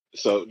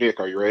So, Nick,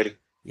 are you ready?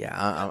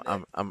 Yeah,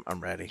 I'm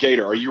ready.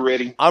 Gator, are you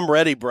ready? I'm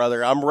ready,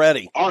 brother. I'm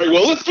ready. All right,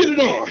 well, let's get it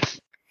on.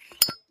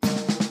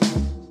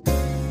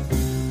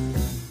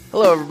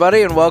 Hello,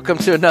 everybody, and welcome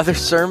to another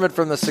sermon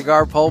from the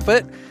Cigar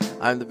Pulpit.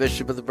 I'm the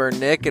Bishop of the Burn,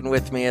 Nick, and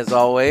with me, as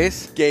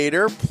always,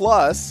 Gator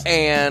plus.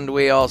 And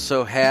we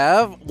also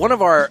have one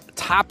of our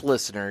top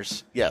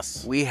listeners.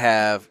 Yes. We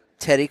have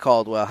Teddy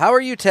Caldwell. How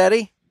are you,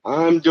 Teddy?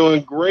 I'm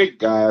doing great,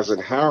 guys,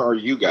 and how are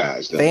you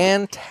guys doing?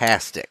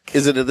 Fantastic.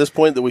 Is it at this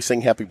point that we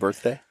sing happy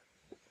birthday?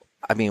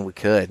 I mean, we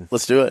could.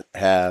 Let's do it.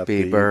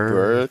 Happy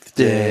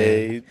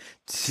birthday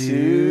to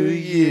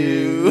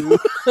you.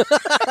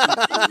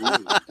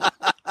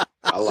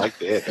 I like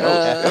that.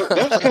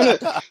 That was kind of,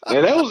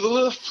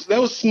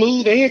 that was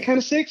smooth and kind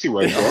of sexy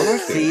right there. I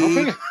like See?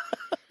 that. Okay.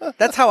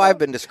 That's how I've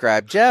been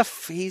described.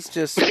 Jeff, he's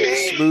just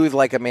smooth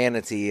like a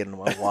manatee in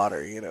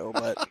water,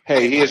 But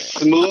Hey, he is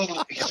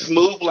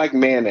smooth like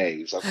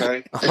mayonnaise.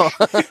 Okay.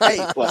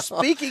 Hey,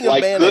 speaking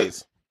of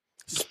mayonnaise.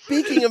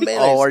 Speaking of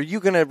mayonnaise. Oh, are you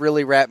going to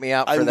really rat me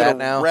out for that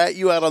now? I'm going to rat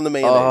you out on the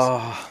mayonnaise.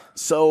 Oh.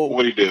 So,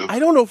 what do you do? I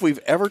don't know if we've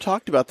ever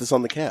talked about this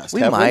on the cast. We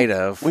might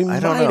have. We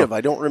might have.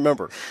 I don't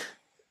remember.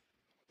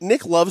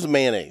 Nick loves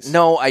mayonnaise.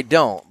 No, I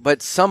don't.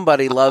 But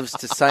somebody loves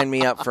to sign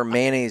me up for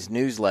mayonnaise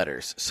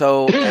newsletters.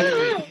 So,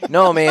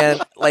 no, man.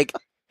 Like,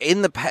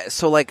 in the past,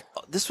 so, like,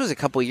 this was a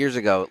couple years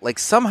ago. Like,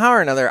 somehow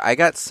or another, I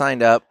got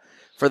signed up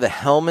for the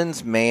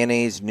Hellman's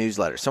Mayonnaise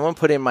newsletter. Someone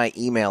put in my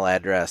email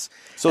address.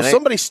 So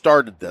somebody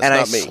started this, and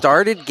not I me.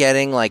 started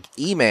getting, like,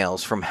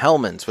 emails from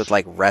Hellman's with,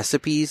 like,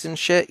 recipes and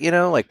shit,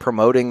 like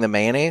promoting the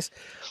mayonnaise.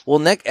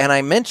 Well, and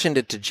I mentioned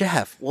it to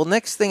Jeff. Well,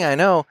 next thing I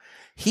know,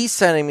 he's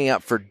signing me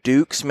up for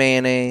Duke's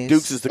mayonnaise.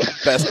 Duke's is the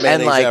best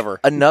mayonnaise and, like, ever.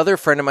 Another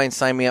friend of mine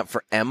signed me up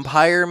for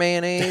Empire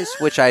mayonnaise,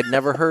 which I'd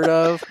never heard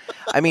of.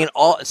 I mean,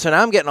 so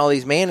now I'm getting all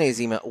these mayonnaise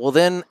emails. Well,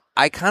 then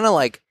I kind of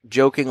like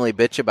jokingly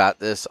bitch about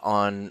this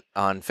on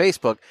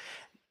Facebook,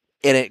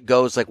 and it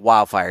goes like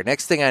wildfire.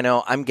 Next thing I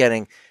know, I'm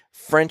getting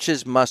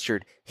French's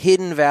mustard,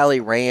 Hidden Valley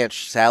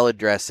Ranch salad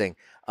dressing.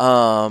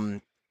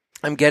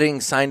 I'm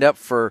getting signed up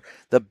for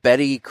the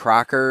Betty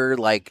Crocker,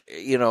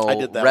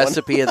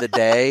 recipe of the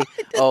day.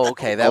 Oh,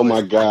 okay.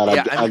 My God.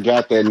 Yeah, I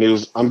got that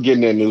news. I'm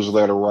getting that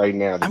newsletter right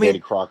now. The Betty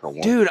Crocker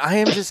one. Dude,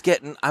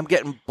 I'm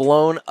getting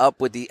blown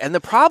up with and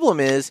the problem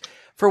is,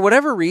 for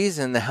whatever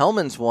reason, the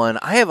Hellman's one,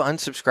 I have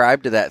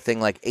unsubscribed to that thing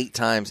like 8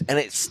 times, and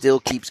it still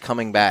keeps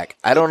coming back.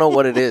 I don't know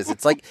what it is.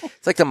 It's like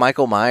the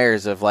Michael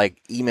Myers of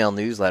like email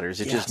newsletters.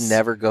 It just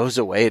never goes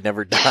away. It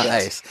never dies.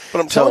 Yes.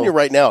 But I'm telling you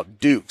right now,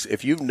 Duke's.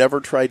 If you've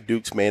never tried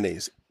Duke's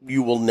mayonnaise,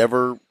 you'll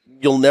never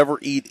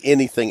eat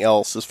anything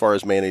else as far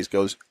as mayonnaise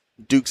goes.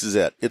 Duke's is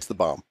it. It's the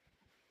bomb.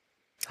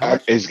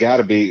 It's got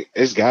to be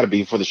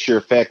for the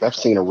sheer fact I've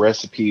seen a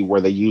recipe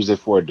where they use it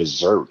for a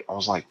dessert. I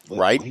was like,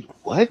 right? Wait,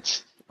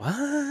 what?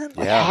 What?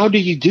 Yeah. How do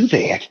you do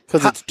that?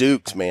 Because it's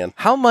Duke's, man.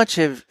 How much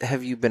have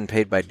you been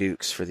paid by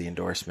Duke's for the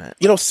endorsement?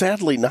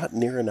 Sadly, not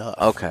near enough.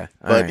 Okay.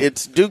 But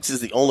Duke's is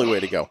the only way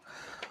to go.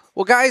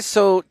 Well, guys,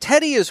 so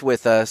Teddy is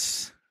with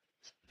us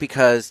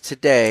because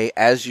today,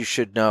 as you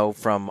should know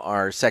from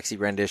our sexy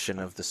rendition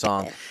of the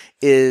song,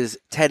 is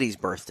Teddy's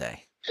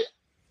birthday.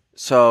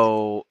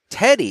 So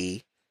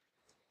Teddy,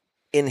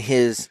 in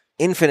his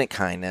infinite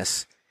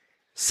kindness,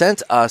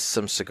 sent us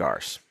some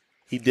cigars.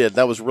 He did.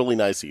 That was really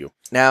nice of you.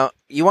 Now,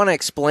 you want to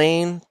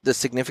explain the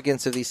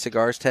significance of these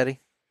cigars, Teddy?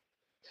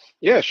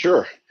 Yeah,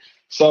 sure.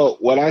 So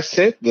what I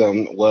sent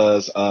them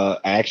was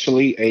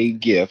actually a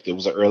gift. It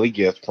was an early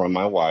gift from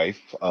my wife.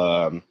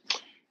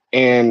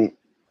 And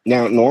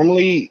now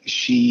normally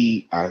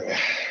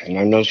and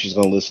I know she's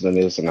going to listen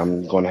to this and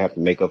I'm going to have to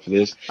make up for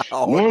this.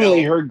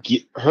 Normally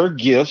her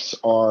gifts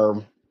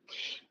are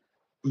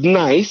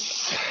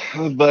nice,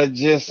 but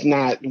just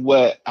not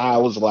what I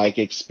was like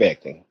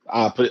expecting.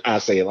 I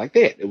say it like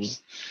that. It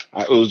was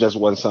just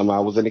wasn't something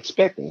I wasn't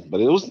expecting, but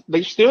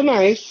they're still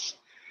nice.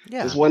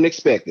 Yeah. This wasn't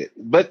expected.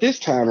 But this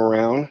time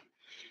around,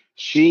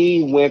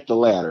 she went the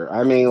latter.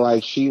 I mean,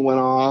 like she went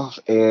off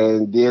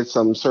and did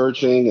some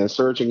searching, and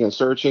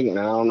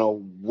I don't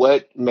know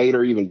what made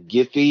her even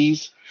get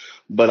these.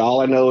 But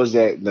all I know is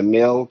that the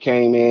mail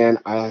came in.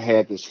 I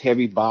had this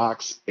heavy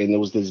box, and there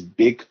was this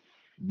big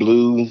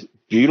blue,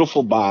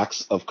 beautiful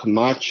box of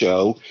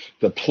Camacho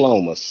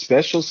Diploma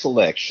special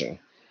selection.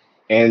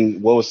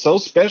 And what was so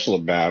special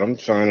about them,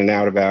 finding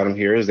out about them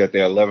here, is that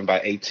they're 11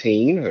 by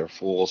 18. They're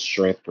full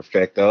strength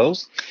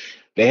perfectos.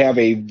 They have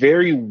a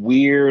very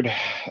weird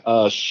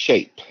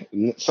shape,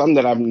 something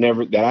that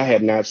I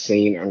have not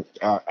seen.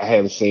 I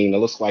haven't seen. It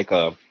looks like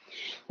the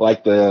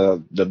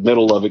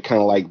middle of it kind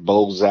of like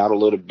bows out a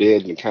little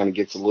bit and kind of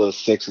gets a little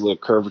sexy, little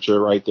curvature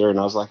right there. And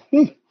I was like,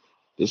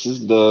 this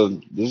is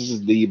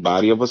the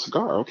body of a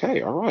cigar.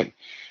 Okay, all right.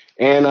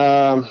 And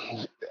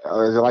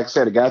like I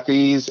said, I got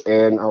these,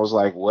 and I was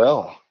like,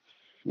 well,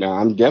 now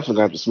I'm definitely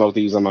going to have to smoke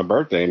these on my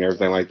birthday and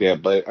everything like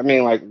that. But I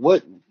mean, like,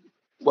 what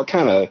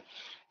kind of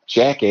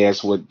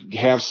jackass would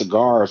have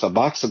a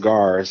box of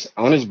cigars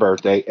on his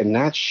birthday and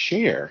not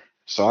share?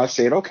 So I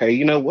said, okay,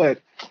 you know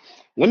what?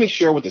 let me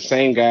share with the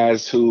same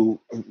guys who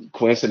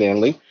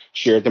coincidentally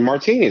shared the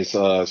Martinez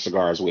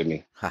cigars with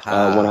me when I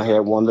Haha. had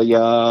won the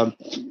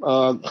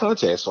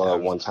contest That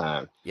was- one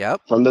time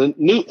Yep. from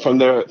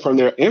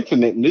their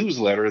infinite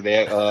newsletter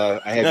that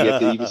I have yet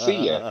to even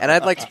see yet. And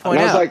I'd like to And point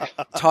I was out,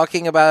 like,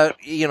 talking about,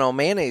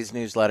 mayonnaise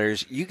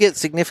newsletters, you get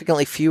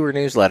significantly fewer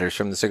newsletters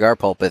from the Cigar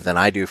Pulpit than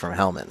I do from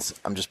Hellman's.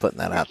 I'm just putting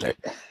that out there.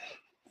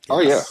 oh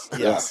yeah,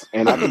 Yes. yeah,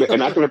 and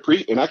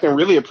I can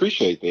really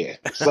appreciate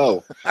that.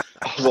 So I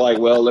was like,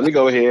 well, let me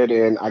go ahead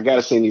and I got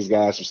to send these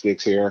guys some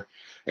sticks here,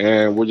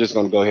 and we're just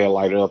going to go ahead and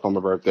light it up on my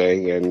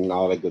birthday and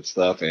all that good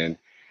stuff. And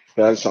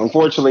because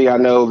unfortunately, I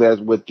know that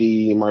with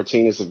the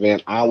Martinez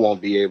event, I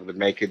won't be able to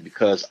make it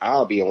because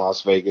I'll be in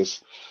Las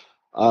Vegas,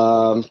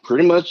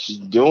 pretty much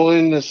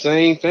doing the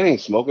same thing,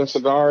 smoking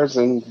cigars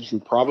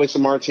and probably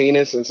some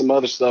Martinez and some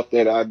other stuff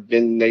that I've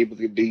been able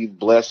to be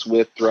blessed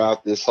with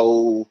throughout this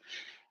whole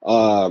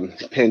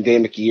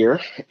pandemic year,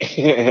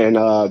 and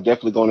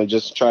definitely going to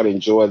just try to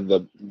enjoy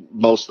the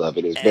most of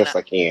it as best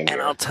I can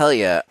And I'll here. tell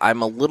you,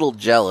 I'm a little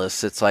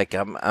jealous. It's like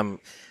I'm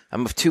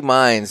of two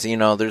minds.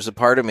 There's a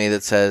part of me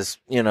that says,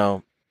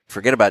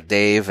 forget about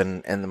Dave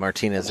and the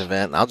Martinez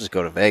event, and I'll just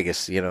go to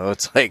Vegas.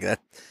 It's like that.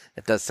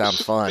 It does sound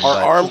fun.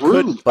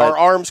 Rude. Our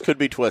arms could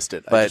be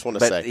twisted. I just want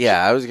to say.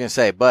 Yeah, I was going to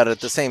say, but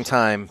at the same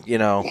time,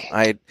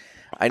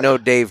 I know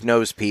Dave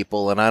knows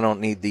people, and I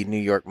don't need the New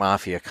York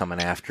Mafia coming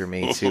after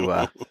me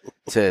to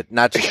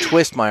not just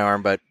twist my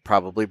arm, but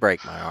probably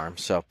break my arm.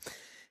 So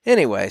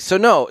anyway,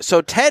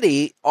 so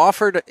Teddy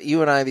offered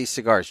you and I these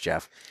cigars,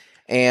 Jeff,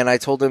 and I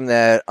told him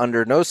that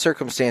under no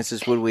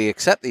circumstances would we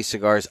accept these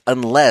cigars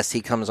unless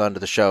he comes onto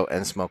the show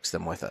and smokes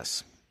them with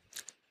us.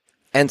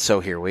 And so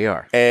here we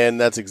are. And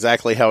that's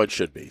exactly how it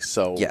should be.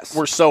 So Yes.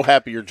 we're so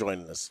happy you're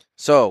joining us.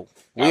 So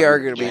we are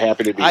going to be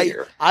happy to be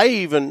here.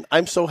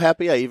 I'm so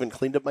happy I even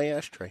cleaned up my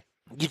ashtray.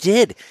 You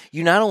did.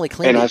 You not only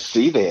cleaned And I it,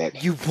 see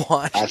that. you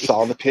washed I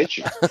saw the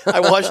picture. I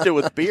washed it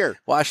with beer.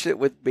 washed it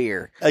with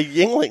beer. A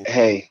Yingling.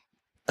 Hey,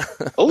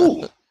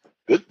 oh,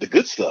 the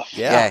good stuff.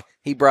 Yeah.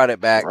 He brought it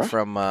back Right.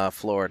 from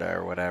Florida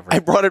or whatever. I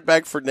brought it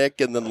back for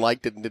Nick and then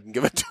liked it and didn't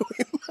give it to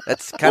him.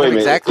 That's kind Wait of a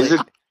minute. exactly.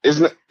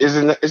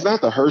 It's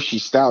not the Hershey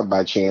Stout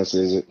by chance,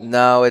 is it?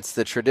 No, it's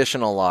the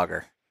traditional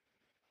lager.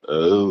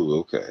 Oh,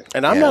 okay.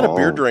 And I'm Yeah. not a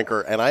beer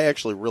drinker, and I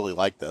actually really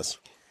like this.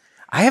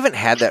 I haven't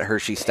had that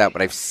Hershey Stout,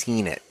 but I've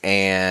seen it,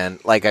 and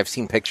I've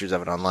seen pictures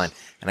of it online,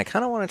 and I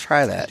kind of want to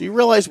try that. Do you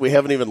realize we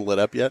haven't even lit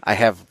up yet? I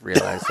have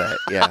realized that.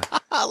 Yeah.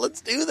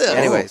 Let's do this.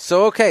 Anyway,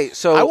 so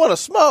I want to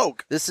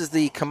smoke. this is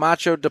the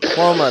Camacho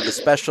Diploma, the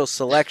special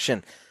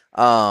selection.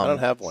 I don't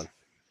have one.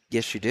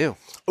 Yes, you do.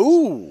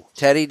 Ooh.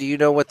 Teddy, do you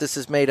know what this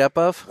is made up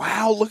of?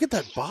 Wow, look at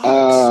that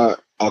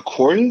box.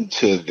 According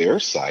to their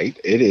site,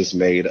 it is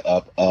made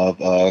up of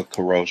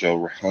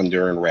Corojo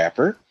Honduran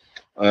wrapper.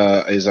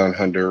 Is on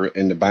Hondur,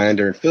 and the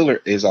binder and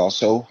filler is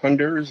also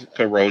Honduras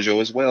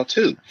Corojo as well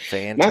too.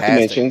 Fantastic. Not to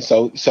mention,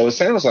 so it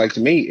sounds like to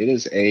me it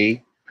is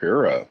a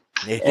Puro.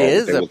 It or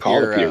is what they a would call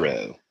Puro.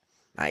 Puro.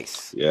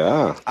 Nice.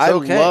 Yeah. I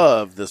okay.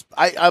 love this.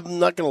 I'm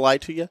not going to lie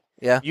to you.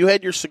 Yeah. You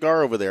had your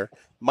cigar over there.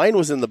 Mine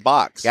was in the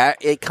box. Yeah,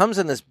 it comes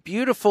in this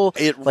beautiful,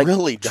 It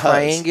really does.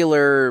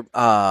 triangular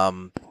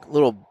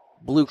little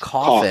blue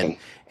coffin.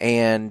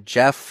 And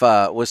Jeff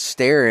was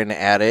staring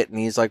at it, and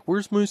he's like,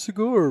 "Where's my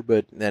cigar?"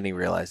 But then he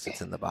realized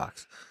it's in the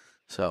box.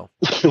 So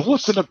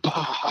What's in the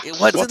box?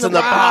 what's in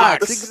the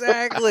box?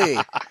 Exactly.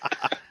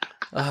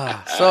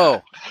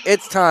 So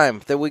it's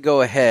time that we go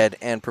ahead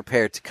and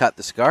prepare to cut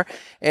the cigar.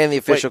 And the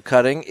official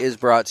cutting is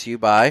brought to you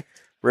by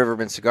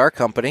Riverman Cigar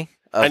Company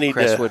of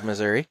Crestwood,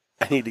 Missouri.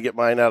 I need to get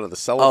mine out of the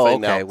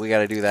cellophane now. Okay. We got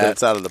to do that that.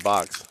 it's out of the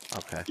box.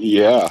 Okay.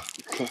 Yeah.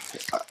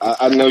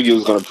 I know you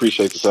was going to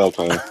appreciate the cell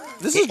phone.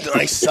 This is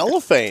nice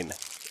cellophane.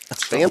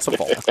 It's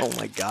fanciful. Oh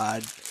my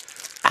God.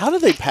 How do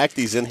they pack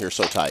these in here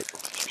so tight?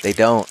 They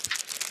don't.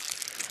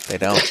 They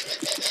don't.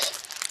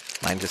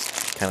 Mine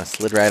just kind of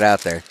slid right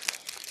out there.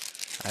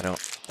 I don't.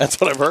 That's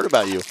what I've heard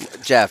about you.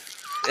 Jeff.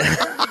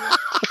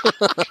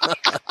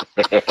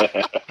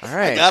 All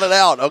right. Got it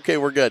out. Okay,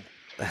 we're good.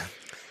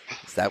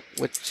 Is that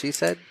what she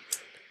said?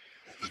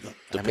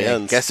 Depends. I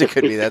mean, I guess it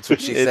could be. That's what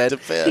she It said.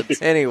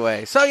 depends.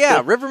 Anyway, so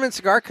yeah, Riverman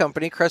Cigar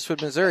Company,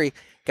 Crestwood, Missouri.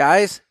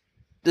 Guys,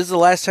 this is the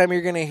last time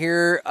you're going to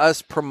hear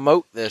us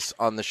promote this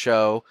on the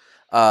show.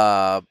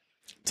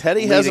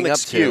 Teddy has an leading up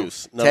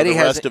excuse. to. None Teddy of the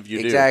has rest of you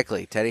do.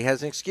 Exactly. Teddy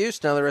has an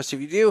excuse. None of the rest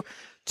of you do.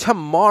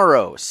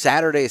 Tomorrow,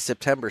 Saturday,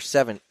 October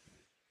 17th.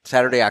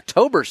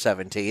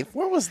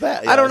 Where was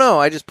that? I don't know.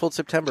 I just pulled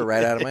September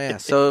right out of my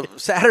ass. So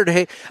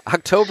Saturday,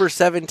 October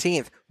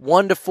 17th,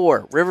 1 to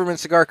 4, Riverman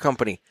Cigar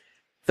Company.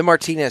 The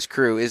Martinez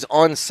crew is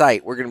on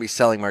site. We're going to be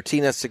selling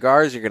Martinez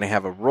cigars. You're going to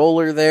have a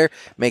roller there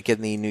making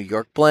the New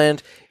York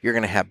blend. You're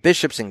going to have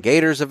Bishops and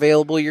Gators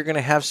available. You're going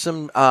to have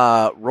some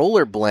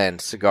roller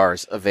blend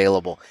cigars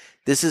available.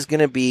 This is going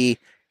to be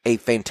a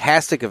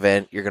fantastic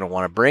event. You're going to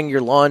want to bring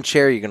your lawn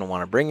chair. You're going to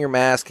want to bring your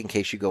mask in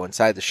case you go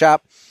inside the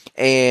shop.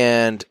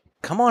 And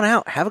come on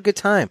out. Have a good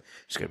time.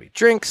 There's going to be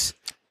drinks,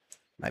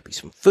 Might be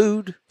some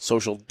food.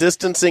 Social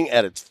distancing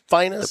at its The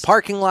finest.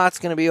 parking lot's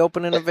going to be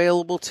open and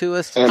available to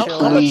us. To And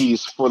chill out.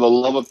 please, for the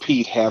love of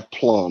Pete, have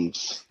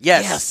plums.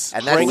 Yes.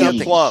 And that's bring up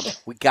please. plum.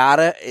 we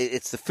gotta.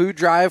 It's the food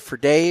drive for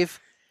Dave.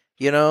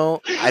 You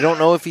know, I don't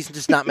know if he's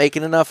just not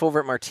making enough over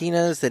at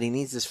Martinez that he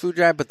needs this food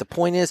drive, but the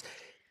point is,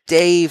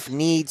 Dave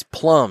needs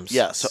plums.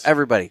 Yes. So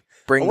everybody,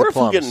 bring I the wonder if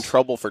plums. we get in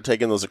trouble for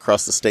taking those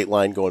across the state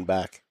line going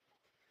back.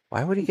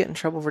 Why would he get in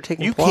trouble for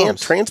taking You plums? can't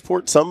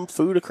transport some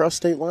food across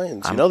state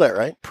lines. You I'm know that,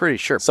 right? Pretty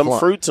sure Some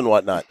fruits and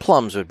whatnot.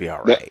 plums would be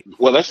all right.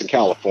 Well, that's in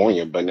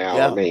California, but now,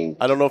 Yeah. I mean,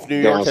 I don't know if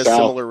New down York has south-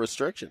 similar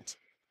restrictions.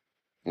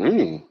 I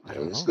don't That's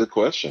a know. good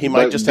question. He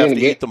might But just then have to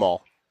again- eat them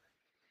all.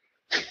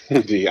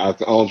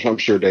 I'm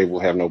sure Dave will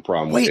have no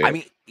problem Wait, with that. I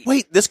mean,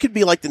 Wait, this could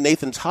be like the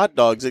Nathan's hot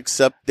dogs,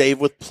 except Dave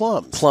with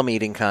plums. plum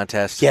eating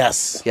contest.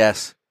 Yes.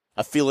 Yes.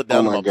 I feel it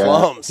down Oh to my my God.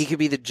 plums. He could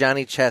be the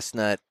Johnny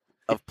Chestnut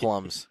of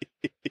plums.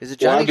 Is it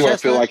Why Johnny do I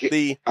Chestnut? feel like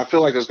The I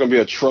feel like there's going to be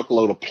a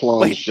truckload of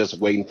plums Wait. just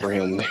waiting for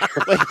him there.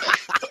 Wait.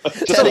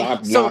 Just an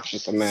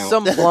obnoxious amount.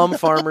 Some plum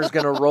farmer's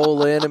going to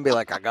roll in and be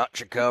like, I got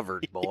you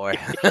covered, boy.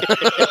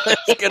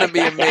 It's going to be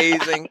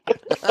amazing.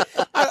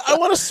 I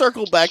want to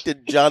circle back to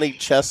Johnny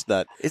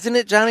Chestnut. Isn't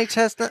it Johnny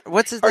Chestnut?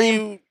 What's his Are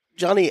name? you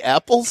Johnny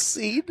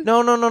Appleseed?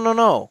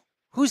 No.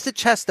 Who's the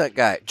Chestnut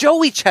guy?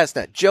 Joey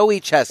Chestnut. Joey Who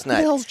the Chestnut.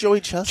 hell's Joey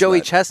Chestnut?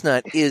 Joey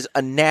Chestnut is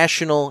a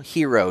national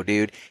hero,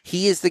 dude.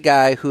 He is the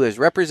guy who has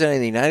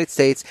represented the United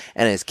States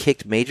and has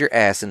kicked major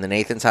ass in the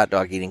Nathan's hot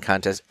dog eating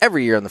contest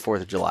every year on the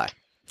 4th of July.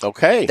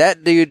 Okay.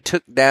 That dude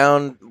took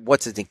down,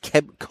 what's his name,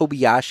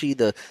 Kobayashi,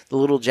 the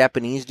little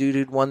Japanese dude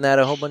who'd won that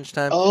a whole bunch of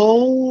times.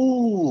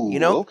 Oh, You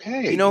know-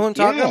 okay. you know who I'm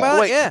talking Yeah. about?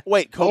 wait, yeah.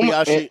 wait,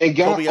 Kobayashi. And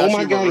God, Kobayashi oh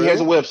my God, he has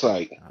a Maru?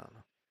 website.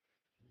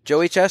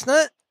 Joey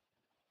Chestnut?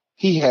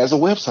 He has a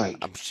website.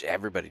 I'm sure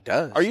everybody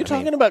does. Are you I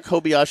talking mean, about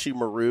Kobayashi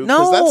Maru? No.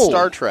 Because that's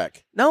Star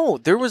Trek. No,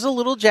 there was a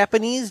little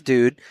Japanese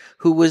dude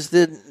who was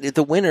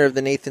the winner of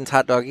the Nathan's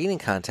hot dog eating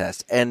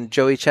contest, and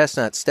Joey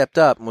Chestnut stepped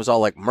up and was all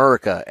like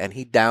Murica, and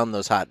he downed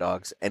those hot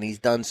dogs, and he's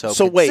done so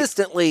wait.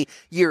 consistently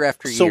year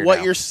after So year. what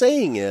now. you're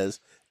saying is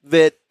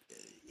that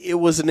it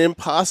was an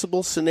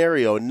impossible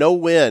scenario, no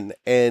win,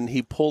 and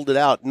he pulled it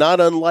out, not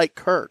unlike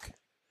Kirk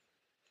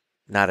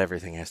Not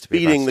everything has to be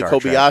beating the about Star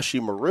Trek.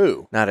 Kobayashi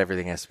Maru. Not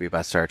everything has to be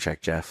about Star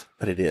Trek, Jeff.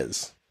 But it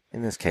is.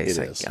 In this case,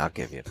 It is. I'll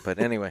give you. But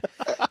anyway,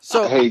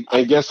 so Hey,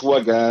 and guess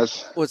what,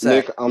 guys? What's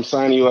Nick, that? I'm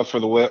signing you up for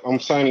the web. I'm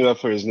signing you up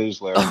for his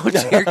newsletter. oh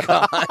dear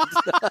God,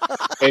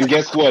 And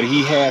guess what?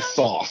 He has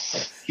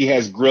sauce. He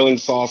has grilling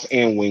sauce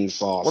and wing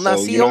sauce. Well, now,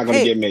 so see, you're not going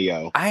okay. to get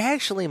mayo. I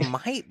actually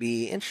might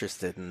be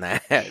interested in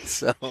that.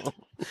 So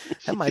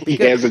that might be He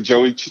good. has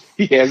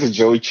a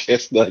Joey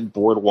Chestnut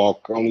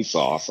boardwalk coney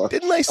sauce.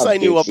 Didn't I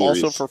sign you dead up also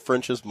serious. for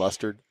French's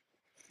mustard?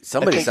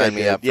 Somebody I think I signed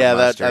me did. up. For Yeah,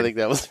 mustard. I think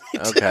that was me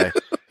too. Okay.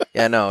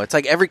 Yeah, no, it's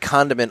like every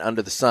condiment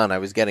under the sun I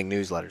was getting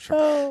newsletters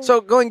from.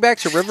 So going back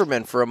to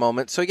Riverman for a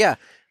moment. So yeah,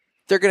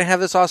 they're going to have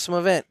this awesome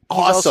event. He's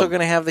also Awesome. going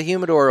to have the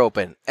humidor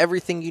open.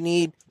 Everything you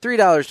need,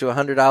 $3 to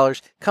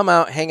 $100. Come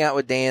out, hang out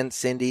with Dan,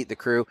 Cindy, the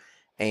crew,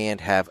 and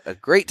have a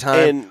great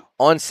time And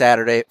on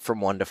Saturday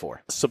from 1 to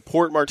 4.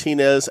 support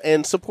Martinez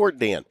and support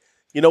Dan.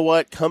 You know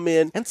what? Come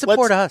in And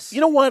support us.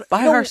 You know what? Buy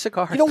You know- our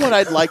cigars. You know what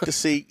I'd like to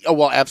see? Oh,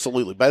 well,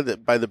 absolutely. By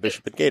the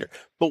Bishop and Gator.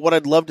 But what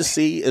I'd love to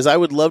see is I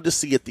would love to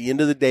see at the end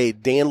of the day,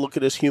 Dan look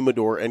at his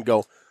humidor and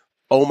go,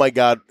 oh my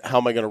God, how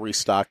am I going to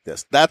restock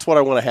this? That's what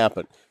I want to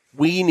happen.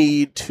 We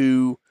need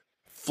to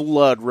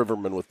flood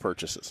Riverman with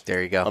purchases.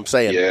 There you go. I'm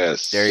saying.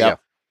 Yes. There you Yep.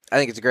 go. I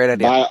think it's a great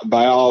idea.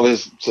 Buy all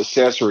his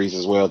accessories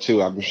as well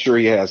too. I'm sure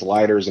he has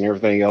lighters and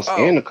everything else, Oh.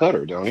 and a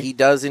cutter, don't he? He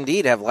does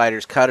indeed have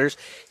lighters, cutters.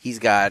 He's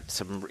got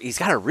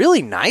a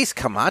really nice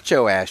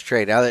Camacho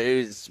ashtray. Now that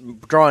it's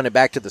drawing it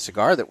back to the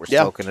cigar that we're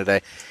Yeah. smoking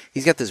today.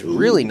 He's got this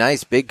really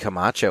nice big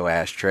Camacho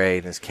ashtray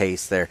in his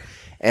case there.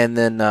 And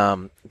then,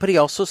 but he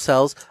also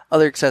sells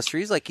other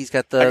accessories. Like he's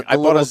got the I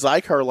bought little, a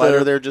Zycar lighter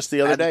the- there just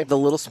the other day. the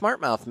little smart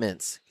mouth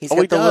mints. He's Oh,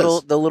 got he the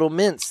does. little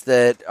mints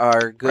that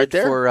are good Right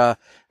there.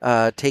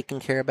 for taking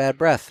care of bad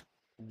breath.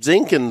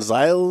 Zinc and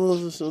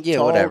xylitol. Yeah,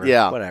 whatever.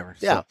 Yeah. Whatever.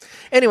 Yeah. So,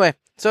 anyway,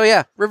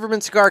 Riverman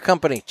Cigar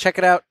Company. Check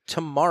it out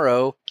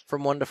tomorrow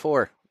from 1 to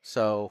 4.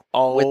 So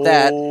with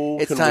that,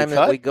 it's can time we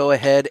that cut? we go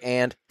ahead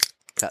and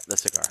cut the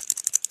cigar.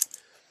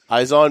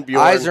 Eyes on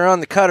Bjorn. Eyes are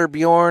on the cutter,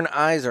 Bjorn.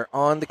 Eyes are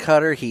on the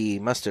cutter. He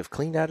must have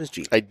cleaned out his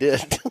Jeep. I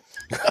did.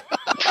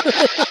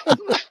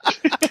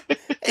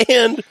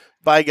 And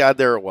by God,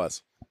 there it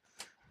was.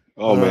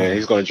 Oh man,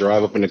 he's going to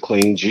drive up in a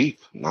clean Jeep.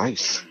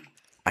 Nice.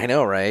 I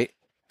know, right?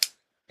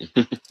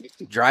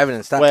 Driving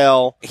and stuff.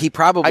 Well, he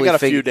probably I got a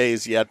few figured,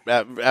 days yet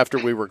after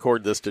we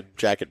record this to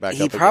jack it back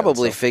he up.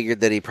 probably again, so. figured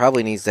that he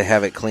probably needs to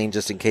have it clean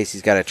just in case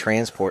he's got to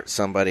transport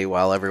somebody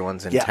while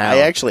everyone's in Yeah, town. I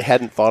actually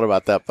hadn't thought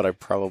about that, but I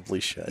probably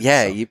should.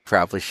 Yeah, so. you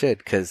probably should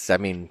because, I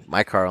mean,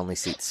 my car only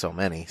seats so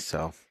many.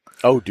 So,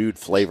 Oh, dude,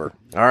 flavor.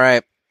 all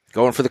right,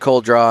 going for the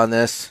cold draw on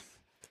this.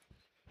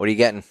 What are you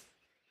getting?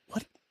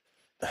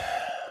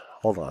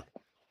 Hold on.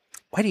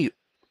 Why do you?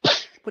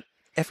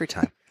 Every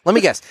time. Let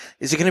me guess.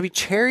 Is it going to be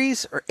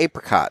cherries or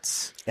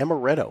apricots?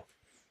 Amaretto.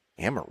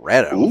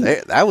 Amaretto.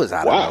 Ooh. That was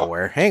out of Wow.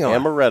 nowhere. Hang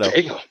on. Amaretto.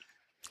 Damn.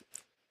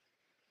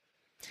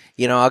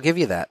 You know, I'll give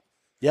you that.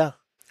 Yeah.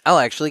 I'll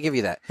actually give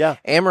you that. Yeah.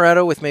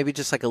 Amaretto with maybe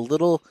just like a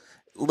little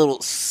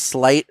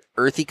slight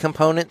earthy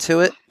component to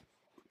it.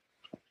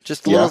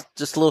 Just a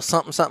little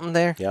something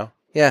there. Yeah.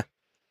 Yeah.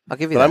 I'll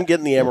give you But that. I'm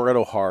getting the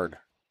amaretto hard.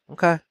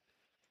 Okay.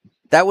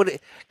 That would,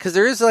 because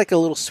there is like a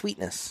little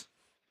sweetness.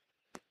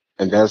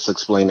 And that's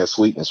explain that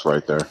sweetness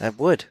right there. That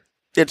would.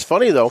 It's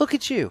funny, though. Look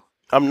at you.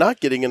 I'm not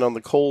getting it on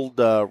the cold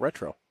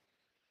retro.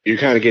 You're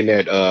kind of getting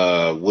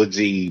that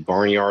woodsy,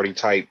 barnyardy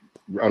type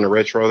on the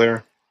retro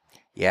there.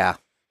 Yeah.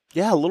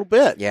 Yeah, a little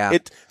bit. Yeah.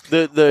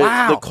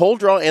 The cold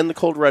draw and the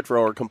cold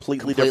retro are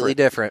completely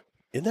different.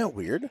 Isn't that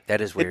weird? That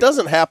is weird. It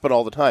doesn't happen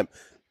all the time.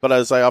 But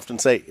as I often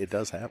say, it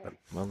does happen.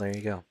 Well, there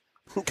you go.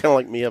 Kind of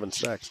like me having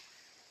sex.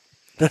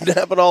 Doesn't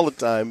happen all the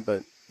time,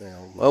 but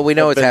Well, we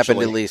know it's happened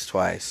eventually. at least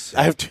twice.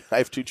 I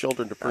have two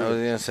children to I was prove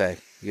it. going to say,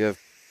 you have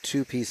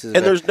 2 pieces.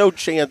 And there's no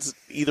chance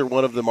either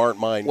one of them aren't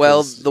mine.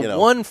 Well, 'cause, the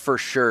one for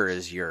sure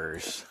is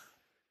yours.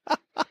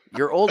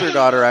 Your older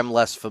daughter, I'm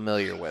less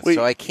familiar with,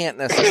 so I can't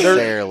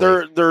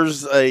necessarily.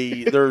 There's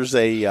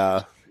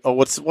a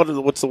what's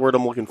the word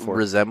I'm looking for?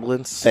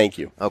 Resemblance. Thank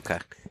you. Okay.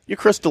 You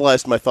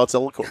crystallized my thoughts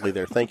eloquently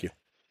there. Thank you.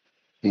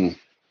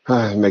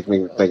 Make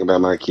me think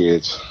about my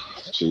kids.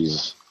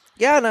 Jesus.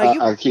 Yeah, no,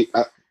 you.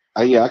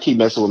 I keep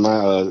messing with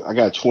my. I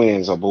got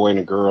twins, a boy and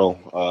a girl.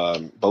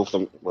 Both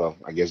of them. Well,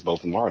 I guess both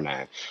of them are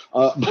 9.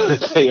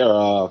 But they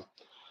are.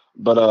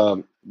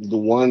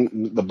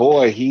 The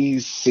boy, he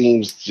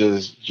seems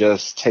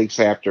just takes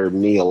after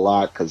me a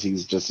lot because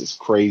he's just as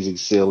crazy,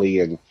 silly,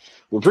 and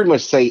will pretty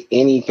much say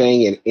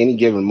anything at any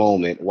given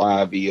moment.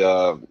 While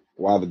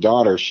the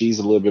daughter, she's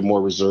a little bit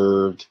more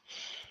reserved,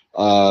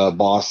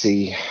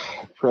 bossy,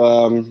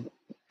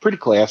 pretty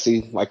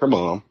classy, like her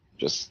mom.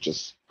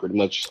 Just pretty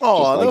much. Oh,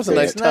 just that like was a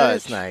nice touch.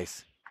 That's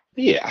nice.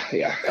 Yeah.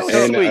 That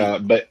was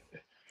sweet. But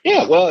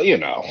yeah, well,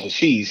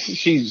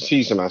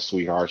 she's my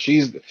sweetheart.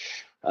 She's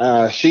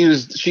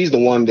the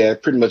one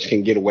that pretty much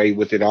can get away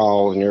with it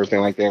all and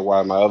everything like that.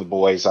 While my other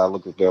boys, I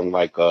look at them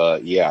like,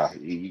 yeah,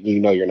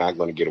 you're not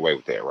going to get away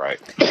with that, right?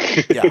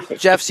 Yeah.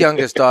 Jeff's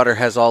youngest daughter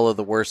has all of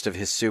the worst of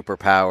his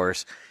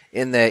superpowers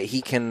in that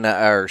he can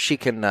or she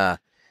can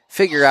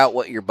figure out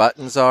what your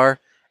buttons are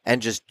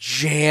and just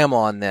jam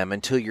on them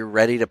until you're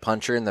ready to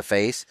punch her in the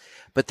face.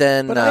 But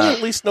then, I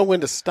at least know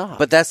when to stop.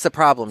 But that's the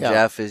problem, Yeah.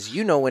 Jeff, is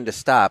you know when to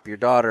stop. Your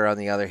daughter, on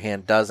the other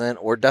hand, doesn't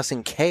or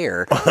doesn't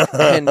care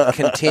and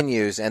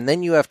continues. And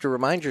then you have to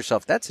remind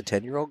yourself, that's a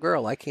 10-year-old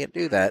girl. I can't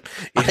do that.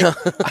 You know?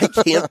 I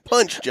can't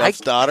punch Jeff's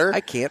daughter.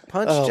 I can't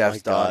punch Oh, Jeff's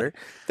my God. daughter.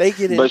 They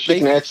get in. But she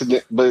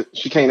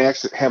can't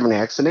have an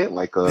accident,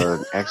 like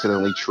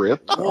accidentally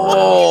trip.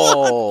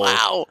 Oh,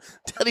 Wow.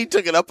 Teddy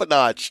took it up a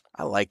notch.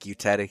 I like you,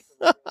 Teddy.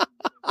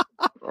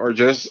 Or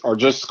just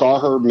scar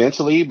her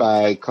mentally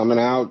by coming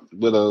out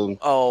with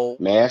a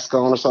mask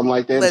on or something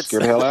like that and scare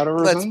the hell out of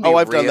her. Let's be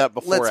I've done real. that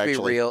before, Let's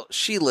actually. be real.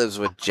 She lives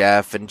with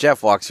Jeff, and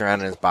Jeff walks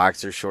around in his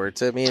boxer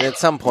shorts. I mean, at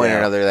some point or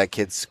another, that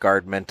kid's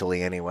scarred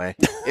mentally anyway,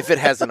 if it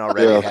hasn't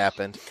already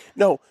happened.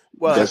 No.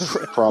 Well, That's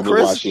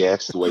probably why she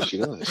acts the way she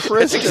does.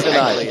 Kristen and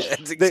I,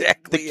 That's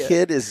exactly the it.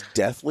 kid is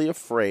deathly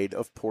afraid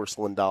of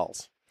porcelain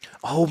dolls.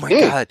 Oh my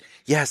God!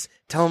 Yes,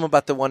 tell him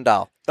about the one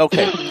doll.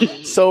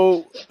 Okay,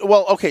 so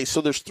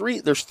there's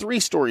three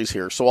stories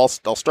here. So I'll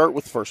start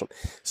with the first one.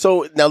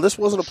 So now this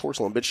wasn't a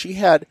porcelain, but she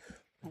had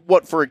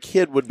what for a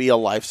kid would be a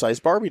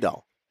life-size Barbie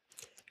doll.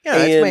 Yeah,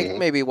 it's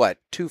maybe what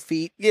 2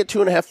 feet. Yeah,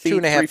 2.5 feet,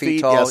 2.5 3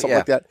 feet tall, something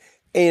like that.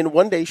 And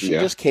one day she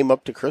just came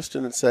up to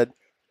Kristen and said,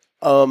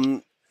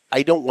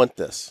 "I don't want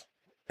this."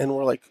 And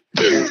we're like,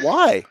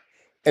 "Why?"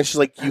 And she's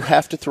like, "You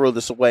have to throw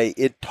this away.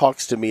 It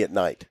talks to me at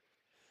night."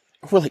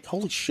 We're like,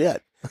 "Holy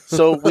shit!"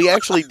 So we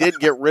actually did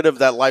get rid of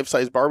that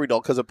life-size Barbie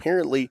doll because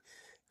apparently,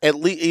 at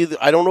least either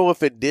I don't know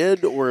if it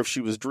did or if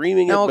she was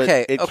dreaming it, but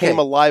it came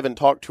alive and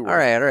talked to her. All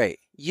right.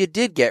 You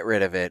did get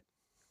rid of it,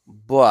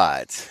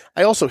 but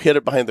I also hid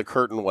it behind the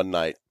curtain one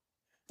night.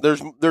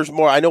 There's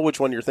more. I know which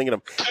one you're thinking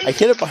of. I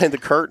hid it behind the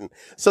curtain.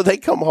 So they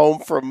come home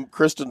from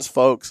Kristen's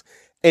folks,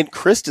 and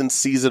Kristen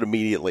sees it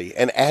immediately,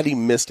 and Addie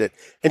missed it.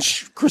 And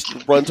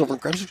Kristen runs over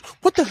and grabs it.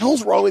 "What the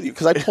hell's wrong with you?"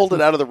 Because I pulled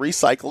it out of the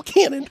recycle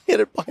can and hid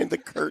it behind the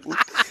curtain,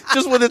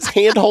 just with its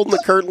hand holding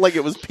the curtain like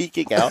it was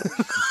peeking out.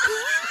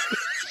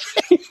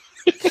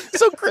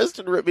 So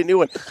Kristen ripped me a new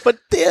one. But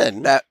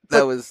then that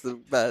was the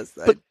best.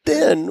 But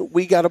then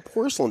we got a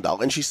porcelain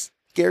doll, and she's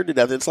scared to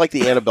death. It's like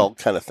the Annabelle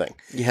kind of thing.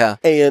 Yeah.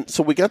 And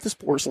so we got this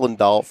porcelain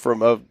doll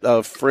from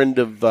a friend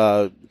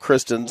of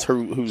Kristen's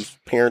whose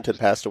parent had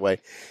passed away.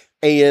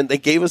 And they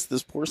gave us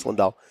this porcelain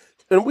doll.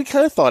 And we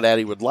kind of thought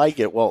Addie would like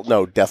it. Well,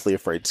 no, deathly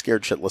afraid,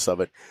 scared shitless of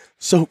it.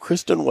 So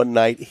Kristen one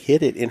night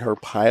hid it in her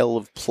pile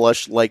of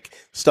plush, like,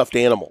 stuffed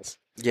animals.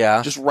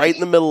 Yeah. Just right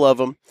in the middle of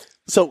them.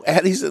 So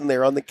Addie's in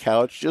there on the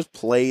couch just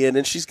playing,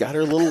 and she's got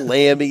her little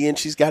Lammy, and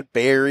she's got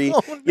Barry,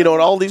 and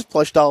all these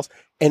plush dolls.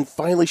 And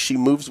finally she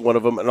moves one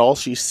of them, and all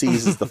she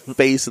sees is the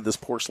face of this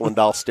porcelain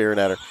doll staring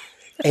at her.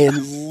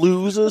 and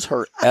loses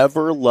her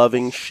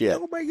ever-loving shit.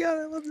 Oh my God,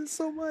 I love this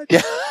so much.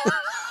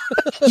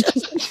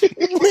 Just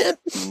went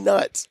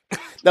nuts.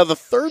 Now, the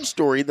third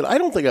story that I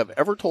don't think I've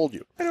ever told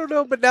you. I don't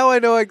know, but now I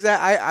know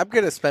exactly. I'm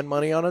going to spend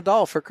money on a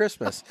doll for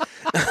Christmas.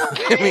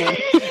 I mean,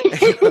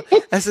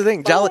 that's the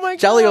thing.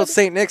 Jolly old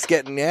St. Nick's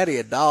getting Natty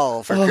a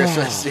doll for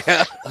Christmas.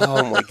 Yeah.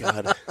 Oh, my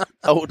God.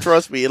 Oh,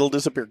 trust me, it'll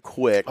disappear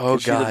quick. Oh,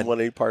 She doesn't God.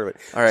 want any part of it.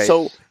 All right.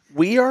 So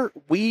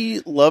we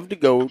love to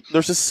go.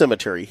 There's a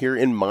cemetery here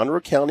in Monroe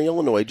County,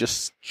 Illinois,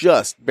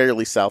 just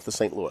barely south of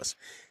St. Louis.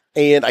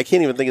 And I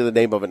can't even think of the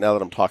name of it now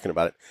that I'm talking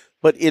about it.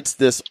 But it's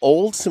this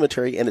old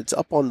cemetery, and it's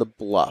up on the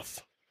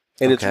bluff.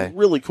 And Okay. it's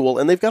really cool.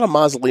 And they've got a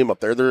mausoleum up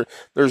there.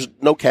 There's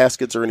no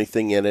caskets or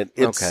anything in it.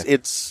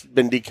 It's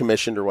been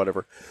decommissioned or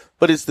whatever.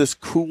 But it's this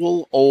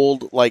cool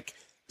old like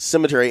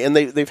cemetery. And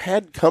they've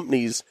had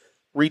companies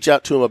reach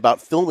out to them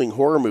about filming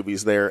horror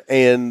movies there.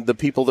 And the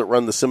people that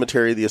run the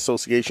cemetery, the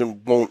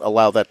association, won't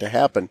allow that to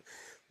happen.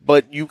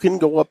 But you can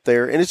go up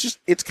there, and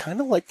it's kind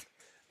of like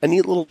a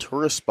neat little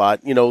tourist spot,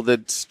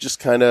 that's just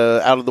kind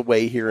of out of the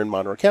way here in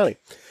Monroe County.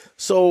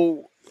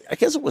 So I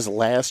guess it was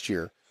last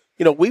year,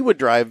 we'd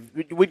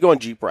go on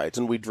Jeep rides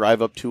and we'd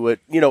drive up to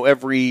it,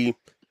 every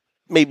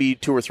maybe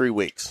 2 or 3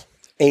 weeks.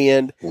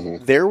 And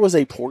there was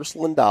a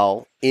porcelain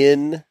doll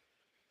in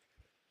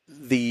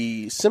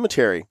the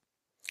cemetery.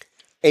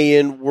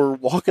 And we're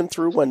walking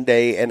through one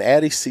day, and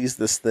Addie sees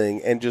this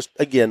thing and just,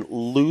 again,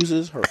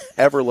 loses her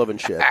ever-loving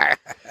shit.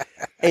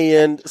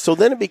 And so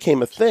then it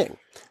became a thing.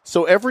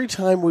 So every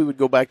time we would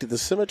go back to the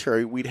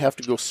cemetery, we'd have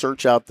to go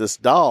search out this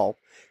doll,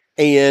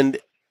 and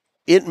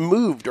it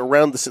moved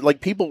around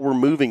like people were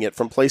moving it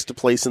from place to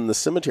place in the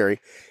cemetery.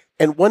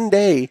 And one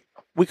day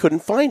we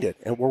couldn't find it,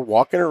 and we're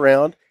walking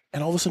around,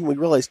 and all of a sudden we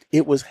realized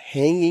it was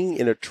hanging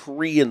in a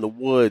tree in the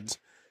woods,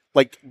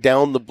 like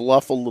down the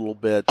bluff a little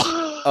bit,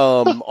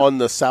 on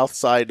the south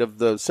side of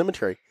the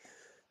cemetery.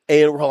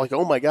 And we're all like,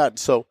 oh my God.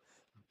 So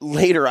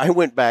later, I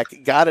went back,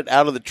 got it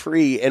out of the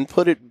tree, and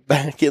put it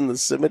back in the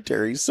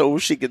cemetery so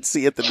she could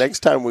see it the next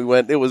time we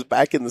went. It was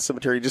back in the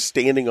cemetery, just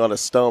standing on a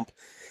stump.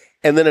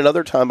 And then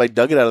another time, I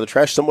dug it out of the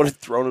trash. Someone had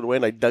thrown it away,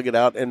 and I dug it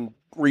out and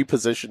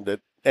repositioned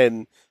it.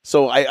 And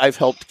so I've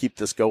helped keep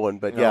this going.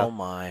 But yeah, Oh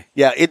my.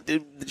 yeah,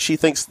 she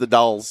thinks the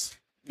doll's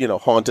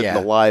haunted and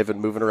alive and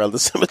moving around the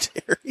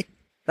cemetery.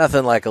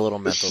 Nothing like a little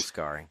mental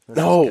scarring. This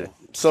is No, good.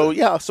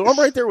 so I'm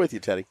right there with you,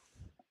 Teddy.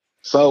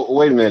 So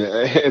wait a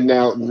minute.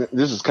 Now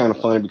this is kind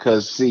of funny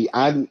because see,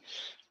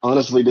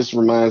 honestly, this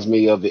reminds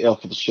me of the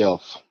Elf of the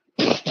Shelf.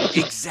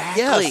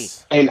 Exactly.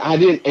 Yes. And I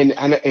didn't,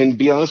 and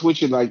be honest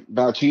with you, like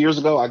about 2 years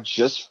ago, I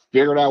just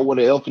figured out what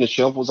an Elf on the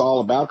Shelf was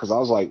all about because I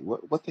was like,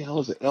 what the hell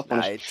is an Elf on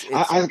the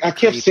Shelf? I kept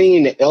creepy.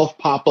 seeing the elf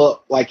pop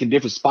up like in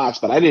different spots,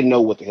 but I didn't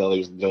know what the hell he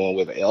was doing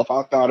with the elf.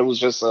 I thought it was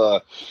just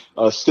a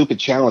stupid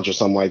challenge or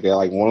something like that,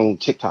 like one of them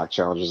TikTok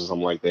challenges or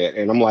something like that.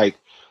 And I'm like,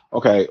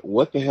 okay,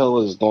 what the hell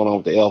is going on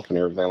with the elf and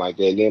everything like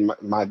that? And then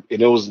and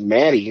it was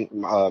Maddie,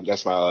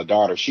 that's my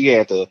daughter. She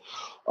had to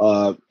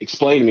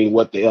explain to me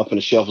what the Elf on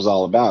the Shelf was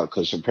all about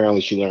because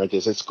apparently she learned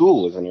this at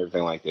school and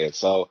everything like that.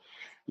 So,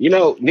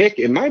 Nick,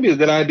 it might be a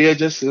good idea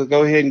just to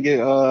go ahead and get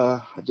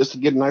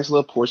a nice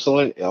little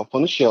porcelain Elf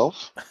on the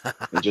Shelf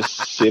and just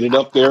sit it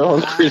up there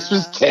on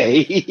Christmas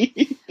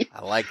Day.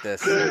 I like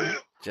this.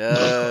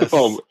 Just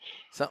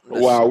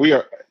something. Wow,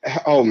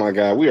 oh my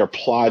God, we are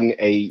plotting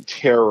a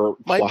terror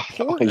plot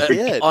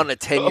On a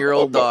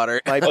 10-year-old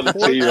daughter. My on a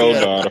 10-year-old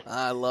daughter.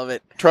 I love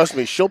it. Trust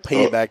me, she'll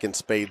pay you back in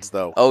spades,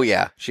 though. Oh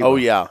yeah.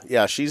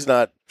 Yeah. She's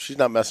not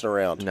messing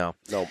around. No.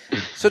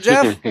 So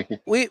Jeff,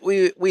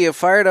 we have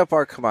fired up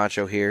our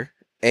Camacho here,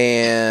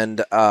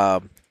 and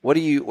what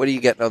are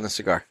you getting on the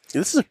cigar?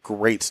 This is a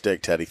great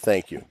stick, Teddy.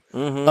 Thank you.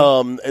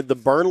 Mm-hmm. The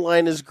burn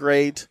line is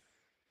great.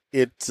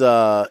 It's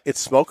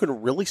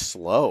smoking really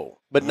slow,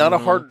 but not a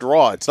hard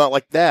draw. It's not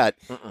like that.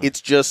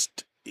 It's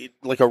just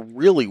like a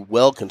really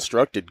well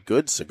constructed,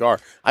 good cigar.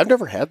 I've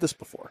never had this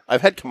before.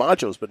 I've had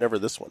Camachos, but never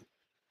this one.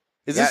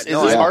 Is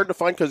this hard to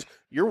find? Because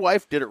your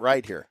wife did it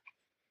right here.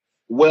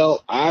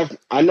 Well, I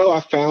know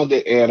I found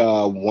it at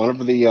one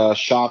of the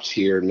shops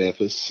here in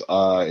Memphis.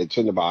 It's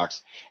in the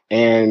box,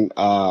 and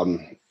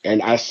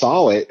I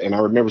saw it, and I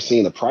remember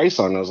seeing the price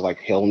on it. I was like,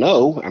 hell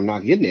no, I'm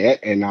not getting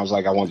it. And I was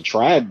like, I want to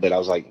try it, but I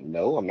was like,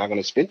 no, I'm not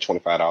going to spend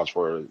 $25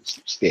 for a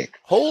stick.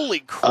 Holy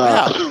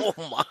crap! Oh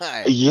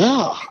my!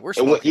 Yeah, We're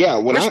smoking,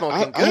 when we're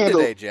smoking good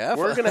today, Jeff.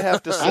 We're gonna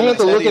have to. I had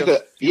to look at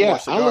the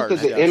I looked at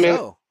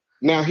the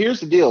Now here's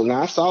the deal.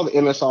 Now I saw the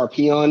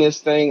MSRP on this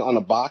thing on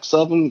a box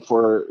of them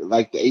for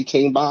like the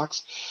 18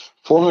 box,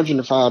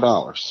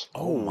 $405.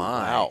 Oh my!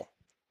 Wow.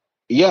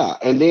 Yeah,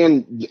 and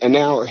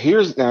now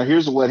here's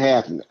what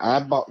happened.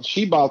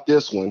 She bought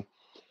this one.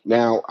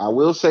 Now I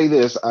will say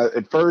this.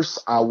 At first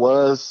I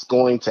was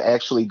going to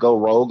actually go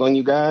rogue on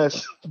you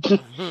guys,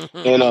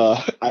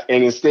 and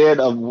instead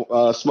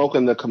of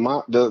smoking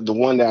the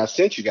one that I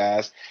sent you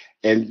guys,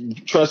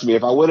 and trust me,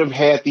 if I would have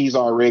had these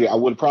already, I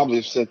would probably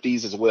have sent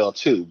these as well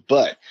too.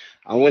 But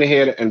I went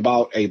ahead and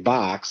bought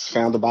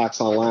found a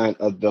box online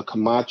of the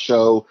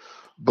Camacho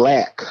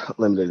Black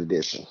Limited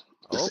Edition.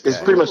 It's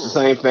pretty much the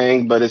same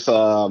thing, but it's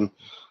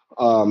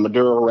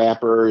Maduro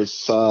wrapper.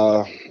 It's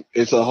a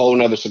whole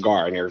nother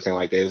cigar and everything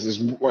like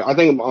that. I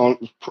think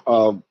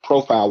on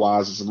profile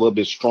wise, it's a little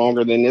bit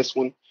stronger than this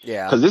one.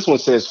 Yeah. Because this one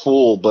says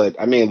full, but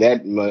I mean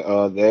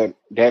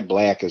that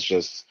black is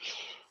just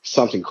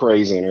something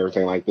crazy and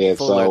everything like that.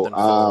 Fuller So than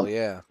full,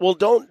 yeah. Well,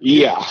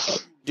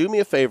 do me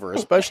a favor,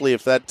 especially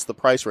if that's the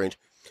price range.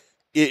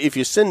 If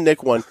you send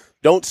Nick one,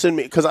 don't send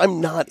me, because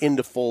I'm not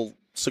into full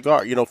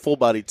cigar, full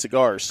bodied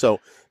cigars. So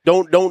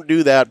don't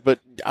do that. But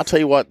I'll tell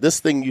you what, this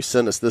thing you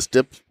sent us, this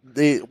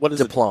what is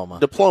Diploma.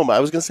 it? Diploma. I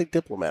was going to say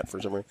diplomat for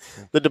some reason.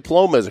 The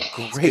Diploma is a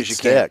great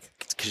stick.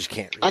 Because you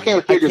can't read. I kind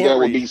of figured that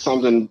would be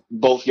something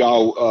both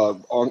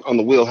y'all on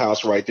the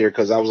wheelhouse right there,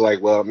 because I was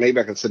like, well, maybe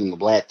I can send him the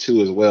black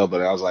too as well.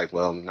 But I was like,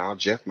 well, now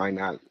Jeff might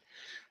not.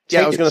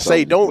 Yeah, I was going to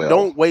say,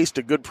 don't waste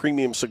a good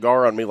premium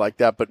cigar on me like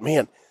that. But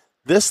man,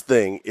 this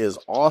thing is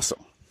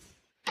awesome.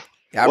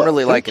 Yeah, I'm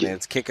really liking it.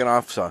 It's kicking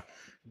off a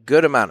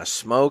good amount of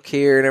smoke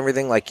here and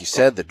everything. Like you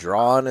said, the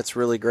draw on it's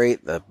really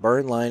great. The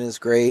burn line is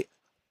great.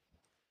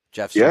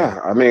 Jeff's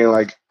I mean,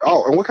 like,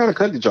 and what kind of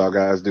cut did y'all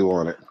guys do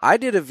on it? I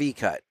did a V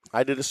cut.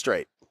 I did a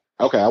straight.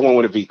 Okay, I went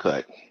with a V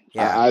cut.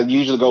 Yeah. I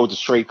usually go with the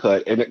straight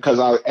cut, and because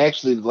I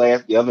actually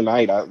the other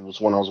night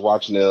when I was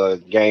watching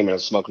the game and I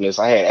was smoking this,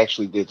 I had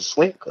actually did the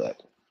slant cut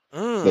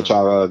that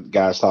y'all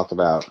guys talked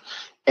about,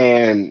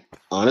 and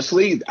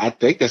honestly, I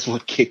think that's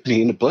what kicked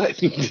me in the butt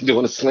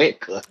doing a slant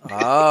cut.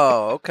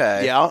 Oh,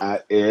 okay. Yeah,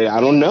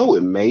 I don't know.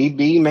 It may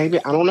be, maybe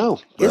I don't know.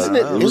 Isn't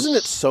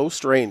it so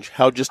strange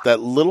how just that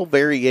little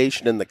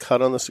variation in the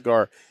cut on the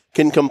cigar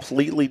can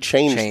completely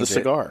change the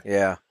cigar?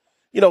 Yeah.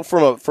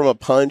 From a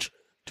punch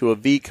to a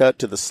V cut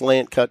to the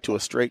slant cut to a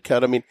straight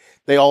cut. I mean,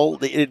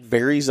 it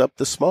varies up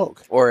the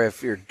smoke. Or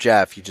if you're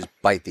Jeff, you just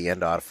bite the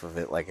end off of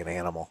it like an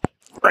animal.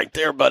 Right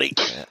there, buddy.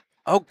 Yeah.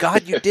 Oh,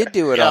 God, you did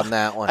do it on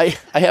that one.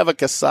 I have a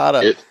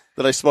casada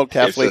that I smoked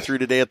halfway through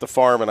today at the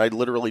farm, and I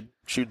literally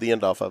chewed the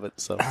end off of it.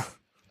 So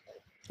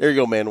there you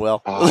go,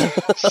 Manuel. A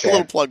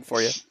little plug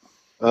for you.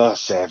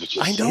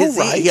 Savages. I know,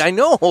 right? I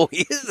know.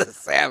 He is a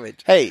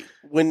savage. Hey,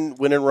 when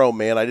in Rome,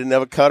 man, I didn't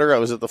have a cutter. I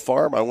was at the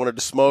farm. I wanted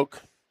to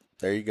smoke.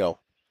 There you go.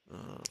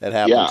 That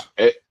happens.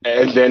 Yeah,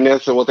 and then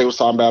that's what they were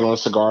talking about on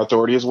Cigar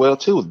Authority as well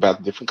too, about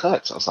the different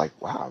cuts. I was like,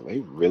 wow, they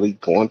really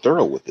going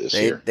thorough with this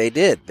here. They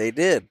did.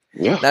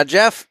 Yeah. Now,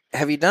 Jeff,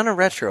 have you done a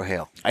retro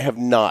hail? I have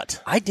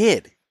not. I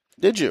did.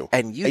 Did you?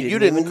 And you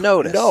didn't even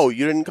notice. No,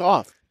 you didn't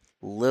cough.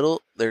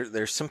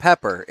 There's some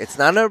pepper. It's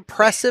not an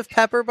oppressive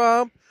pepper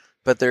bomb,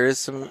 but there is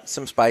some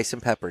spice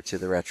and pepper to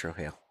the retro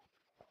hail.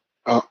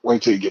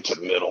 Wait till you get to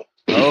the middle.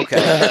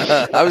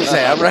 Okay. I was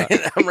saying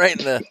I'm right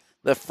in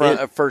the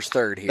front first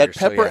third here. That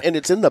pepper, and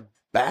it's in the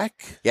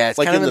back. Yeah, it's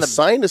like kind of in the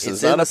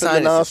sinuses, not up in the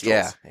nostrils.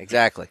 Yeah,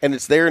 exactly. And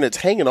it's there, and it's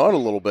hanging on a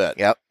little bit.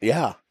 Yep.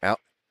 Yeah. Yep.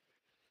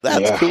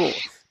 That's cool.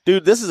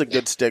 Dude, this is a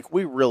good stick.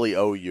 We really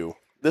owe you.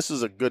 This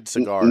is a good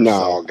cigar.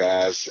 No,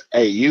 guys.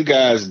 Hey, you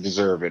guys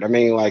deserve it. I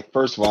mean, like,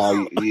 first of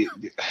all, you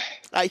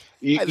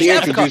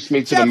introduced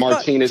me to the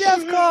Martinez.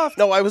 Jeff coughed.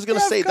 No, I was going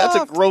to say that's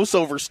a gross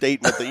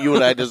overstatement that you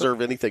and I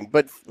deserve anything.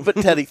 But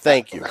Teddy,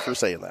 thank you for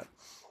saying that.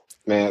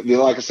 Man,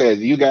 like I said,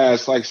 you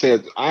guys,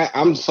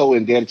 I'm so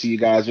indebted to you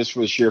guys just for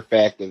the sheer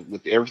fact that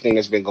with everything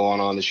that's been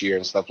going on this year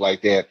and stuff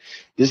like that,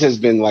 this has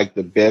been like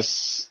the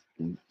best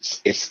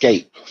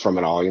escape from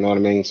it all. You know what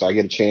I mean? So I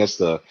get a chance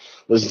to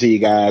listen to you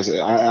guys.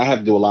 I have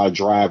to do a lot of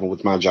driving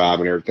with my job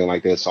and everything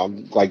like that. So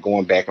I'm like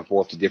going back and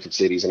forth to different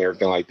cities and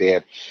everything like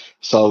that.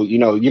 So, you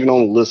can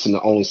only listen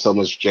to only so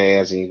much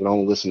jazz, and you can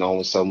only listen to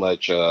only so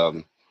much,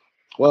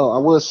 well, I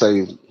would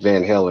say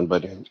Van Halen,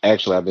 but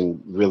actually I've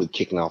been really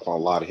kicking off on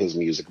a lot of his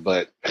music.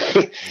 But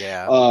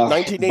yeah,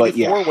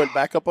 1984 went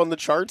back up on the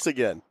charts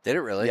again. Did it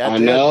really? Yeah, I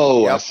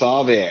know. Yep. I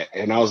saw that,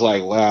 and I was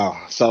like,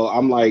 wow. So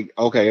I'm like,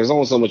 okay, there's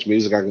only so much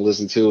music I can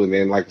listen to, and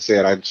then, like I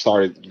said, I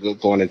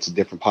started going into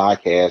different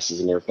podcasts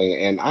and everything,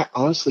 and I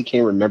honestly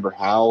can't remember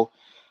how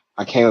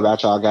I came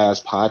about y'all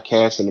guys'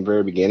 podcast in the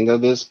very beginning of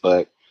this,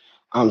 but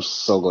I'm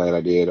so glad I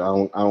did. I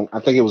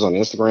think it was on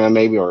Instagram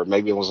maybe, or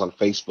maybe it was on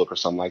Facebook or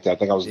something like that. I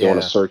think I was doing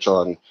a search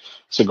on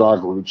cigar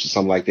groups or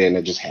something like that, and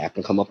it just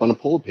happened to come up on the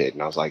pulpit.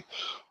 And I was like,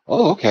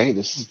 oh, okay,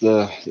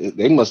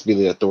 they must be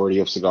the authority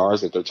of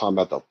cigars that they're talking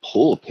about the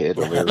pulpit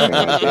or everything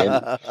like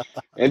that.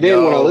 And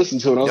then when I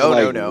listened to it, I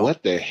was like,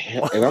 what the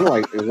hell? And I'm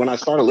like, when I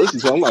started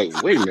listening to it, I'm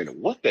like, wait a minute,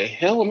 what the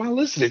hell am I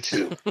listening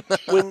to?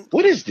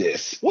 What is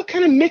this? What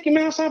kind of Mickey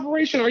Mouse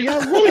operation are y'all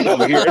running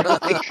over here?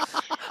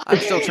 I'm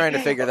still trying to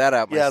figure that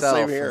out myself. Yeah,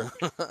 same here.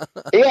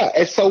 Yeah,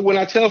 and so when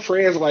I tell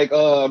friends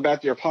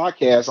about their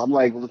podcast, I'm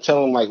like,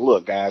 tell them like,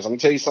 look, guys, I'm gonna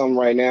tell you something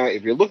right now.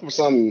 If you're looking for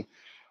something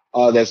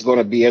that's going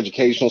to be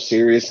educational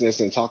seriousness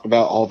and talk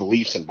about all the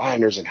leaves and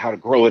binders and how to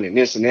grow it and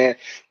this and that,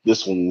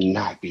 this will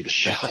not be the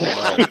show.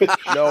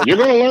 No. You're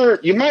going to learn.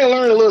 You might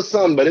learn a little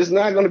something, but it's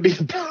not going to be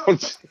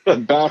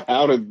about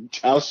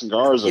how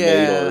cigars are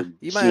made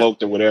or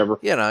smoked or whatever.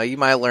 You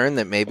might learn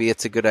that maybe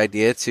it's a good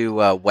idea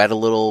to wet a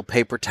little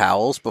paper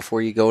towels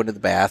before you go into the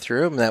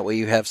bathroom. That way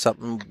you have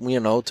something,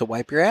 to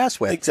wipe your ass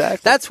with. Exactly.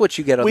 That's what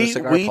you get on the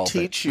cigar We pulpit.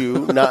 teach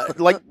you, not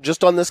like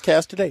just on this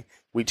cast today,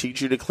 We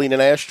teach you to clean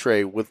an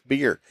ashtray with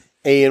beer.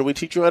 And we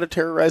teach you how to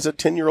terrorize a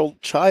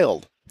 10-year-old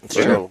child.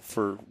 Sure. You know,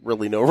 for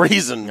really no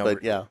reason,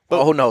 but yeah.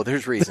 But, Oh, no,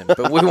 there's reason,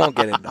 but we won't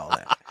get into all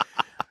that.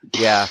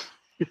 Yeah.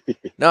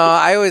 No,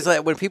 I always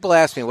like when people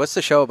ask me, what's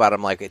the show about?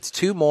 I'm like, it's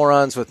two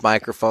morons with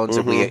microphones,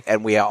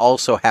 and we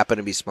also happen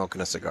to be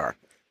smoking a cigar.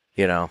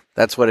 You know,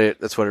 that's what it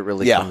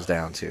really comes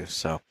down to.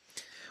 So,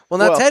 well,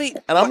 now, Teddy.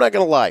 And I'm not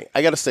going to lie.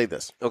 I got to say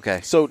this.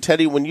 Okay. So,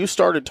 Teddy, when you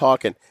started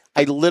talking,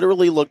 I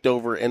literally looked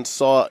over and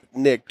saw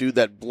Nick do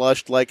that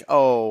blushed like,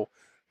 oh,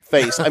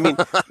 face. I mean,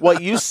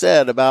 what you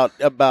said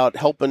about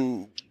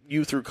helping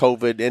you through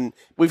COVID, and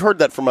we've heard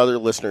that from other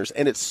listeners,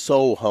 and it's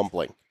so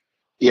humbling.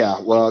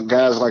 Yeah, well,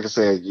 guys, like I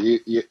said,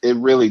 it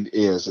really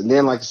is. And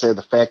then, like I said,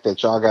 the fact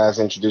that y'all guys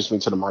introduced me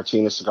to the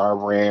Martinez cigar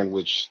brand,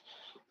 which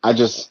I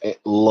just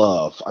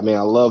love. I mean,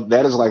 I love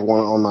that is like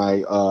one on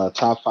my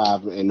top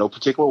five in no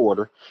particular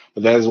order,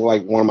 but that is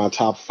like one of my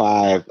top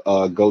five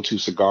go-to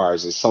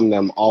cigars. It's something that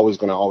I'm always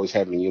going to always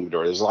have in the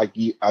humidor. It's like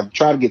I've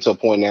tried to get to a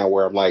point now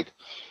where I'm like,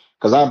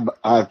 because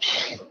I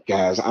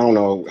guys, I don't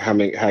know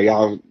how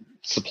y'all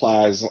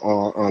supplies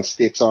on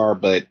sticks are,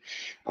 but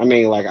I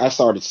mean, like I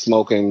started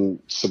smoking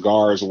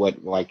cigars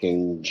like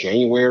in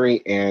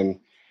January, and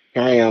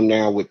here I am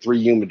now with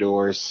 3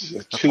 humidors,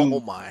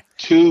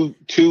 two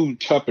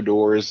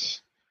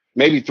Tupperdoors,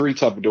 maybe 3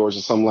 Tupperdoors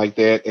or something like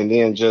that, and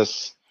then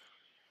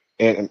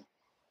and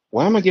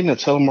why am I getting a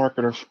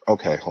telemarketer?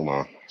 Okay, hold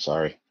on,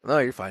 sorry. No,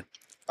 you're fine.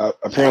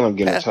 Apparently, I'm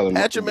getting a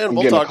telemarketer. I'm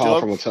getting a call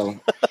from a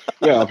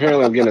Yeah,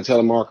 apparently I'm getting a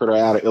telemarketer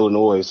out of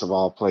Illinois, of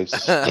all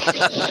places.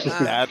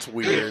 That's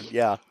weird.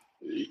 Yeah.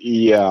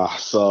 Yeah.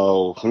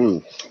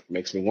 So,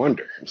 makes me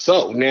wonder.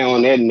 So now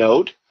on that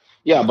note,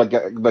 yeah,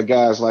 but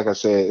guys, like I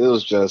said, it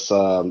was just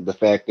the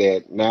fact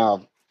that now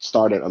I've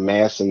started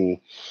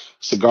amassing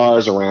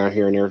cigars around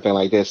here and everything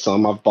like that.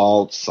 Some I've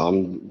bought,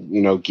 some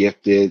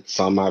gifted,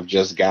 some I've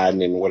just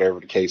gotten, and whatever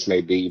the case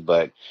may be.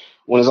 But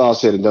when it's all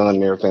said and done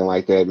and everything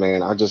like that,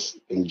 man, I just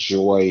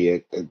enjoy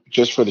it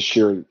just for the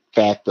sheer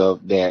fact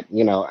of that.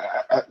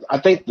 I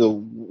think the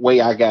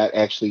way I got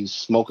actually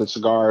smoking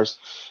cigars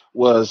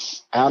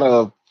was out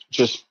of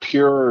just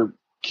pure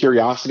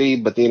curiosity,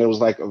 but then it was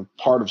like a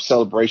part of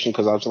celebration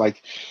because I was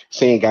like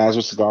seeing guys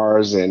with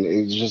cigars, and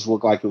it just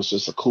looked like it was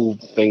just a cool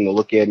thing to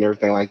look at and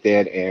everything like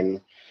that.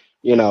 And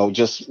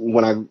just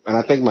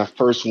I think my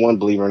first one,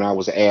 believe it or not,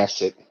 was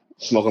acid.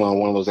 Smoking on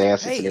one of those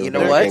acids. Hey, and you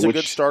know what? It's a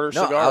good starter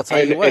cigar. I'll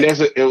tell you what. And it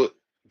was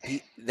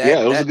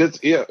a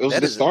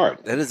good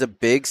start. That is a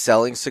big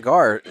selling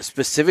cigar,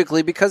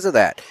 specifically because of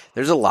that.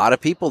 There's a lot of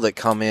people that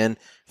come in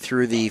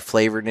through the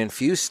flavored and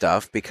infused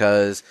stuff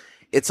because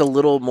it's a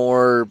little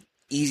more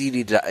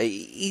easy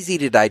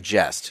to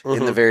digest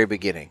in the very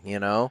beginning,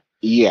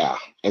 Yeah,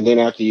 and then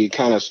after you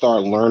kind of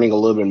start learning a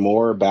little bit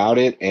more about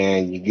it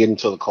and you get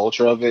into the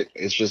culture of it,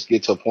 it's just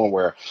get to a point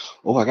where,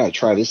 oh, I got to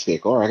try this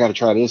stick, or I got to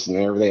try this and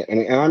everything.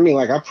 And I mean,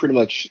 like I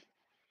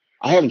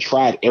haven't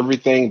tried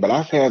everything, but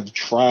I've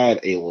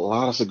tried a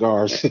lot of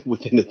cigars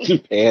within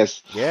the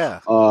past. Yeah.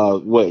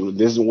 We're in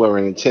the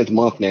 10th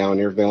month now and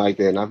everything like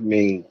that. And I've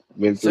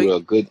been through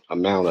a good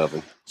amount of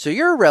them. So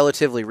you're a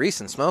relatively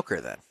recent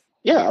smoker then.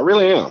 Yeah, I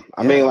really am.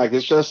 I mean, like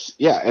it's just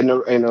and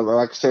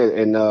like I said,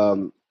 and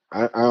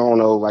I don't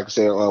know, like I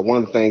said,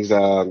 one of the things,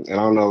 and I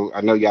don't know,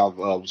 I know y'all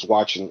was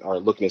watching or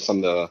looking at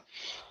some of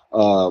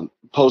the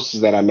posts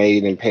that I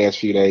made in the past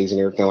few days and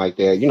everything like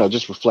that.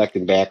 Just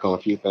reflecting back on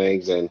a few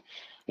things, and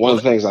one of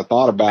the things I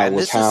thought about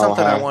was this is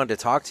something I wanted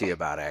to talk to you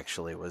about.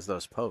 Actually, was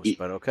those posts,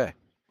 but okay.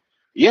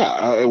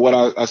 Yeah, what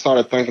I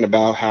started thinking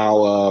about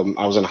how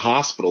I was in a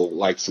hospital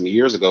like some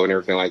years ago and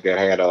everything like that.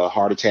 I had a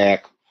heart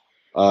attack.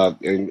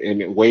 And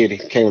the way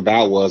it came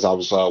about was I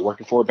was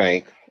working for a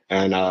bank,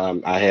 and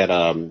I had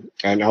and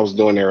I was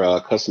doing their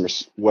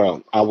customers.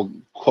 Well, I'm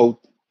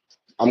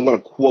going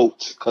to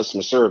quote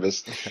customer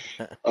service,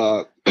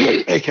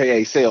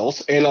 aka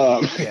sales, and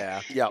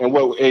and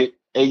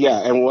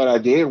what I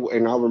did,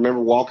 and I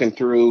remember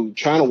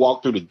trying to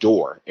walk through the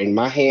door, and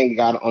my hand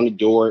got on the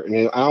door,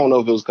 and I don't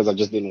know if it was because I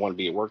just didn't want to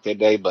be at work that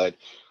day, but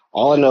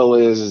all I know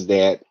is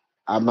that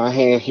my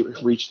hand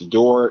reached the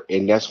door,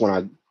 and that's when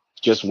I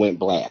just went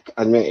black.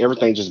 I mean,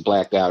 everything just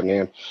blacked out. And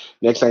then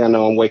next thing I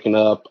know, I'm waking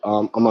up.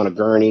 I'm on a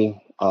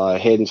gurney,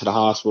 heading to the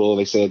hospital.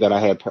 They said that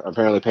I had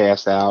apparently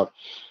passed out.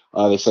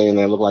 They're saying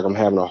that it looked like I'm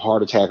having a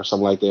heart attack or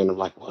something like that. And I'm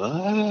like,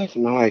 what?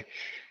 And I'm like,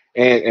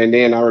 and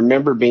then I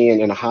remember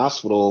being in the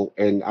hospital,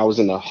 and I was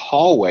in the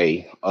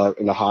hallway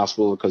in the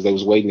hospital because they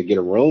was waiting to get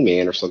a room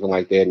in or something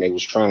like that. And they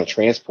was trying to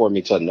transport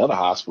me to another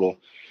hospital.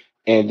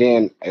 And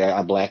then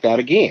I blacked out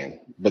again.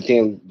 But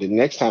then the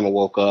next time I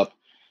woke up,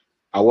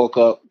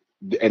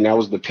 and that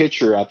was the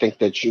picture I think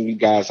that you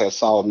guys had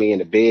saw me in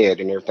the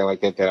bed and everything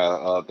like that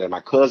that my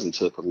cousin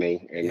took of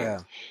me.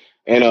 And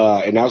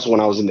and that was when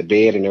I was in the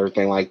bed and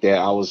everything like that.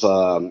 I was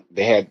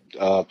they had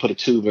put a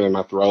tube in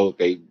my throat.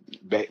 They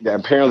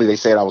apparently they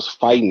said I was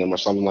fighting them or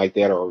something like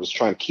that, or I was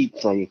trying to keep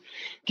from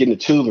getting the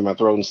tube in my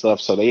throat and stuff.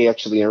 So they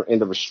actually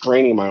ended up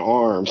restraining my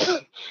arms.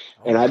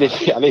 And I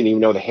didn't even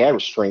know they had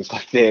restraints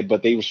like that,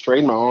 but they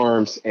restrained my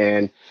arms,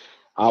 and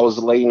I was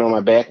laying on my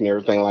back and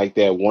everything like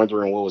that,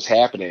 wondering what was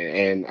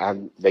happening.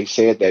 And they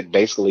said that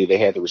basically they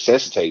had to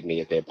resuscitate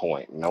me at that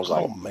point. And I was Oh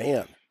like,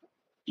 man.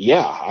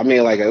 yeah, I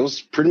mean, like it was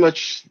pretty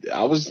much,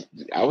 I was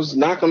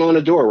knocking on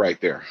the door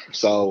right there.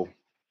 So,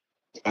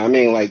 I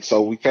mean, like,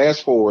 so we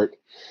fast forward,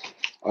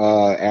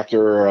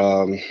 after,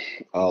 a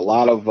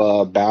lot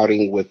of,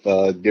 bouting with,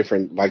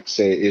 different, like I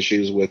said,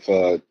 issues with,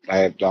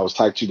 I was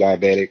type 2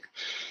 diabetic,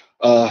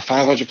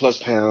 500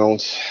 plus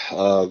pounds,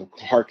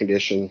 heart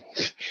condition.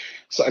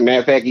 So, matter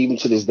of fact, even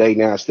to this day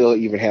now, I still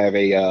even have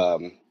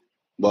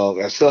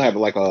I still have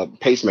like a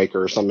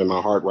pacemaker or something in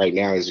my heart right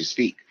now as we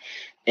speak.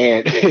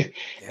 And and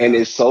Yeah.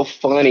 it's so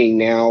funny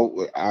now.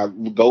 I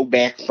go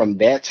back from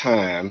that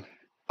time,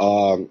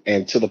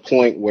 and to the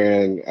point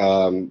when,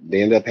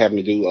 they end up having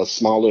to do a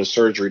smaller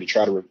surgery to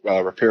try to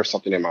repair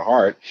something in my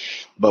heart.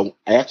 But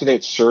after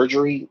that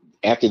surgery,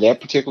 after that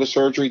particular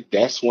surgery,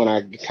 that's when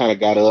I kind of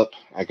got up.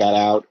 I got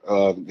out.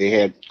 They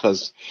had,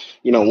 because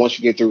once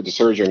you get through with the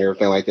surgery and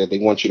everything like that, they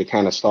want you to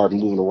kind of start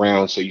moving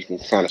around so you can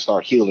kind of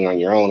start healing on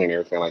your own and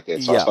everything like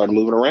that. So I Yeah. started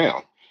moving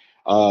around,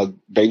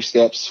 baby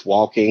steps,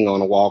 walking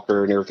on a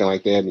walker and everything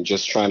like that, and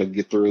just trying to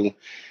get through.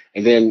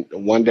 And then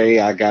one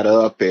day I got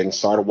up and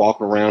started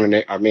walking around,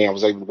 and I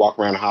was able to walk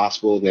around the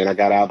hospital. Then I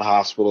got out of the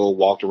hospital,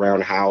 walked around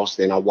the house.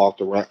 Then I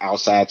walked around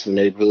outside to the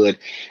neighborhood,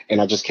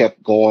 and I just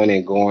kept going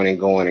and going and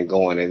going and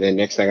going. And then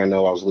next thing I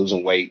know, I was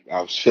losing weight.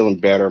 I was feeling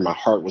better. My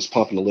heart was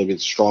pumping a little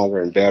bit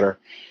stronger and better.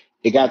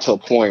 It got to a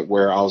point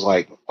where I was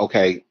like,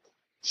 okay,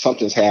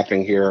 something's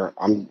happening here.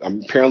 I'm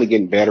apparently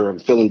getting better. I'm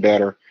feeling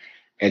better.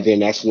 And then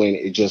that's when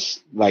it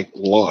just like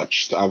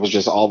launched. I was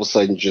just all of a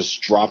sudden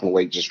just dropping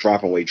weight, just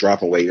dropping weight,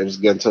 dropping weight. It was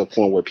getting to a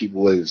point where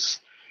people was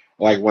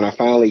like, when I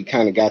finally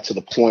kind of got to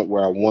the point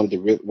where I wanted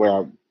to,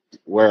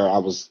 where I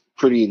was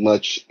pretty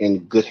much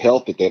in good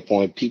health at that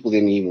point, people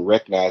didn't even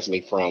recognize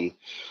me from,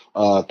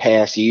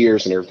 past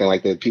years and everything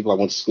like that. People I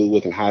went to school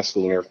with in high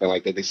school and everything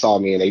like that, they saw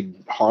me and they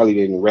hardly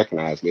didn't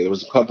recognize me. There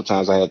was a couple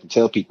times I had to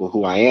tell people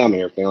who I am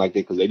and everything like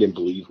that because they didn't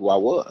believe who I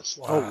was.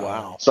 Oh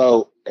wow.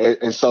 So,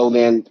 and so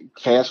then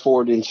fast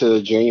forward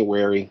into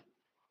January,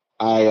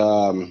 I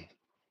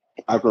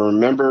I can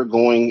remember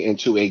going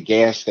into a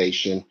gas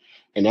station,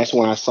 and that's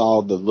when I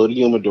saw the little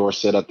humidor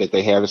setup that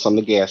they have at some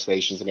of the gas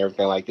stations and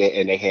everything like that,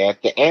 and they had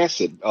the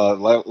acid. A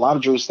lot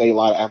of Drews say a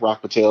lot of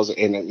rock patels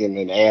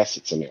and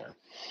acids in there.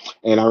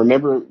 And I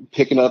remember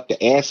picking up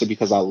the acid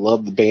because I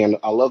love the band.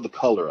 I love the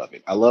color of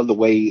it. I love the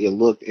way it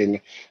looked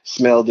and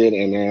smelled it.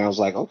 And then I was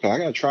like, okay, I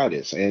got to try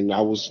this. And I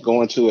was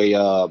going to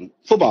a,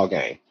 football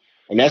game.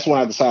 And that's when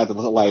I decided to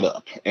light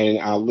up. And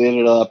I lit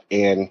it up.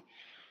 And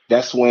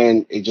that's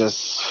when it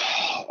just,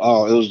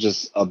 oh, it was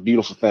just a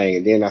beautiful thing.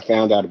 And then I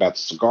found out about the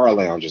cigar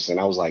lounges. And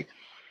I was like,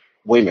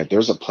 wait a minute,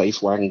 there's a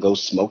place where I can go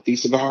smoke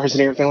these cigars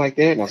and everything like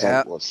that. And I was Yeah.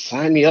 like, well,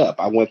 sign me up.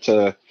 I went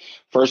to,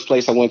 first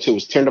place I went to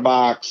was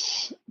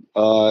Tinderbox,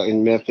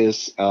 in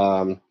Memphis.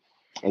 And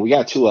we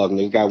got two of them.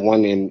 We've got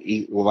one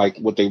in like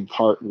what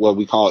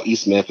we call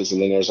East Memphis,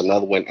 and then there's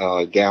another one,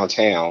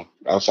 downtown.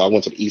 So I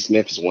went to the East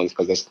Memphis ones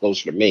because that's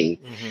closer to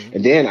me. Mm-hmm.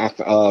 And then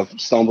I,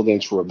 stumbled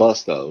into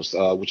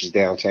Robustos, which is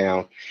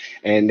downtown,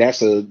 and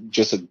that's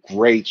just a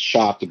great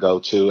shop to go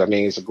to. I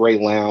mean, it's a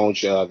great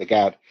lounge. They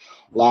got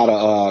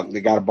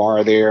they got a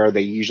bar there.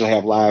 They usually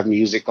have live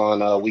music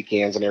on,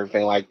 weekends and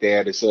everything like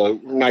that. It's a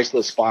nice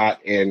little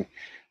spot. And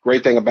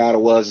great thing about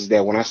it is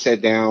that when I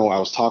sat down, I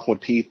was talking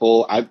with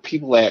people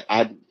that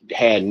I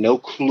had no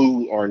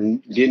clue or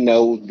didn't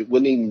know,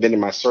 wouldn't even been in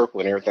my circle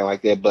and everything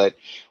like that, but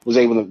was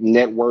able to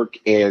network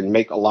and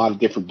make a lot of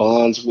different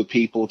bonds with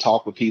people,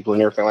 talk with people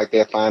and everything like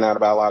that, find out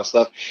about a lot of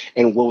stuff.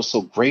 And what was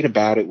so great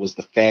about it was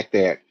the fact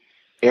that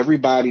it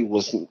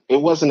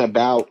wasn't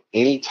about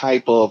any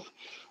type of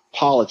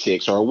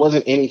politics or it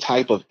wasn't any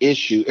type of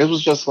issue. It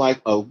was just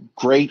like a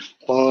great,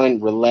 fun,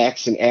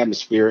 relaxing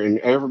atmosphere, and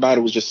everybody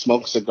was just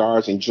smoking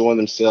cigars, enjoying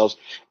themselves.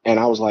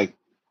 And I was like,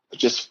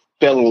 just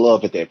fell in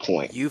love at that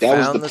point. You That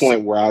was the found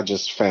point where I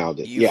just found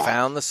it. You Yeah,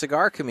 found the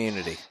cigar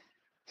community.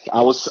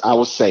 I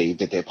was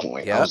saved at that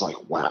point. I Yep. was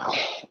like, wow.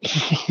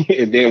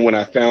 And then when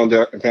I found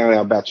out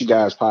about you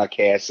guys'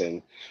 podcast,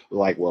 and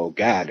like, well,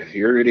 God,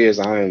 here it is.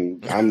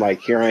 I'm like,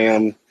 here I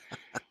am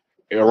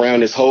around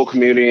this whole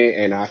community,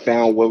 and I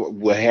found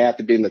what had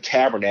to be in the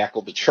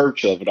tabernacle, the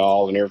church of it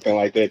all, and everything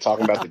like that,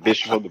 talking about the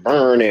Bishop of the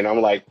Burn. And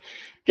I'm like,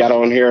 got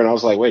on here, and I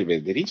was like, wait a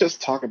minute, did he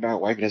just talk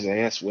about wiping his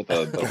ass with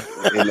did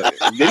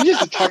he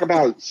just talk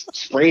about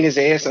spraying his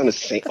ass on a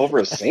sink, over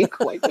a sink?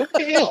 Like, what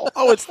the hell?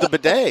 Oh, it's the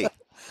bidet.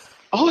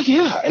 Oh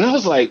yeah, and I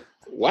was like,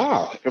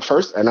 wow. At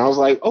first, and I was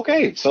like,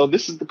 okay, so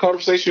this is the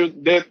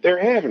conversation that they're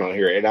having on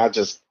here, and I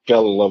just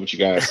fell in love with you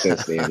guys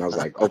since then. I was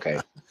like, okay,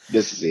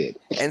 this is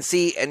it. And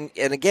see, and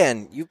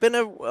again, you've been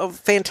a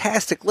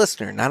fantastic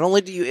listener. Not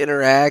only do you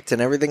interact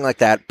and everything like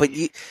that, but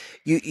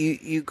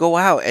you go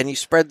out and you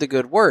spread the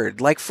good word.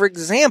 Like, for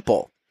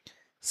example,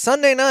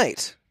 Sunday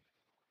night,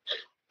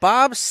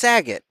 Bob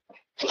Saget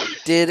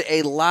did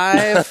a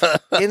live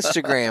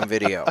Instagram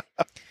video.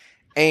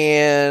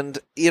 And,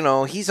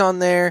 he's on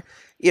there,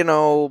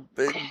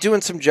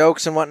 doing some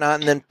jokes and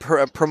whatnot, and then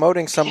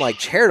promoting some like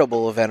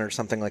charitable event or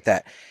something like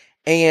that.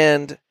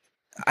 And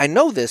I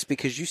know this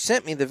because you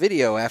sent me the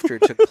video after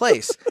it took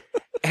place,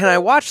 and I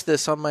watched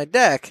this on my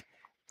deck,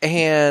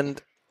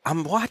 and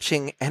I'm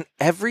watching, and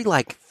every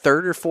like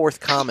third or fourth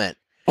comment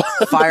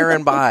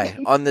firing by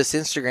on this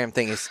Instagram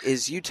thing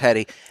is you,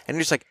 Teddy, and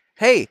you're just like,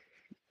 hey,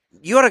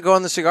 you ought to go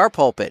on the Cigar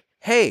Pulpit.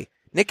 Hey,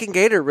 Nick and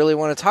Gator really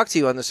want to talk to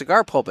you on the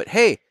Cigar Pulpit.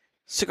 Hey,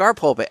 Cigar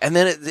Pulpit. And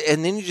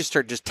then you just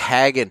start just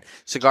tagging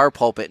Cigar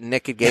Pulpit and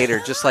Nick and Gator,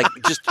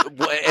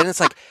 and it's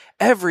like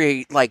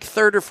every like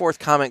third or fourth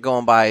comment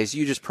going by is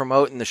you just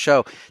promoting the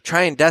show,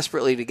 trying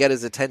desperately to get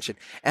his attention.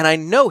 And I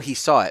know he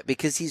saw it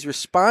because he's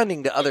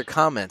responding to other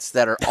comments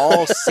that are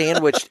all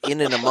sandwiched in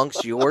and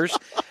amongst yours,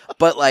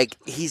 but like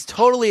he's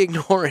totally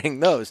ignoring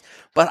those.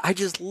 But I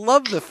just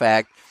love the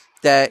fact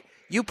that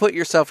you put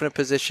yourself in a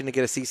position to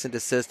get a cease and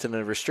desist and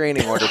a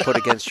restraining order put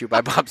against you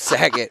by Bob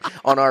Saget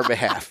on our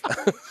behalf.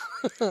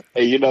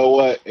 Hey, you know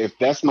what? If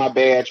that's my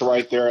badge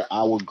right there,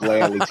 I would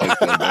gladly take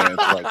that badge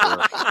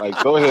right there.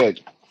 Like, go ahead.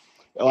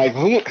 Like,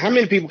 how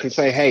many people can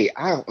say, "Hey,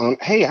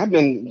 I've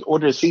been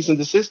ordered a cease and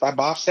desist by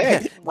Bob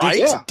Saget." Right?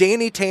 Yeah.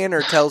 Danny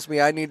Tanner tells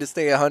me I need to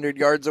stay 100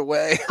 yards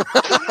away.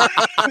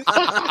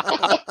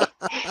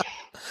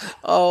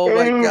 Oh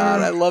my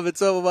God, I love it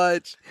so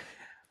much.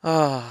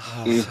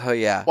 Oh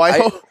yeah.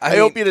 Well, I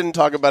hope you didn't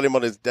talk about him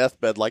on his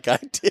deathbed like I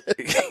did.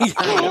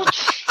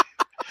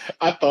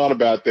 I thought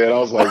about that. I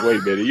was like, wait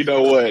a minute. You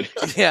know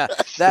what? Yeah,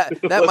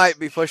 that might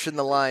be pushing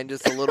the line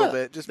just a little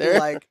bit. Just be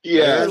like,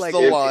 there's like,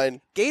 the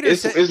line. Gator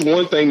it's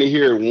one thing to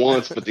hear it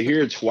once, but to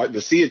hear it twice,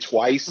 to see it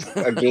twice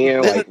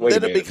again, like, wait a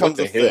minute, it becomes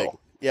what a the hell? thing.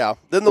 Yeah,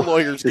 then the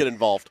lawyers get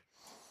involved.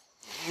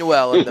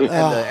 Well,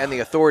 and the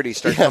authorities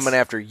start coming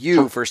after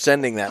you for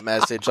sending that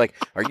message. Like,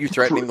 are you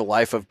threatening the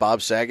life of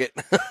Bob Saget?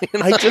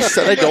 I just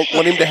said I don't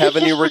want him to have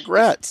any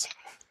regrets.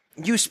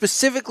 You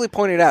specifically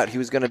pointed out he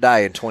was going to die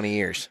in 20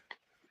 years.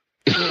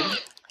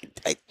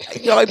 I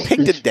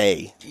picked a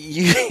day.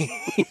 You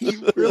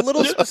were a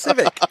little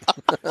specific.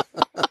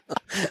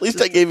 At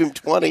least I gave him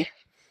 20.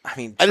 I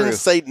mean, I didn't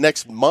say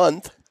next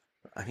month.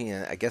 I mean,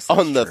 I guess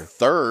on that's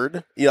the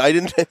true. 3rd.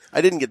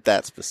 I didn't get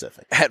that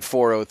specific. At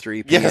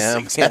 4:03 p.m. Yes,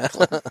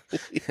 exactly.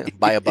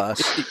 By a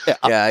bus.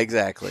 Yeah,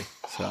 exactly.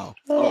 So.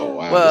 Oh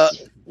wow! Well,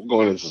 we're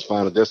going into this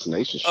Final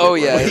Destination shit. Oh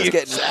yeah, right?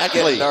 it's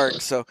getting dark.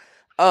 So,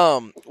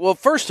 well,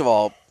 first of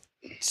all,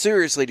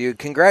 seriously, dude,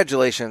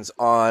 congratulations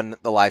on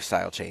the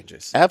lifestyle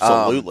changes.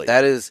 Absolutely.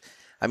 That is,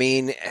 I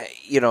mean,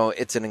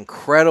 it's an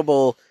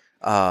incredible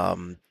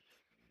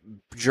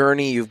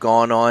journey you've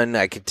gone on.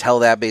 I could tell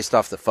that based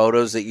off the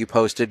photos that you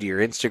posted to your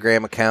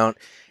Instagram account.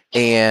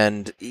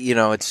 And,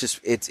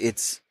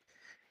 it's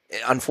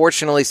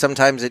unfortunately,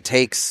 sometimes it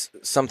takes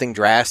something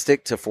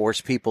drastic to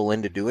force people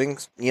into doing,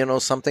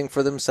 something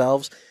for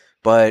themselves.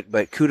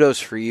 But kudos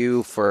for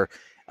you for,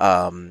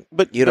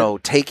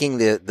 taking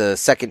the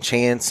second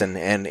chance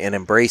and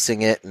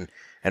embracing it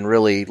and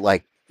really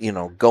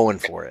going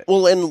for it.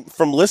 Well, and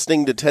from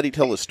listening to Teddy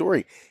tell the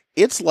story,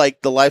 it's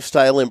like the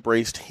lifestyle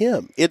embraced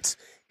him. It's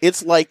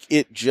like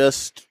it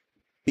just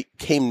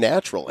became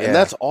natural, and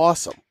that's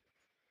awesome.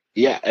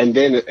 Yeah, and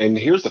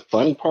here's the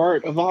fun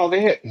part of all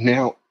that.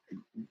 Now,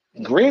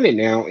 granted,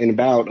 in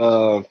about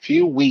a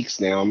few weeks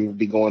now, I'm going to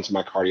be going to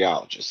my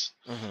cardiologist.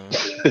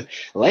 Mm-hmm.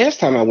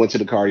 Last time I went to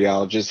the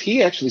cardiologist,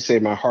 he actually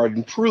said my heart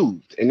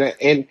improved.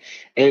 And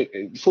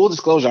full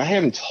disclosure, I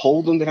haven't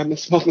told him that I've been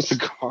smoking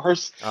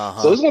cigars.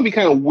 Uh-huh. So it's going to be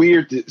kind of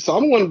weird. So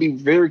I'm going to be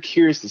very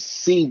curious to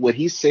see what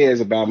he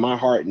says about my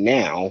heart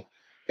now,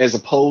 as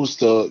opposed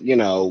to,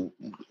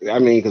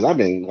 because I've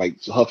been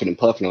like huffing and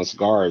puffing on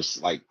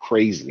cigars like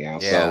crazy now.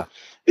 Yeah. So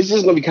it's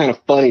just going to be kind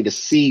of funny to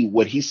see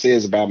what he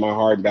says about my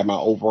heart, about my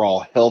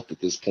overall health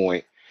at this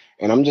point.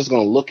 And I'm just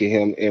going to look at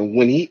him.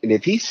 And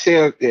if he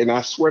said, and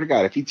I swear to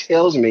God, if he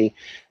tells me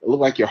it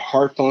looks like your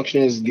heart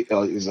function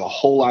is a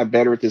whole lot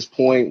better at this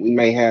point, we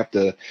may have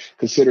to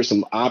consider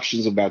some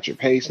options about your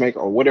pacemaker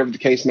or whatever the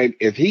case may be.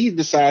 If he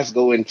decides to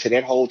go into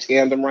that whole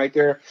tandem right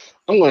there,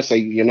 I'm going to say,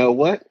 you know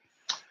what,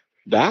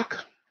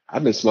 Doc,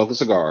 I've been smoking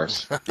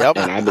cigars. Yep.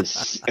 And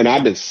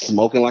I've been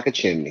smoking like a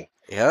chimney.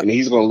 Yep. And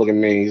he's going to look at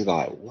me and he's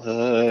like,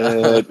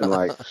 what? And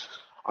like,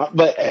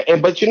 but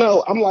I'm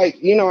like,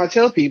 I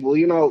tell people,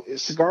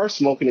 cigar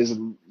smoking is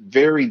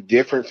very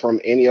different from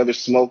any other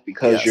smoke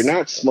because you're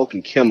not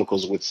smoking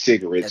chemicals with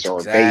cigarettes or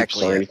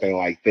vapes or anything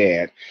like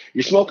that.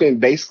 You're smoking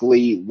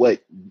basically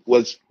what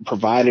was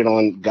provided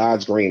on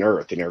God's green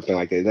earth and everything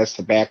like that. That's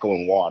tobacco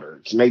and water.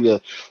 It's maybe a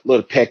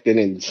little pectin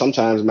and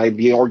sometimes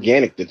maybe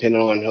organic,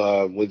 depending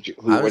on what you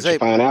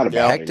find out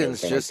about it.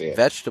 Pectin's just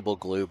vegetable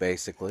glue,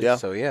 basically. Yeah.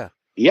 So, yeah.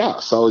 Yeah,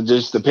 so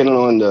just depending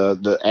on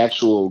the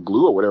actual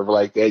glue or whatever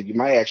like that, you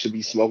might actually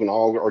be smoking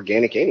all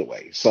organic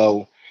anyway.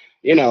 So,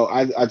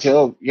 I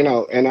tell,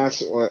 and I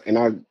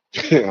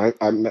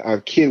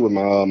kid with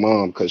my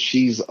mom because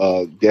she's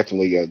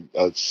definitely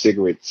a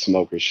cigarette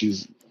smoker.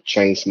 She's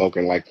chain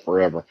smoking like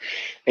forever.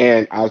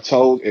 And I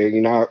told,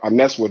 I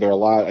mess with her a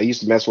lot. I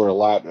used to mess with her a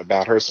lot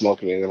about her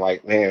smoking. And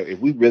like, man, if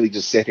we really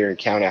just sit here and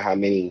count out how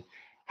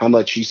how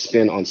much you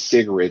spend on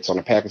cigarettes, on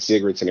a pack of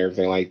cigarettes and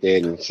everything like that,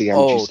 and see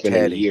how much you spend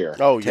in a Teddy. year.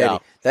 Oh, Teddy, yeah.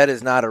 that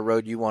is not a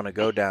road you want to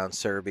go down,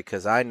 sir,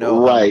 because I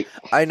know Right.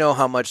 I know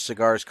how much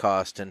cigars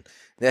cost, and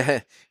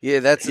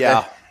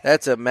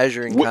that's a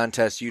measuring Wh-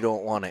 contest you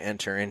don't want to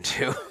enter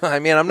into. I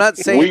mean, I'm not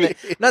saying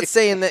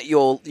that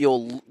you'll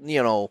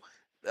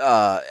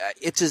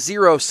it's a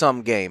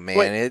zero-sum game, man.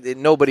 Wait.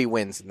 Nobody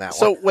wins in that one.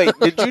 So, wait,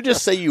 did you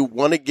just say you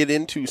want to get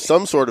into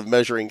some sort of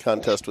measuring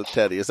contest with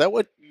Teddy? Is that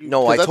what?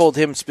 No, I told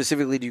him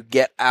specifically to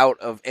get out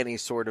of any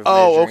sort of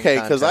Oh, measuring okay,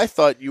 because I contest.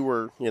 thought you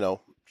were,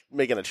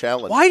 making a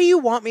challenge. Why do you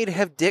want me to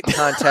have dick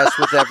contests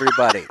with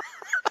everybody?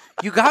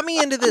 You got me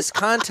into this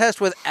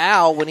contest with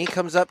Al when he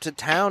comes up to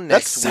town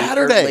next That's week.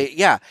 Saturday.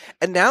 Yeah,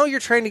 and now you're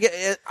trying to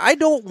get... I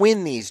don't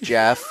win these,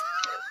 Jeff.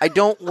 I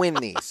don't win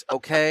these,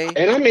 okay?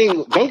 And I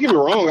mean, don't get me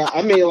wrong.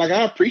 I mean, like,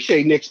 I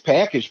appreciate Nick's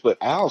package, but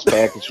Al's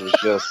package was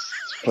just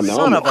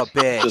phenomenal. Son of a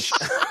bitch.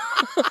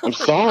 I'm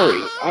sorry.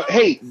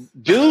 Hey,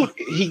 dude,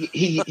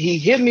 he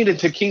hit me to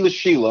Tequila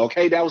Sheila.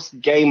 Okay, that was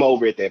game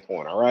over at that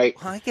point. All right.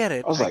 Well, I get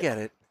it. I was like, get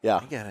it. Yeah.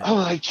 I get it. I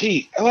was like,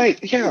 gee, like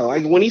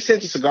when he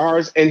sent the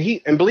cigars, and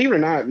believe it or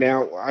not,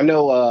 now I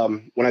know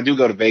when I do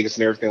go to Vegas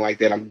and everything like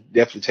that, I'm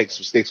definitely taking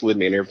some sticks with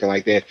me and everything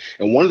like that.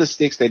 And one of the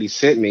sticks that he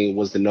sent me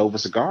was the Nova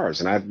cigars,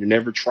 and I've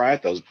never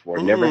tried those before.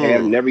 Never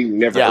had, never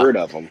heard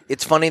of them.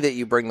 It's funny that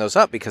you bring those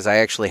up because I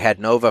actually had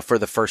Nova for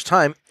the first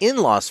time in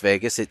Las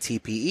Vegas at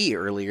TPE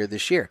earlier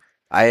this year.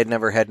 I had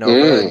never had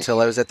Nova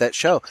until I was at that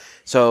show.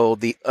 So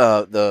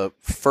the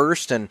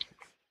first, and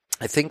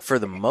I think for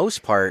the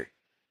most part,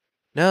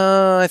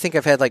 no, I think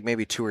I've had like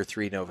maybe 2 or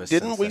 3 Novas.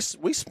 Didn't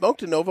we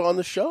smoked a Nova on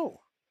the show?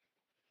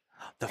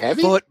 The Have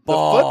you?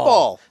 football. The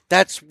football.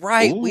 That's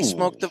right. We Ooh.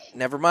 smoked the...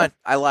 Never mind.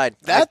 I lied.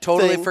 I That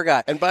totally thing-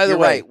 forgot. and by the You're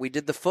way, right. We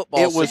did the football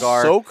It was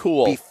cigar so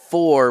cool.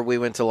 before we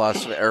went to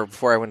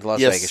before I went to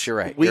Las Yes, Vegas. You're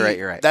right. we-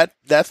 You're right.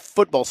 That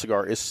football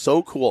cigar is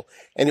so cool,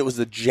 and it was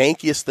the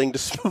jankiest thing to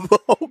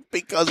smoke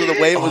because of the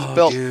way it was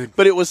built. Dude.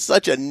 But it was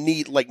such a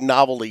neat, like,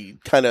 novelty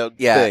kind of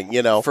thing,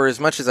 For as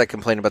much as I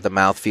complain about the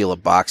mouthfeel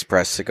of box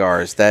press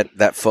cigars,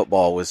 that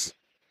football was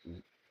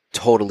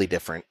totally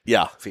different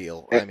Yeah.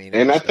 feel. And, I mean,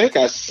 and I think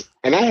I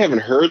haven't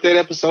heard that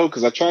episode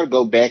because I try to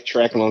go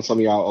backtracking on some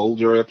of y'all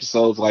older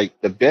episodes.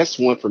 Like the best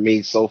one for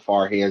me so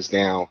far, hands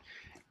down,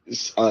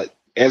 is,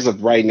 as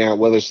of right now,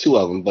 well, there's 2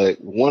 of them,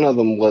 but one of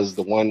them was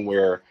the one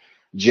where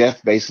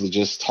Jeff basically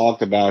just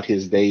talked about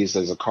his days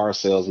as a car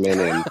salesman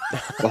and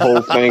the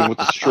whole thing with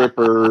the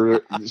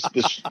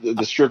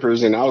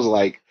strippers, and I was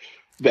like,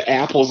 the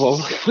apples. I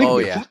was like, wait a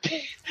minute, what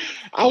the-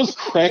 I was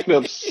cracking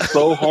up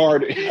so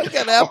hard. I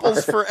got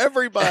apples for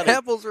everybody.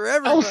 apples for I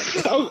everybody.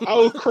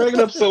 was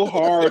cracking up so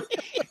hard,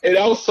 and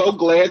I was so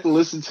glad to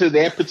listen to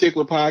that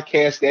particular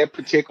podcast that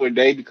particular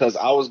day because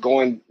I was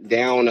going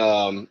down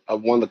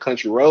one of the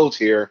country roads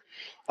here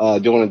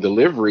doing a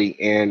delivery,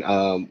 and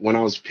when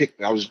I was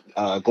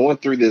going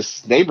through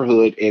this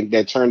neighborhood, and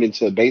that turned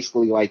into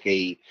basically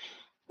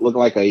looked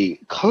like a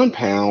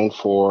compound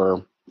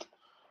for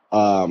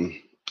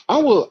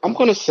I'm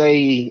going to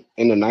say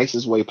in the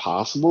nicest way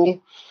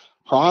possible,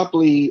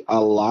 probably a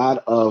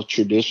lot of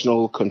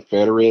traditional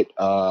Confederate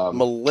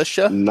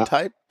Militia no-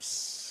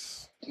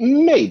 types.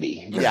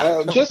 maybe.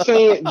 Yeah. Just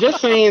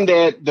saying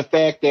that the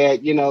fact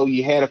that,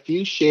 you had a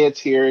few sheds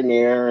here and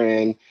there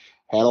and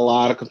had a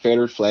lot of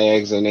Confederate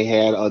flags, and they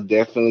had a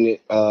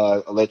definite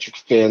electric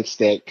fence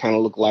that kind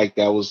of looked like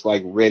that was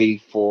like ready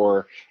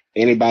for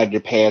anybody to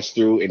pass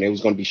through, and it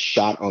was going to be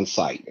shot on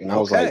sight. And I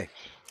was like,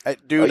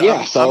 Dude,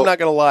 yeah, I'm not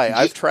going to lie.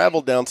 I've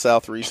traveled down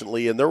south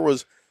recently, and there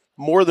was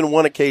more than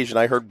one occasion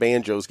I heard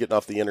banjos getting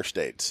off the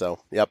interstate. So,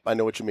 yep, I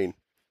know what you mean.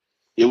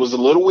 it was a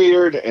little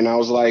weird, and I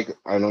was like,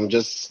 and I'm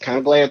just kind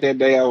of glad that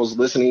day I was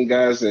listening to you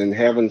guys and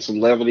having some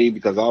levity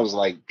because I was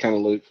like kind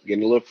of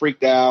getting a little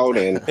freaked out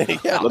and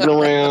looking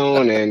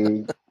around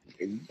and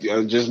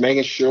just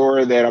making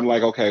sure that I'm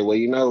like, okay,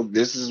 well,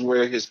 this is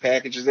where his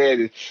package is at.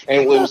 And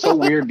it was so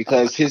weird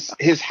because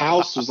his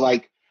house was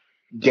like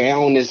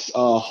down this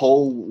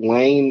whole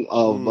lane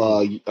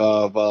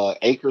of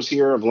acres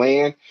here of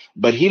land,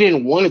 but he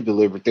didn't want to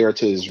deliver it there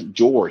to his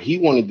door. He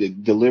wanted to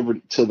deliver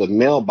it to the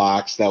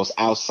mailbox that was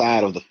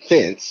outside of the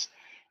fence,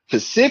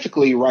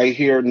 specifically right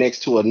here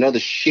next to another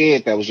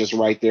shed that was just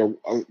right there,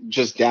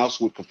 just doused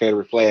with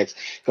Confederate flags.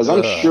 Because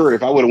I'm sure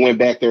if I would have went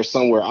back there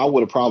somewhere, I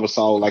would have probably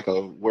saw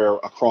where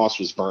a cross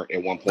was burnt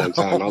at one point in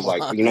time. I was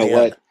like, you know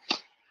what?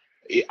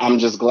 I'm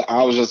just glad.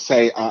 I was just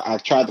say I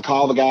tried to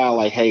call the guy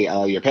like, hey,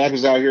 your package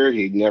is out here.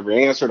 He never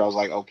answered. I was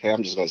like, okay,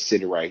 I'm just gonna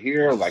sit it right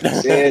here, like I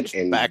said,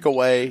 and back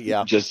away.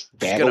 Yeah, just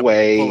back gonna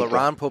away. Pull a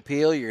Ron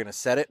Popeil. You're gonna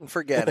set it and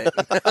forget it.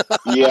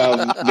 Yeah,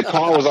 the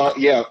car was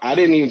on. Yeah, I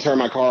didn't even turn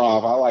my car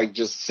off.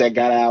 I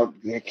got out,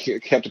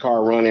 kept the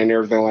car running, and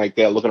everything like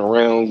that. Looking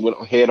around, with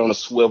head on a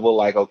swivel,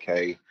 like,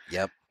 okay,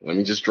 Yep. let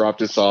me just drop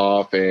this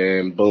off,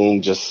 and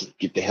boom, just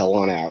get the hell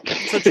on out.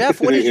 So Jeff,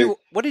 what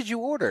did you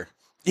order?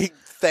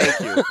 Thank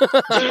you.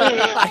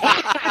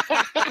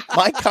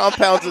 My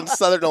compound's in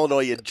Southern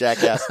Illinois, you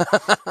jackass.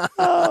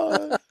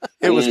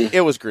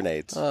 It was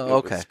grenades. Oh,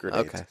 okay. It was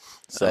grenades. Okay.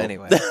 So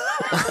anyway,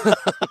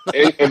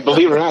 and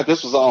believe it or not,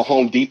 this was all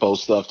Home Depot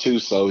stuff too.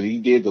 So he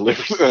did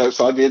deliver.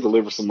 So I did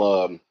deliver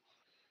some.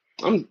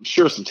 I'm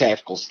sure some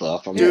tactical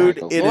stuff.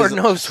 Dude, Lord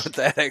knows what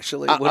that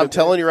actually. I'm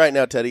telling you right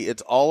now, Teddy.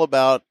 It's all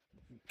about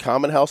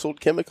common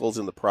household chemicals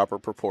in the proper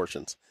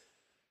proportions.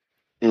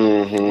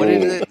 Mm-hmm. What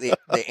is it?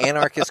 The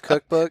Anarchist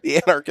Cookbook? The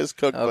Anarchist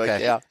Cookbook,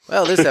 Okay. yeah.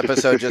 Well, this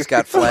episode just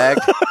got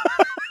flagged.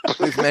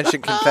 We've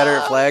mentioned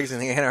Confederate flags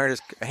in the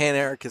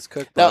Anarchist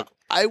Cookbook. Now,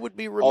 I would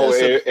be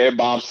remiss. And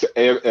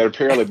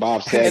apparently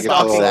Bob Saget.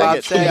 Bob Bob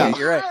Saget, Saget, yeah.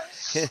 you're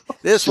right.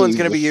 This one's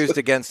going to be used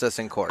against us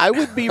in court. I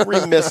would be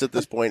remiss at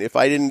this point if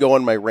I didn't go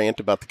on my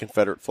rant about the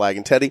Confederate flag.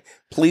 And Teddy,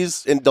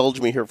 please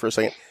indulge me here for a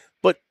second.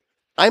 But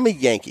I'm a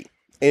Yankee,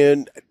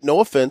 and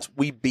no offense,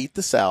 we beat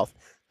the South.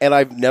 And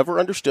I've never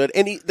understood,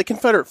 the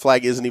Confederate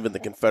flag isn't even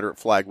the Confederate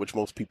flag, which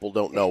most people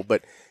don't know,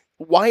 but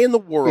why in the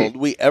world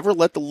we ever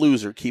let the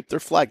loser keep their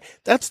flag?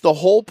 That's the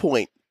whole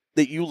point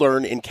that you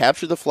learn in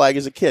Capture the Flag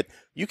as a kid.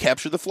 You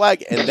capture the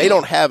flag, and they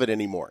don't have it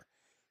anymore.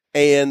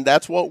 And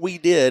that's what we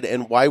did,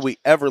 and why we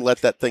ever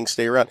let that thing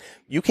stay around.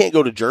 You can't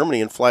go to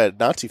Germany and fly a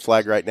Nazi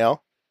flag right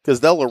now, because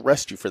they'll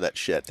arrest you for that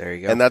shit. There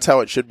you go. And that's how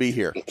it should be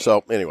here.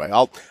 So anyway,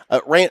 I'll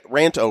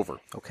rant over.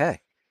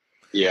 Okay.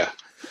 Yeah.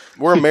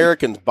 We're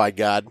Americans, by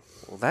God.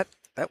 Well,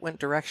 that went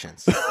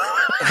directions.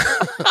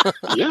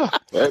 Yeah.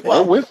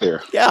 I went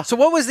there. Yeah. So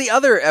what was the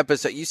other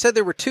episode? You said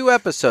there were two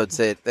episodes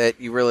that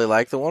you really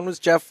liked. The one was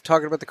Jeff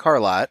talking about the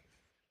car lot.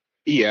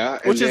 Yeah.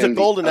 Which is a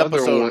golden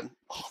episode.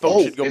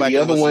 Folks should go back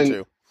and listen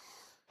to.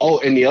 Oh,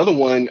 and the other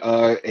one,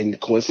 and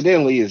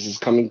coincidentally, is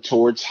coming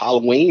towards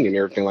Halloween and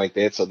everything like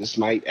that. So this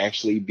might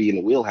actually be in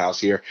the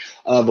wheelhouse here.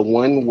 The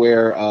one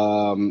where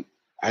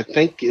I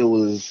think it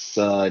was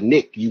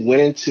Nick. You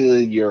went into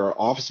your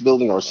office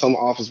building or some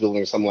office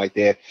building or something like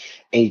that,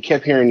 and you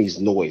kept hearing these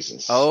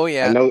noises. Oh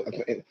yeah. I know.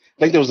 I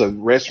think there was a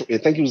restaurant. I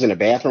think he was in a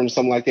bathroom or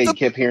something like that. You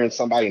kept hearing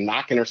somebody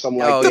knocking or something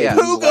like that. Yeah.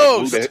 Poo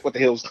ghost. What the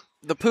hell's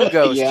The poo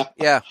ghost. Yeah.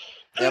 Yeah.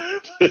 Yep.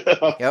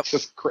 Yep.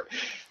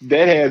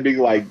 That had me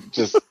like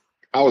just.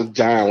 I was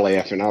dying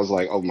laughing. I was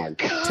like, "Oh my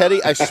god,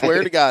 Teddy!" I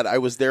swear to God, I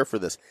was there for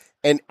this,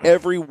 and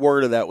every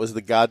word of that was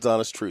the God's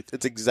honest truth.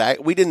 It's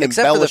exact. We didn't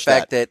Except for the embellish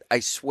fact that I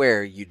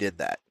swear you did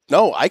that.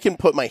 No, I can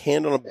put my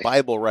hand on a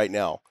Bible right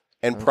now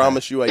and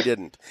promise you I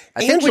didn't. I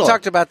think we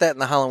talked about that in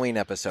the Halloween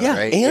episode, yeah,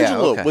 right?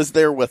 Angela okay. was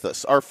there with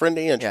us, our friend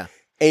Ange,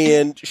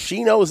 and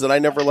she knows that I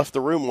never left the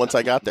room once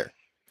I got there.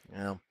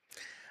 Yeah.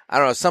 I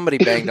don't know. Somebody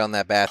banged on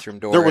that bathroom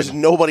door. There was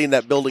nobody in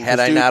that building.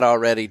 Had I not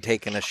already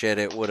taken a shit,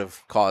 it would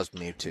have caused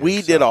me to.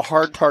 We did a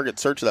hard target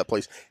search of that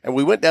place, and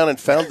we went down and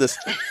found this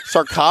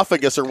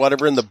sarcophagus or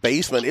whatever in the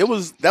basement.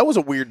 That was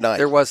a weird night.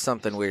 There was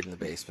something weird in the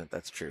basement.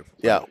 That's true.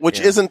 Yeah,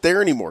 which isn't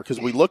there anymore because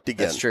we looked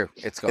again. That's true.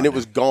 It's gone. And it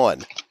was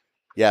gone.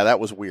 Yeah,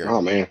 that was weird.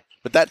 oh man!"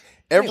 But that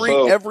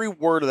every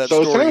word of that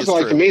So story it sounds is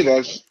like true. to me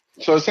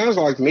So it sounds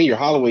like to me your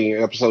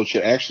Halloween episode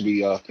should actually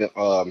be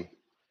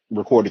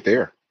recorded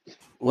there.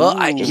 Well,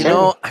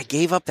 Ooh. I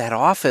gave up that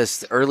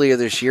office earlier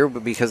this year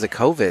because of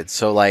COVID.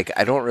 So, like,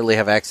 I don't really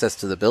have access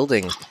to the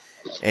building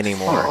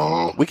anymore.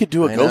 Oh, We could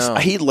do a I ghost. know.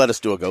 He'd let us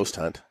do a ghost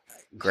hunt.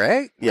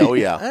 Greg? Yeah, oh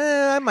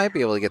yeah. I might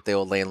be able to get the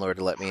old landlord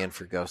to let me in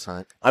for ghost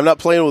hunt. I'm not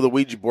playing with a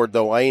Ouija board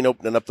though. I ain't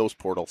opening up those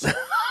portals.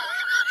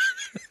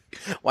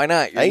 Why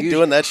not? I ain't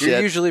doing that You're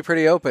shit. usually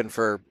pretty open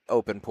for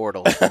open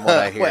portals, from what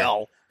I hear.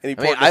 Well,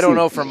 I don't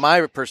know from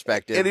my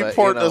perspective. Any but,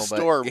 port in a but-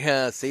 storm.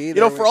 Yeah, see? You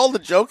know, for all the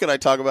joking I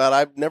talk about,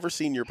 I've never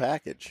seen your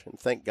package, and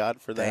thank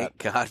God for that. Thank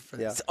God for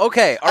Yeah. this.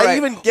 Okay, all I right.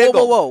 even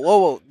giggled.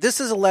 Whoa.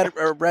 This is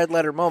a red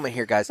letter moment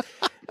here, guys.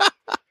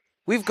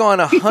 We've gone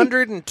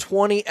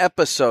 120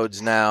 episodes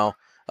now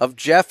of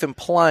Jeff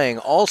implying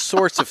all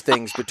sorts of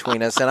things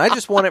between us, and I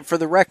just want it for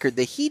the record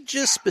that he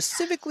just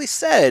specifically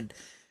said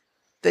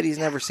that he's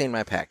never seen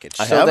my package.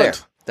 I so haven't. there.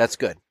 That's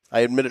good. I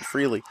admit it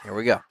freely. Here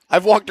we go.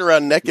 I've walked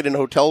around naked in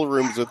hotel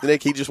rooms with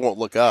Nick. He just won't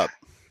look up.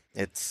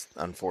 It's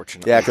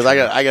unfortunate. Yeah, because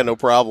I got no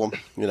problem.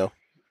 You know,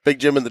 Big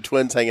Jim and the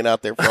twins hanging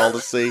out there for all to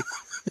see.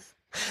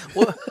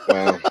 Well,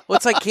 wow.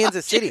 it's like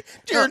Kansas City.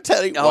 Dear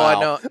Teddy. Oh, wow. I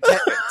know.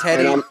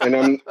 Teddy.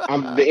 And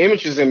I'm the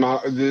images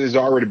is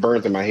already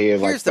burnt in my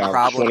head. Here's Like the about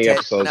problem, 20 Ted.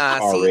 episodes See,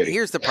 already.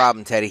 here's the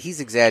problem, Teddy. He's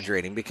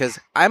exaggerating because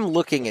I'm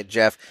looking at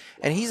Jeff,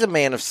 and he's a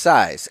man of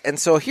size. And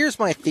so here's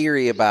my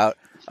theory about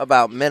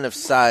men of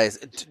size.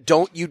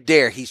 Don't you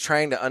dare. He's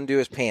trying to undo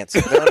his pants.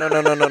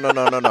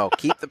 No.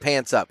 Keep the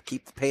pants up.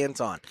 Keep the pants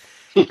on.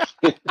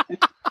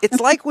 It's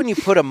like when you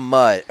put a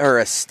mud or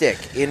a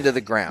stick into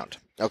the ground.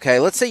 Okay,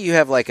 let's say you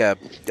have like a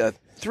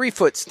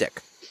 3-foot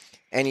stick,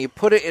 and you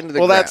put it into the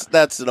ground. Well,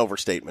 that's an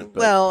overstatement.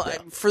 But, Well, yeah.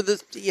 for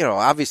the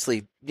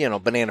obviously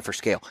banana for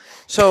scale.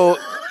 So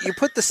you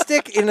put the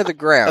stick into the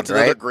ground, That's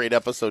another right? great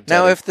episode.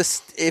 Now, Teddy.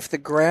 if the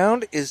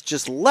ground is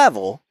just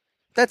level,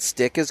 that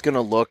stick is going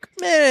to look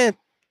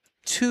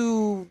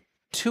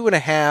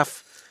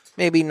 2.5,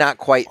 maybe not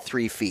quite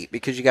 3 feet,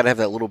 because you got to have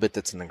that little bit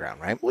that's in the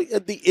ground, right? Well,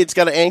 it's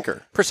got an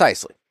anchor.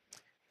 Precisely.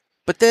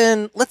 But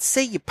then let's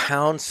say you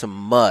pound some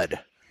mud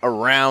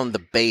around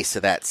the base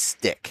of that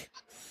stick.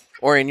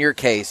 Or in your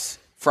case,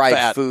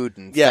 fried food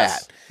and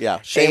fat. Yeah.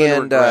 Shame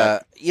and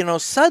regret.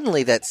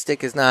 Suddenly that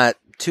stick is not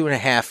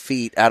 2.5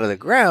 feet out of the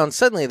ground.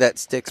 Suddenly that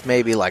stick's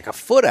maybe like a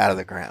foot out of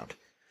the ground.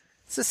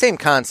 It's the same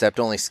concept,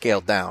 only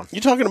scaled down.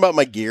 You talking about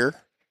my gear?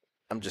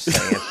 I'm just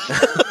saying.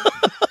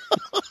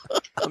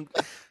 I'm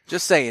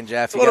just saying,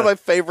 Jeff. One of my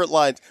favorite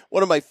lines.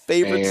 One of my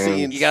favorite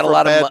scenes. You got a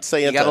lot of mud.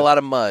 Santa. You got a lot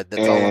of mud.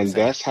 That's all I'm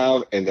saying.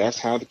 That's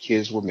how the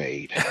kids were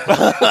made.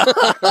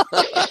 A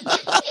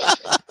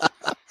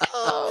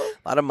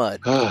lot of mud.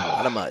 A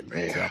lot of mud.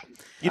 So.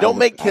 You don't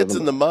make kids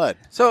in the mud.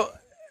 So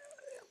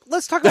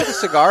let's talk about the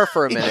cigar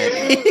for a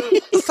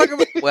minute. Let's talk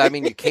about. Well, I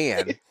mean, you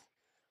can.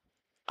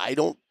 I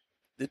don't.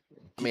 It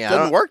I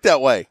doesn't work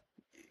that way.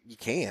 You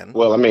can.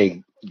 Well, I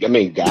mean,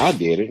 God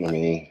did it. I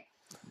mean,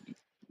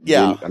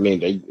 yeah.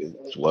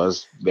 It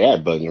was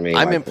bad, but I mean,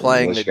 I'm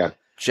implying that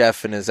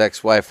Jeff and his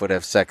ex-wife would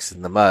have sex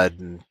in the mud,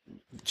 and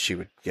she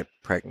would get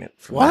pregnant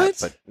from that.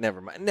 But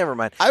never mind. Never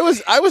mind. I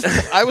was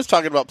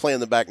talking about playing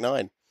the back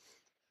nine.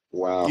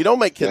 Wow. You don't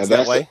make kids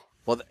that way.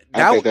 Well,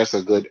 I think that's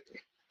a good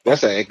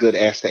ask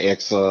the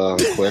ex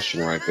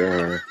question right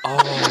there.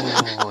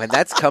 Oh, and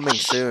that's coming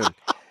soon.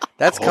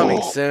 That's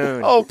coming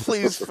soon. Oh,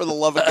 please, for the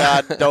love of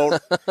God,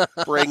 don't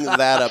bring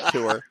that up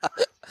to her.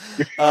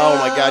 Oh,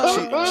 my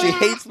God. She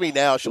hates me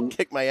now. She'll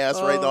kick my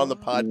ass right on the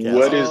podcast.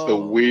 What is the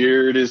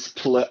weirdest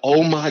play?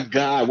 Oh, my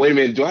God. Wait a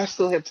minute. Do I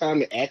still have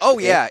time to ask? Oh,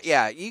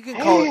 yeah. You can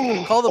call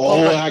the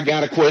phone. Oh, I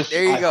got a question.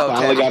 There you go. I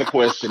finally got a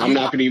question. I'm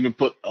not going to even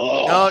put.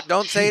 Oh, no,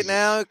 don't say it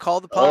now. Call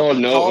the pub. Oh,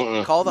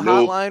 no. Call the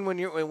hotline when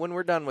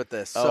we're done with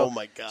this. So, oh,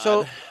 my God.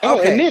 So,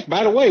 okay. And Nick,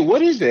 by the way,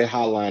 what is that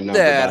hotline number?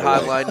 That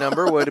hotline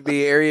number would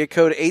be area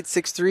code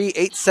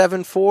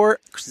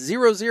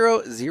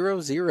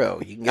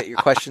 863-874-0000. You can get your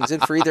questions in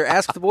for either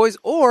Ask the Boys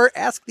or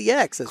Ask the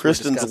Ex.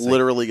 Kristen's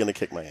literally going to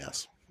kick my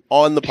ass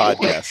on the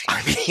podcast.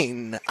 I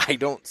mean, I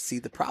don't see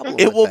the problem.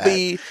 It will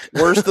be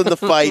worse than the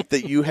fight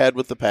that you had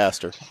with the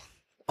pastor.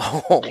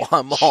 Oh,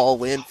 I'm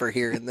all in for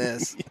hearing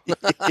this.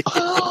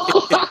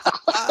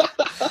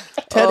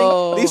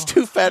 Teddy, these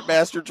two fat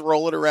bastards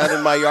rolling around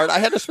in my yard. I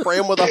had to spray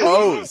them with a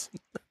hose.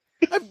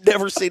 I've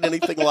never seen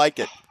anything like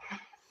it.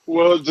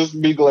 Well, just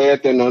be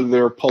glad that none of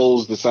their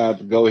poles decide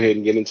to go ahead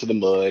and get into the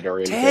mud or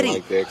anything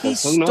like that. He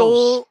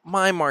stole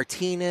my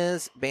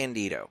Martinez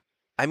Bandito.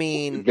 I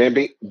mean...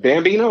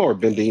 Bambino or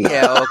Bambino?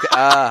 Yeah, okay.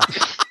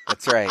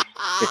 That's right.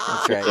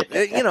 That's right.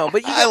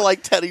 But I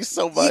like Teddy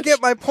so much. You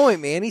get my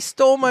point, man. He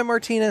stole my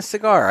Martinez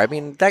cigar. I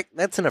mean,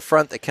 that's an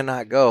affront that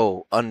cannot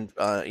go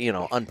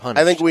unpunished.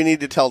 I think we need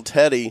to tell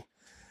Teddy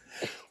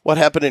what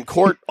happened in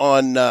court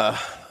on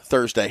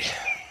Thursday.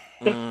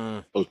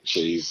 Oh,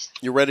 jeez.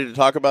 You ready to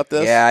talk about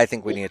this? Yeah, I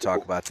think we need to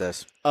talk about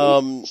this.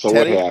 So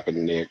Teddy? What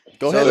happened, Nick?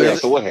 Go ahead.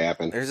 So what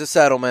happened? There's a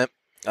settlement,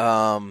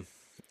 and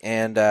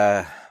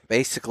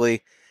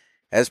basically,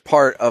 as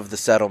part of the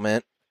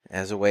settlement,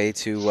 as a way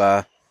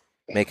to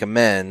make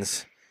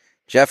amends,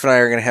 Jeff and I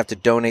are going to have to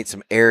donate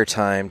some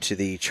airtime to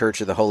the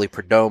Church of the Holy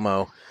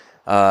Perdomo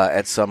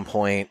at some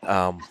point.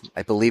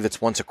 I believe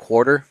it's once a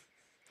quarter.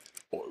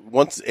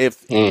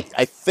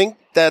 I think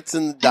that's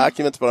in the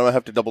documents, but I'm gonna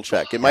have to double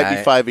check. It might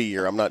be 5 a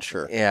year. I'm not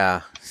sure.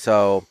 Yeah.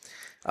 So,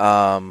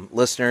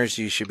 listeners,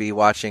 you should be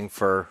watching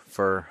for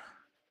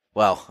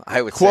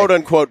I would quote say,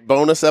 unquote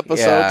bonus episodes.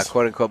 Yeah,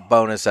 quote unquote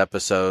bonus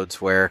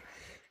episodes where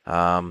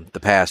the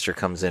pastor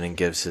comes in and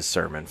gives his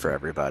sermon for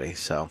everybody.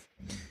 So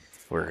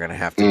we're gonna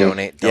have to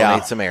donate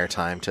some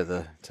airtime to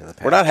the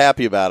pastor. We're not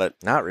happy about it.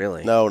 Not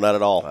really. No, not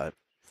at all. But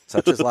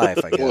such is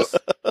life, I guess.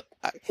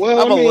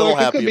 Well, I'm a little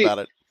happy about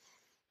it.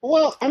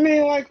 Well, I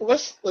mean,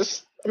 let's.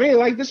 I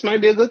mean, this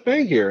might be a good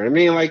thing here. I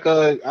mean,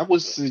 I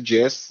would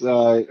suggest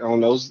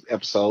on those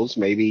episodes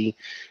maybe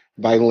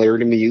inviting Larry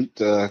to mute,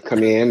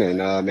 come in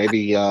and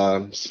maybe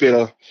spit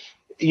a.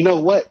 You know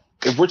what?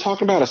 If we're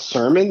talking about a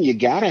sermon, you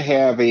gotta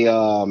have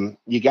a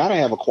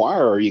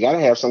choir, or you gotta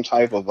have some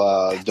type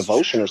of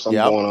devotion or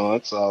something going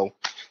on. So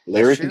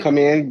Larry can come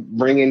in,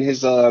 bring in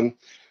his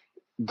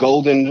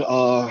golden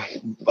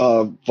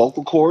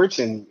vocal cords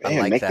and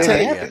make that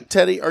happen.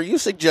 Teddy, are you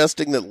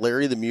suggesting that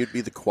Larry the Mute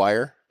be the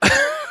choir?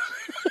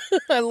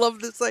 I love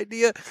this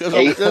idea.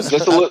 Just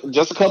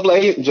a couple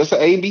of just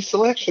an A and B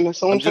selection.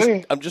 That's all I'm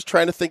saying. I'm just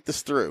trying to think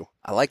this through.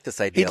 I like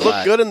this idea. He'd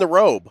look good in the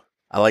robe.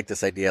 I like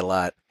this idea a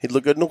lot. He'd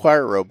look good in a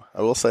choir robe.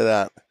 I will say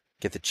that.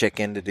 Get the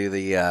chicken to do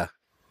the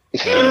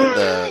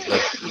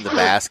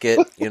basket.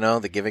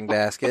 The giving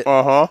basket.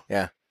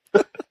 Yeah.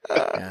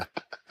 Yeah.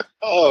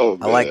 Oh,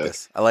 man. I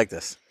like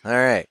this. All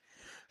right.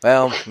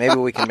 Well, maybe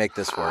we can make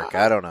this work.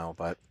 I don't know,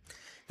 but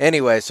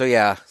anyway, so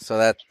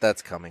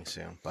that's coming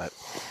soon. But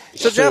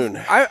soon.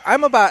 Jeff,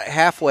 I'm about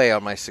halfway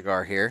on my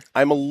cigar here.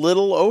 I'm a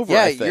little over.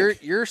 Yeah, I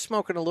think. you're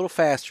smoking a little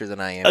faster than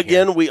I am.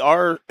 Again, here. we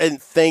are,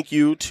 and thank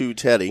you to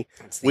Teddy.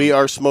 We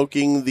are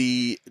smoking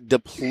the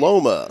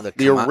Diploma,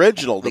 the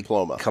original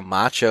Diploma,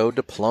 Camacho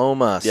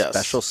Diploma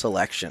special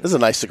selection. This is a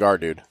nice cigar,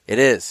 dude. It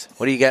is.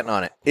 What are you getting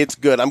on it? It's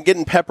good. I'm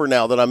getting pepper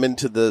now that I'm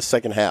into the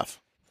second half.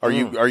 Are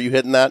you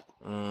hitting that?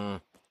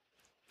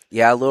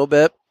 Yeah, a little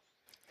bit.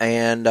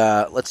 And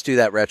let's do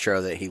that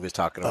retro that he was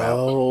talking about.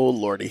 Oh,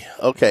 Lordy.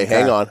 Okay,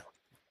 hang on.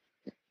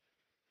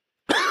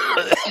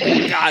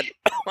 Oh, God.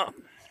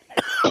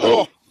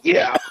 Oh,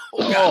 yeah.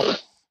 Oh,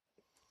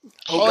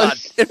 God.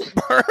 It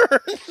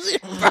burns.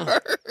 It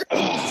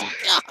burns.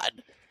 God.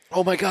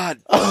 Oh, my God.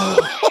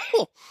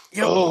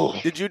 Yep. Oh,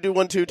 Did you do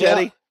one too,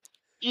 Teddy?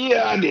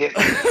 yeah, I did.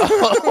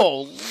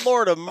 Oh,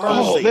 Lord of mercy.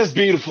 Oh, that's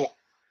beautiful.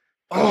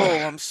 Oh,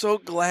 I'm so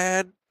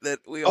glad that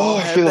we Oh, all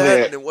I had feel that,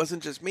 that. and it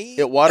wasn't just me.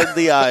 It watered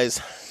the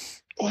eyes.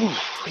 Oh,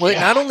 Well, it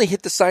yeah. not only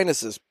hit the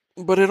sinuses,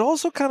 but it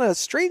also kind of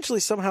strangely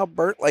somehow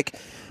burnt like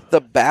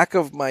the back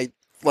of my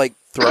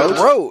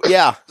throat.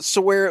 Yeah.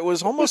 So where it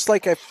was almost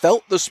like I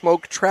felt the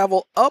smoke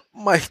travel up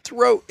my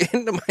throat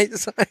into my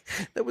side.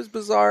 That was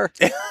bizarre.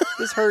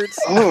 This hurts.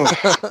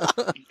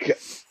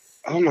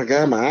 Oh my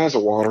God, my eyes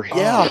are watering.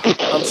 Yeah.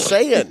 I'm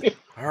saying.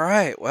 All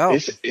right. Well,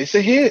 It's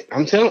a hit.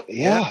 I'm telling.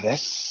 Yeah,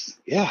 that's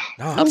yeah.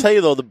 no, I'll tell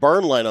you, though, the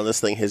burn line on this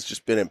thing has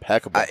just been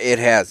impeccable. it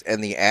has,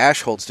 and the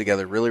ash holds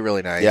together really,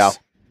 really nice. Yeah.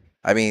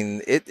 I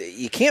mean,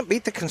 you can't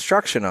beat the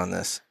construction on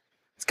this.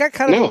 It's got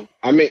kind of No,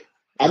 I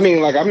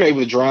mean, like I'm able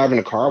to drive in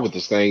a car with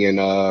this thing, and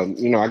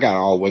I got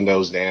all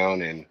windows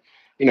down, and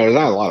there's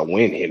not a lot of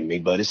wind hitting me,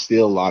 but it's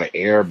still a lot of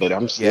air. But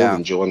I'm still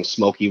enjoying the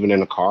smoke even in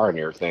the car and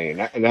everything.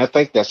 And I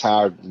think that's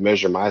how I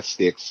measure my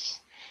sticks.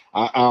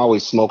 I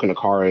always smoke in the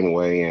car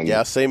anyway, and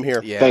Yeah, same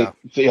here. yeah.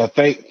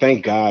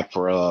 thank God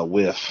for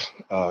whiff.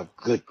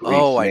 Good grief.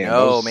 Oh, I man,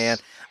 know, man.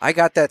 I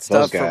got that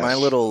stuff for guys. my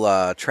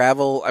little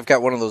travel. I've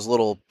got one of those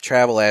little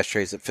travel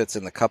ashtrays that fits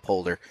in the cup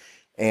holder.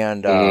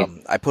 And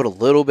I put a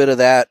little bit of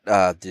that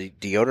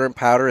deodorant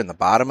powder in the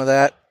bottom of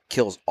that.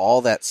 Kills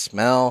all that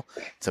smell.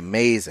 It's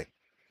amazing.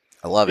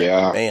 I love it.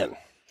 Yeah, Man.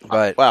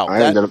 But Wow. I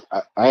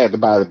had to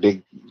buy the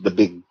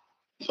big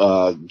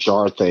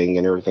jar thing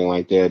and everything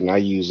like that, and I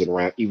use it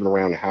around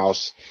the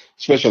house,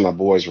 especially in my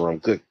boys' room.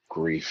 Good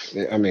grief!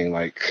 I mean,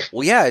 like,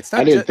 well, yeah, it's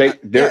not. I didn't think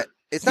there.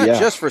 It's not Yeah.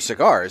 just for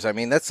cigars. I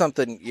mean, that's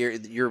something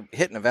you're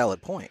hitting a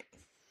valid point.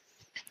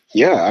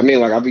 Yeah, I mean,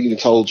 like I've even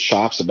told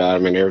shops about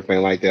them and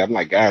everything like that. I'm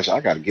like, gosh, I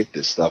got to get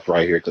this stuff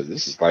right here because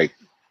this is like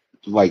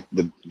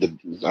the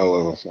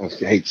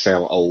I hate to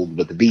sound old,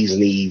 but the bee's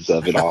knees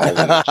of it all.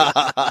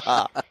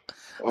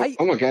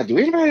 Oh my God, do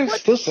anybody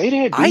still say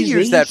that? I Bee's use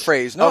knees? that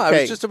phrase. No, I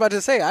Okay. was just about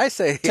to say. I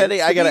say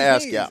Teddy, I got to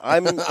ask you.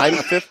 I'm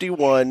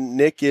 51.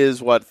 Nick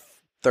is what?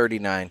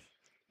 39.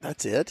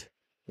 That's it?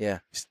 Yeah.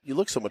 You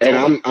look so much And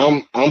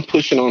older. I'm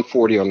pushing on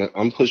 40 on it.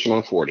 I'm pushing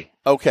on 40.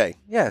 Okay.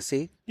 Yeah.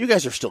 See, You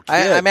guys are still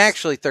kids. I'm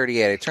actually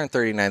 38. I turned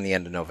 39 the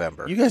end of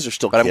November. You guys are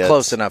still but kids. I'm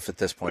close enough at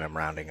this point. I'm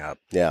rounding up.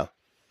 Yeah.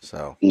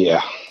 So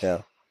Yeah.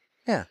 Yeah.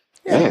 yeah.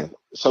 Man,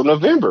 so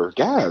November,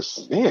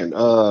 guys, man,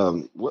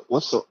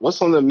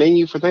 what's on the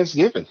menu for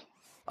Thanksgiving?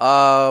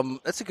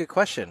 That's a good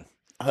question.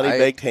 Honey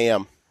baked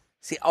ham.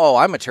 See,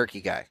 I'm a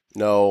turkey guy.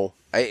 No.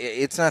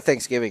 It's not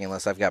Thanksgiving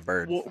unless I've got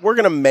bird. We're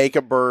going to make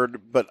a bird,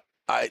 but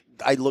I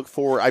look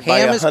forward. I buy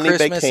Ham a is honey baked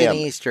Christmas ham. and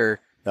Easter.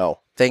 No.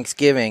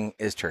 Thanksgiving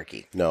is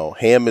turkey. No.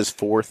 Ham is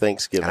for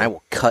Thanksgiving. And I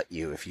will cut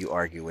you if you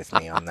argue with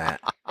me on that.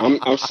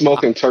 I'm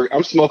smoking turkey.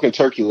 I'm smoking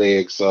turkey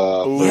legs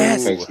for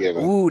Yes.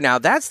 Thanksgiving. Ooh, now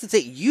that's the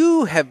thing.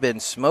 You have been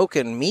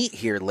smoking meat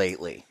here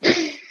lately.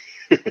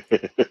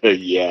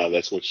 Yeah,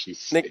 that's what she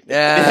said. Nick.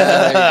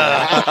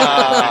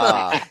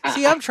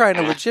 See, I'm trying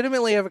to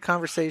legitimately have a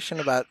conversation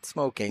about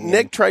smoking.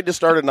 Nick tried to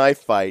start a knife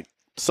fight.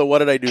 So what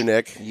did I do,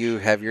 Nick? You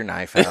have your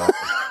knife out.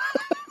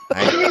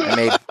 I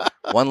made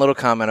one little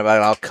comment about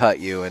it. I'll cut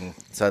you, and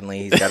suddenly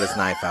he's got his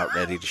knife out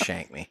ready to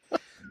shank me.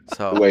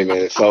 So Wait a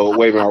minute.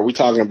 Are we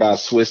talking about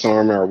Swiss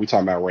Army or are we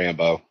talking about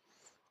Rambo?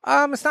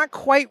 it's not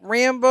quite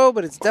Rambo,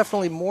 but it's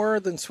definitely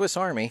more than Swiss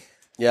Army.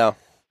 Yeah.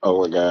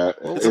 Oh my God!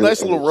 It's a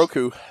nice little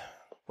Roku.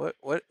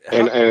 What?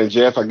 And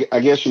Jeff, I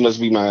guess you must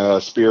be my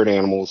spirit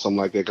animal or something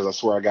like that because I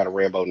swear I got a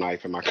Rambo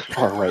knife in my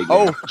car right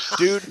now. Oh,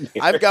 dude,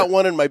 I've got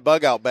one in my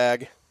bug out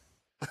bag.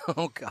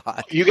 Oh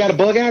God! You got a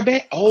bug out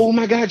bag? Oh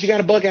my God, you got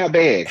a bug out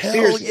bag? Hell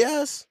Seriously?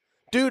 yes.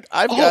 Dude,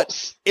 I've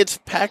got it's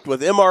packed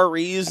with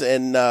MREs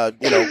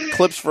and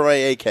clips for my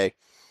AK.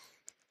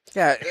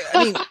 Yeah,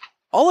 I mean,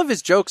 all of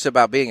his jokes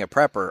about being a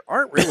prepper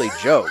aren't really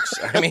jokes.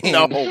 I mean,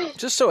 No.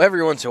 just so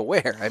everyone's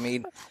aware. I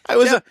mean,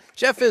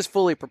 Jeff is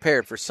fully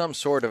prepared for some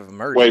sort of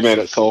emergency. Wait a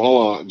minute. So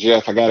hold on,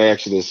 Jeff. I got to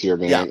ask you this here,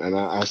 man. Yeah. And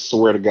I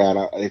swear to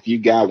God, if you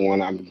got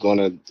one, I'm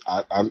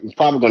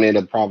probably gonna end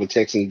up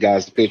texting you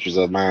guys the pictures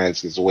of mine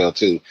as well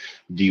too.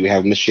 Do you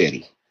have a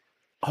machete?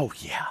 Oh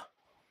yeah.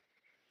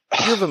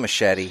 You have a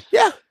machete.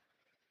 Yeah.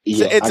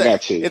 Yeah, It's I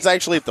got two. It's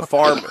actually at the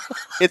farm.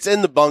 It's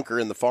in the bunker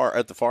at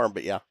the farm,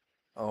 but yeah.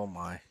 Oh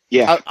my!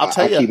 Yeah, I'll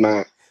tell you. Keep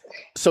mine.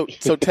 So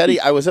Teddy,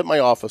 I was at my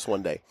office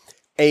one day,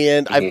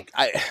 and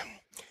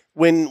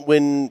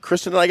when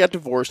Kristen and I got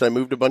divorced, I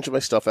moved a bunch of my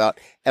stuff out,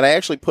 and I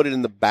actually put it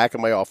in the back of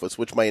my office,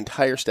 which my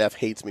entire staff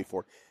hates me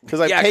for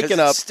because I've taken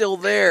up. It's still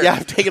there. Yeah,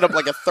 I've taken up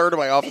like a third of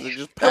my office and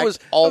just packed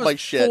all my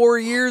shit. 4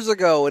 years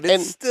ago, and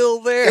it's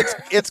still there.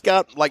 It's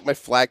got like my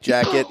flak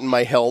jacket and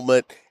my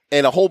helmet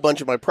and a whole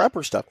bunch of my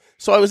prepper stuff.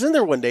 So I was in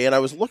there one day and I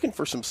was looking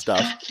for some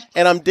stuff,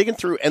 and I'm digging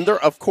through, and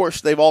of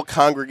course, they've all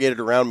congregated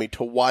around me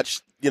to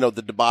watch, the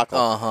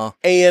debacle.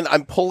 And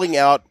I'm pulling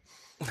out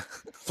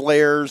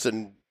flares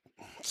and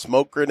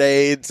smoke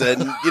grenades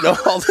and,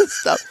 all this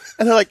stuff.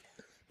 And they're like,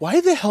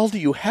 why the hell do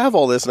you have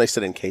all this? And I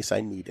said, in case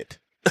I need it.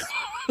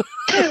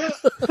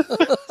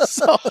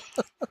 So,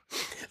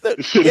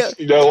 You should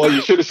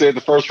have said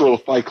the first rule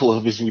of Fight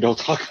Club is we don't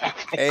talk about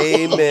Fight Club.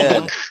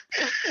 Amen.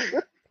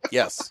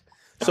 Yes.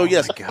 So,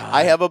 yes,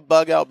 I have a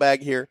bug out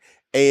bag here.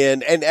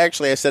 And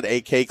actually, I said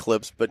AK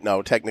clips, but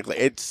no, technically,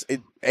 it's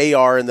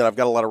AR, and then I've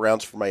got a lot of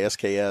rounds for my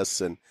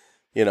SKS. And,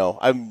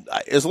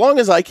 as long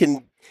as I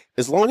can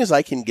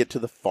get to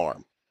the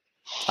farm,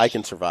 I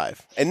can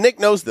survive. And Nick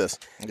knows this.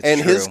 It's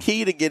true. His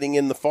key to getting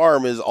in the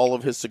farm is all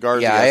of his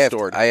cigars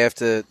stored. I have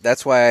to.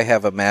 That's why I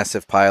have a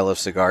massive pile of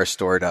cigars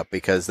stored up,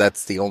 because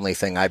that's the only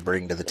thing I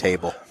bring to the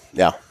table.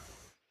 Yeah.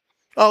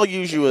 I'll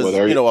use you as,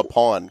 a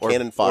pawn,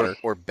 cannon fodder.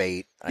 Or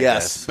bait.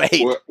 Yes,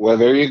 bait. Well,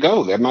 there you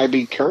go. That might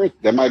be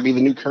That might be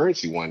the new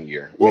currency one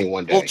year.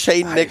 one day. We'll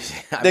chain Nick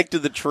to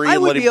the tree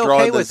and let him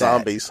draw the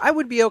zombies. I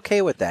would be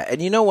okay with that.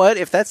 And you know what?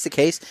 If that's the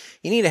case,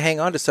 you need to hang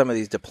on to some of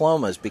these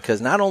diplomas,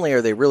 because not only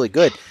are they really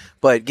good,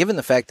 but given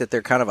the fact that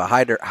they're kind of a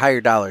higher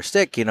dollar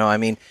stick,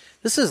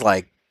 this is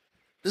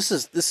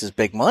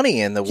big money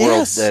in the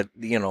world that,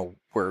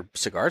 where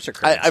cigars are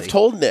currency. I've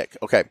told Nick,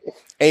 okay,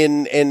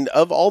 and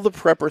of all the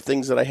prepper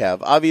things that I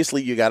have,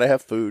 obviously you got to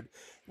have food.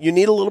 You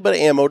need a little bit of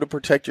ammo to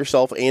protect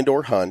yourself and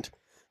or hunt.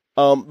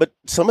 But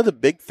some of the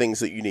big things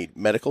that you need,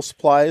 medical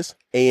supplies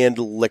and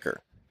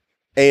liquor.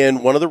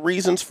 And one of the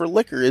reasons for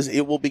liquor is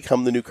it will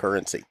become the new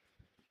currency.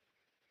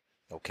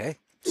 Okay.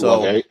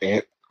 So,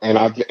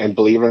 and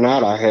believe it or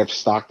not, I have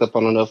stocked up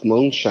on enough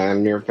moonshine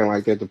and everything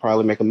like that to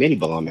probably make a mini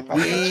bomb if I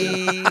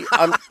had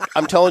to.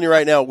 I'm telling you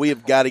right now, we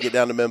have got to get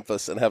down to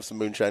Memphis and have some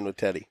moonshine with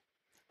Teddy.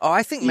 Oh,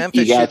 I think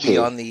Memphis should be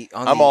on the.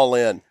 I'm all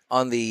in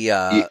on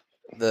the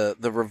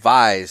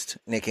revised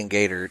Nick and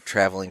Gator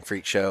Traveling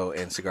Freak Show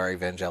and Cigar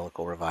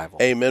Evangelical Revival.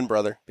 Amen,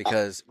 brother.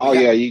 Because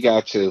you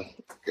got to.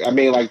 I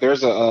mean, like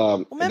there's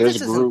a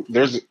group.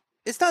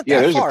 It's not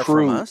that far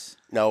from us.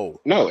 No,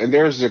 and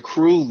there's a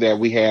crew that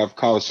we have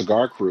called a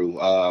Cigar Crew.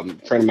 A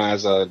friend of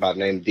mine's by the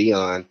name of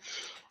Dion,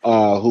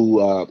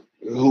 who,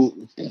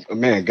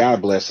 man,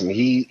 God bless him.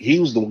 He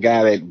was the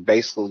guy that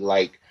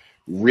basically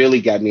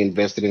really got me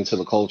invested into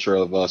the culture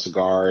of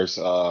cigars,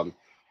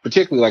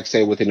 particularly like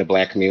say within the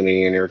Black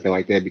community and everything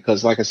like that.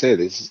 Because like I said,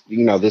 this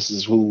is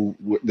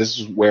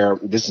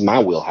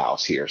my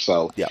wheelhouse here.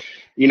 So yeah.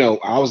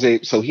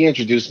 So he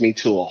introduced me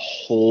to a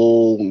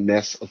whole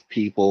mess of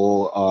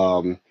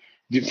people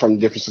from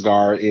different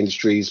cigar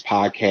industries,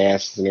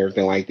 podcasts, and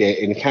everything like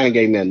that. And it kind of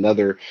gave me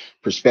another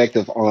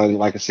perspective on,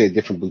 like I said,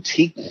 different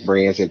boutique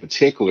brands in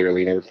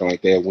particularly and everything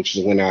like that, which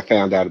is when I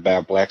found out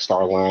about Black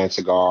Star Line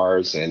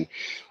cigars and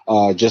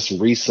just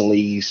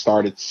recently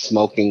started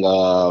smoking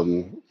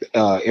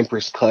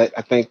Empress Cut.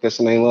 I think that's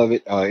the name of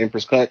it,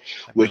 Empress Cut,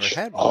 which,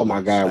 oh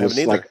my God, was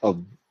like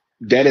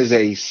that is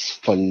a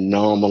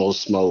phenomenal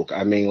smoke.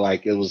 I mean, I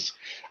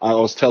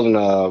was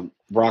telling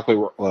Broccoli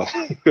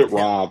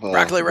Rob.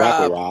 Broccoli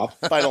Rob.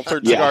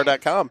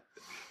 FinalThirdCigar.com.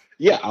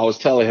 Yeah, I was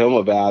telling him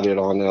about it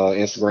on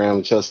Instagram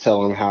and just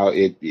telling him how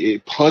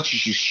it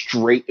punches you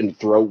straight in the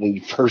throat when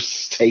you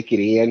first take it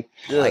in.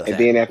 And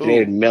then after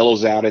that, it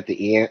mellows out at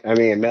the end. I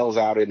mean, it mellows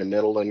out in the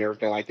middle and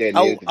everything like that.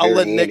 I'll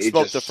let Nick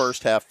smoke the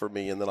first half for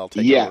me, and then I'll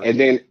take it over. And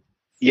then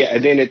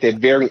at the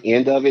very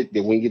end of it,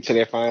 then when you get to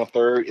that final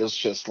third, it's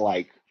just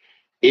like,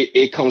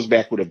 it comes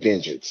back with a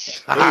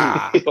vengeance.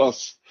 I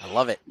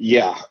love it.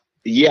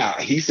 Yeah,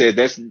 he said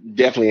that's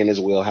definitely in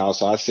his wheelhouse.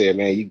 So I said,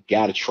 man, you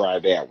got to try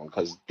that one,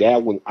 because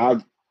that one I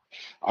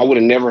would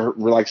have never,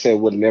 like I said,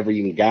 would have never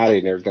even got it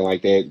and everything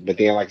like that. But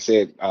then, like I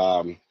said,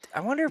 I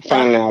wonder if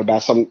finding out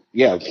about some of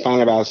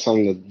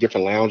the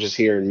different lounges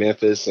here in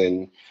Memphis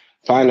and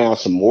finding out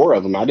some more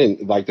of them. I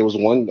didn't there was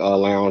one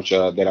lounge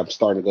that I'm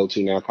starting to go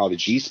to now called the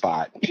G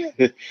Spot.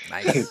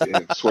 Nice.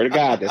 Swear to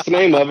God, that's the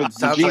name of it.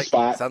 The G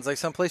Spot. Sounds like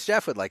someplace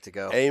Jeff would like to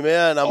go.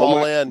 Amen. I'm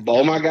all in.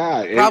 Oh my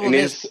God. Problem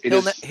is,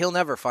 he'll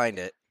never find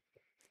it.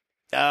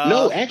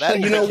 No,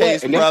 actually, you know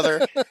what,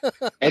 brother?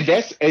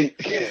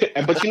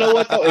 But you know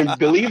what though? And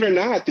believe it or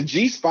not, the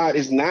G Spot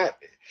is not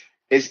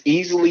as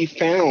easily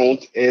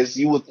found as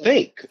you would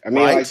think. I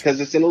mean, because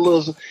it's in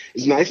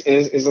it's nice,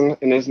 and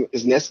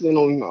it's nested in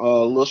a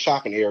little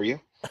shopping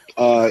area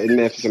in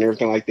Memphis and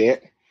everything like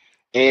that.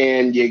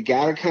 And you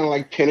gotta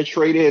kind of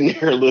penetrate in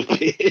there a little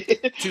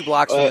bit. 2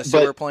 blocks from the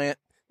sewer plant.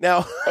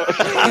 Now,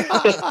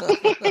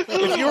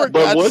 if you were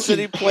God's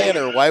city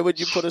planner, why would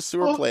you put a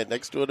sewer plant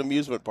next to an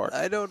amusement park?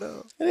 I don't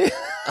know.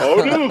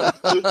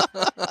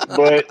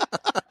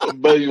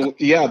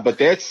 but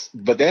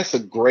that's a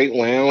great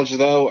lounge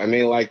though. I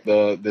mean,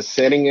 the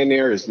setting in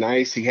there is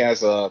nice. He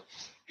has the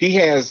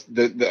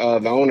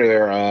owner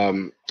there.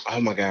 Oh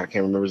my God, I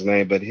can't remember his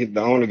name, but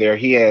the owner there,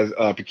 he has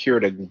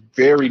procured a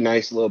very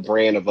nice little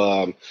brand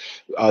of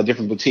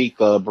different boutique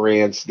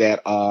brands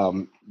that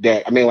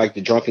I mean, like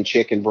the Drunken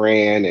Chicken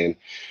brand and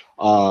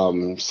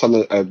Some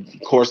of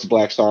course the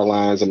Black Star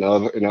lines and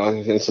other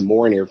and some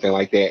more and everything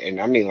like that. And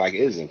I mean, like,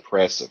 it is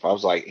impressive. I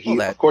was like,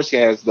 Well, of course he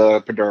has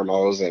the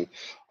Padermos and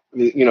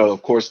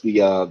of course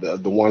the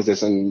ones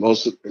that's in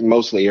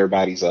mostly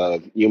everybody's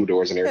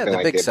humidors and yeah, everything the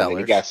like big that. But then he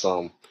sellers. got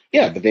some,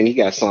 yeah. But then he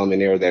got some in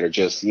there that are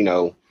just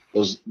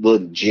those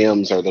little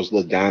gems or those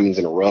little diamonds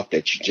in the rough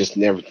that you just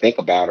never think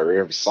about or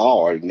ever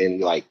saw, and then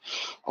you're like,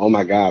 oh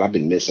my God, I've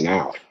been missing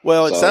out.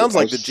 Well, it So sounds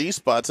like the G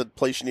spot's a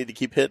place you need to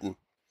keep hitting.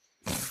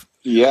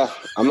 yeah,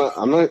 I'm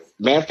a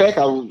matter of fact,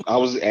 I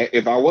was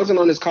if I wasn't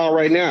on this call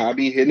right now, I'd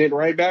be hitting it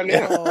right about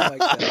now. Oh my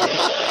God.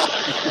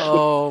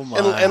 Oh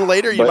my. And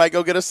later you But- might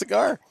go get a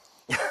cigar.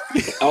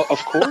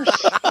 Of course.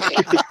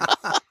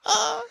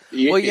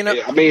 Well,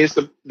 I mean, it's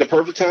the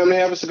perfect time to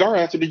have a cigar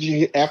after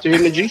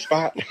hitting the G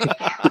spot.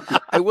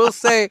 I will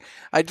say,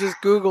 I just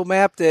Google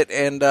mapped it,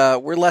 and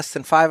we're less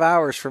than 5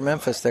 hours from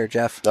Memphis there,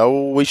 Jeff.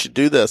 Oh, we should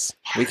do this.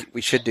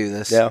 We should do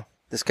this. Yeah.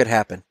 This could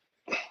happen.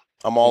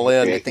 I'm all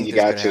in. Yeah, think you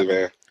this got could to, happen.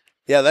 man.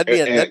 Yeah,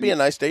 that'd be a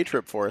nice day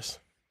trip for us.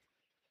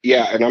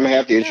 Yeah, and I'm gonna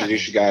have to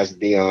introduce you guys to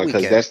Dion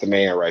because can. that's the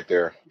man right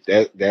there.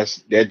 That's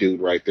that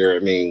dude right there. I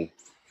mean,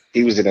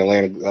 he was in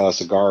Atlanta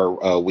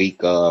Cigar Week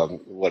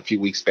a few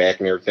weeks back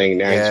and everything.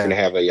 Now he's gonna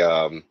have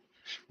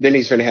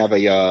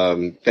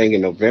a thing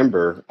in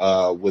November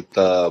with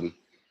one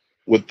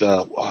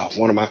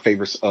of my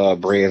favorite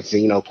brands,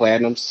 Zeno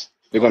Platinums.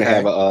 They're gonna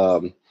have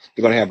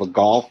a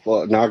golf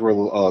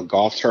inaugural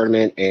golf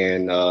tournament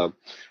and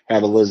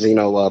have a little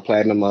Zeno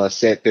Platinum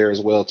set there as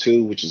well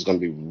too, which is gonna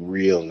be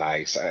real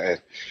nice.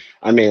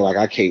 I mean, like,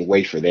 I can't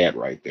wait for that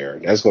right there.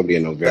 That's gonna be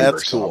in November.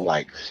 That's So cool. I'm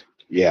like,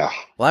 yeah.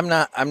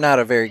 Well, I'm not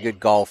a very good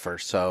golfer,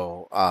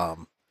 so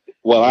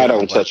Well, I Yeah, don't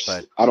but- touch.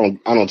 but- I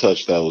don't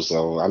touch those.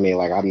 So I mean,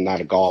 like, I'm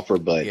not a golfer,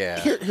 but yeah.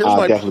 Here's I'll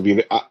my definitely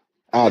be.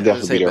 I'll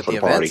definitely be there but for the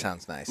the event party.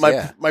 sounds nice. my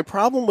yeah.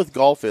 problem with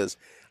golf is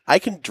I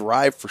can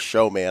drive for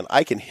show, man.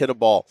 I can hit a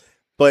ball,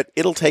 but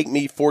it'll take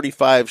me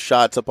 45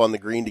 shots up on the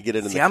green to get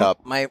it in See, the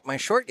cup. my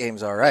short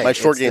game's all right. My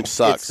short It's game the-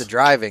 sucks. It's the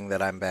driving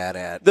that I'm bad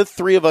at. The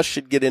three of us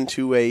should get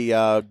into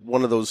a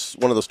one of those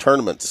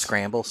tournaments.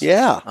 Scrambles.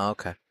 Yeah, Oh,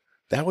 okay.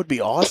 that would be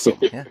awesome.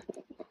 Yeah.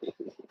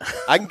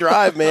 I can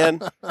drive,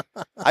 man.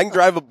 I can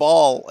drive a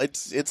ball.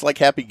 It's like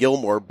Happy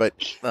Gilmore, but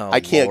Oh, I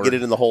can't Lord. get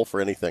it in the hole for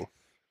anything.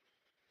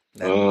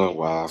 Oh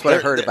wow! That's what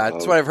I've heard about.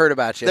 That's what I've heard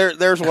about you.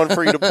 There's one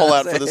for you to pull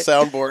out for the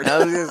soundboard. I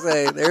was gonna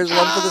say, there's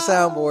one for the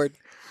soundboard.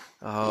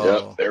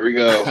 Oh, Yep, there we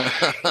go.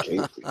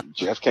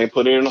 Jeff can't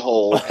put it in a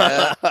hole.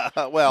 Well,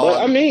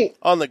 But I mean,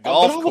 on the but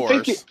golf I would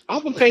course. I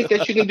would think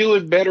that you can do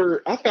it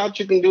better. I thought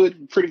you can do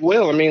it pretty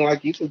well. I mean,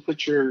 like, you can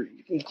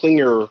clean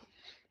your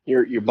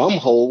bum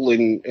hole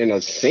in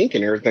a sink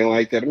and everything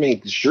like that. I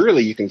mean,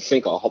 surely you can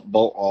sink a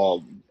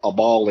ball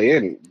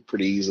in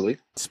pretty easily.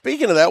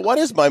 Speaking of that, what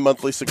is my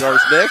monthly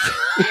cigars, Nick?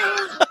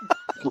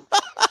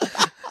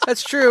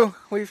 that's true.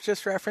 We've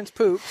just referenced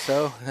poop,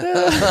 so.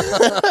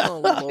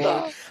 Oh,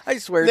 Lord. I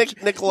swear,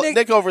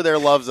 Nick over there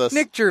loves us.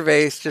 Nick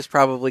Gervais just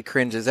probably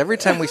cringes every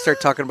time we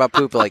start talking about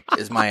poop. Like,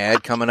 is my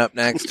ad coming up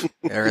next?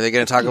 Are they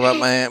going to talk about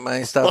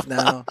my stuff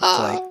now? It's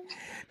like,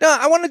 no,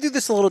 I want to do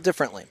this a little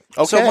differently.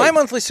 Okay. So my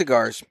monthly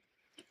cigars,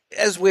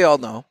 as we all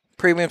know,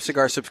 premium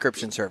cigar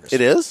subscription service.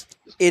 It is?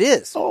 It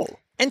is. Oh,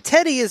 And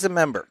Teddy is a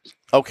member.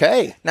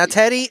 okay. Now,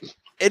 Teddy,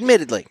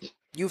 admittedly,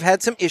 you've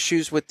had some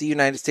issues with the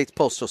United States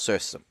postal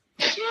system.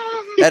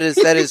 That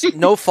is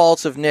no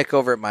fault of Nick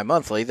over at My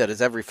Monthly. That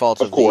is every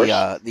fault of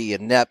the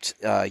inept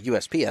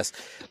USPS.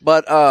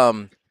 But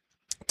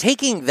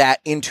taking that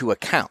into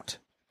account,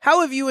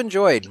 how have you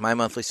enjoyed My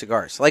Monthly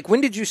Cigars? Like,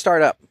 when did you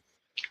start up?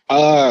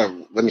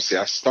 Let me see.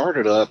 I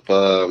started up.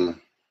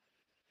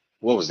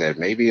 What was that?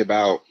 Maybe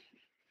about.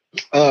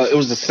 It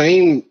was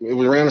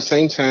around the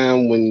same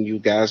time when you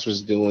guys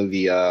was doing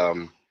the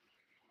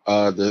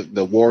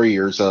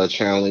Warriors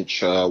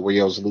challenge where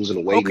you was losing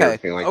the weight and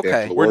everything like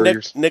that. For the Where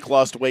Warriors. Nick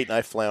lost weight and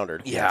I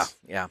floundered. Yeah.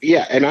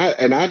 Yeah, and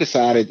I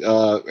decided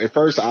at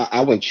first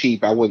I went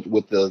cheap. I went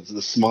with the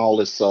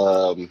smallest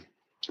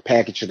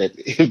package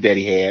that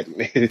he had,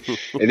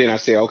 and then I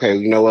said, okay,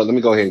 you know what? Let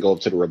me go ahead and go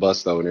up to the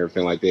Robusto and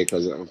everything like that,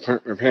 because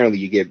apparently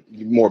you get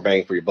more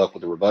bang for your buck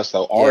with the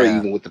Robusto, or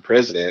even with the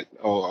president,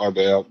 or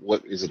the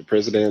what is it, the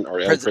president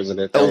or El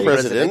Presidente? El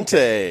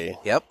Presidente.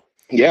 Yep.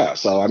 Yeah,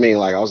 so I mean,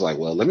 like, I was like,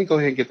 well, let me go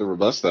ahead and get the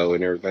Robusto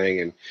and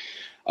everything,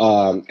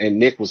 and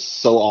Nick was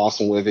so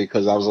awesome with it,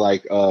 because I was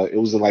like, it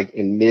was like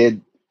in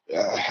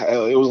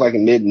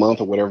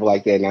mid-month or whatever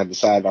like that, and I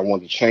decided I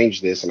wanted to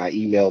change this, and I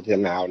emailed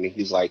him out, and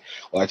he's like,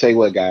 well, I tell you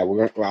what, guy,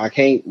 I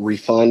can't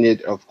refund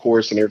it, of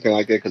course, and everything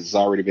like that, because it's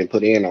already been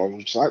put in. I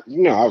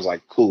was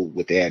like, cool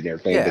with that and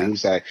everything, but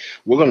he's like,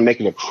 we're going to make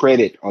it a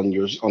credit on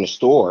the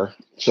store,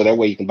 so that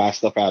way you can buy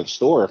stuff out of the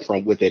store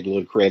with that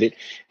little credit,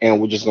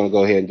 and we're just going to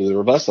go ahead and do the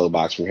Robusto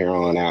box from here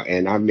on out.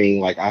 And I mean,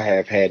 like, I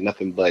have had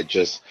nothing but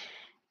just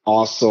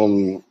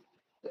awesome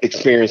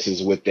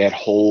experiences with that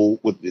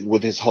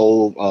with his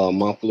whole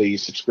monthly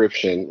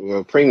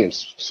subscription, premium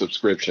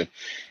subscription.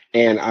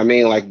 And I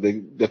mean, like,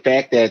 the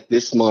fact that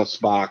this month's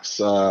box,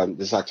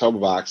 this October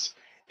box,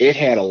 it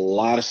had a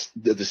lot of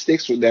the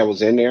sticks that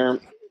was in there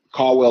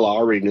Caldwell I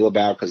already knew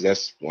about because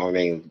that's, well, I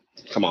mean,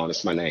 come on,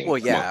 it's my name. Well,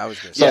 Come on. yeah, I was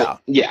going to So say.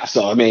 Yeah.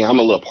 so I mean, I'm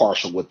a little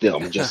partial with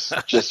them,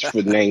 just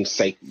for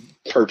namesake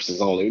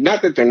purposes only.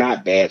 Not that they're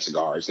not bad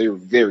cigars; they're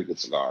very good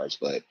cigars.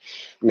 But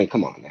I mean,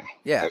 come on now.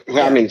 Yeah.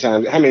 How many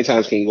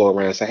times can you go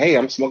around and say, "Hey,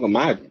 I'm smoking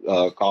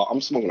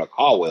I'm smoking a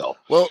Caldwell"?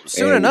 Well,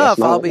 soon And that's enough,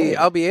 not one.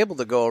 I'll be able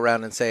to go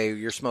around and say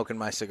you're smoking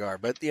my cigar.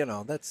 But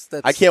that's.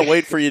 I can't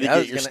wait for you to I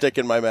was get your gonna- stick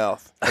in my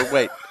mouth. Or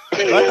wait.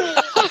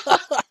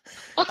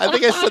 I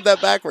think I said that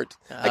backwards.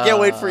 I can't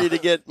wait for you to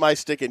get my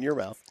stick in your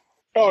mouth.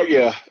 Oh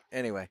yeah,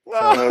 Anyway,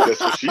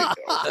 that's what she.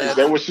 Is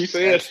that what she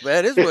said?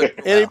 that is what.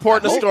 Any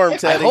port in a storm, I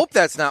Teddy. hope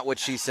that's not what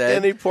she said.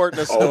 Any port in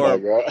a Oh my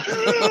storm.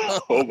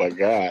 god! Oh my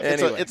god!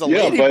 Anyway. It's a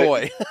Yeah, lady but-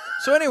 boy.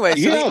 So anyway,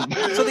 Yeah.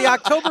 so the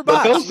October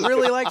But box those-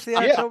 really likes the Yeah.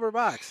 October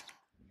box.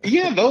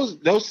 Yeah,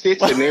 those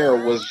sticks in there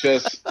was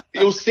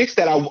sticks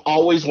that I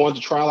always wanted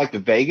to try, like the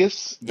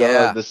Vegas,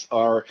 Yeah.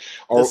 or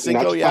The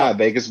Cinco, not yeah.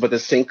 Vegas, but the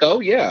Cinco.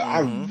 Yeah,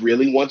 Mhm. I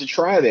really wanted to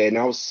try that, and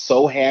I was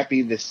so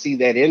happy to see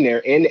that in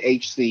there. And the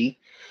HC,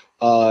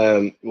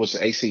 was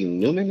it AC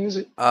Newman? Is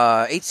it?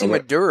 HC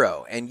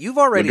Maduro, and you've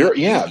already Maduro,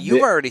 yeah,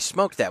 you've already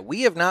smoked that.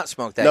 We have not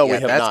smoked that No, yet. we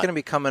have That's not. going to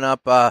be coming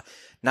up.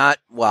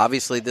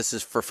 Obviously this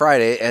is for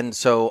Friday, and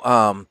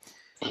so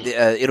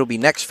it'll be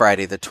next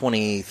Friday, the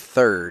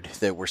 23rd,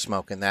 that we're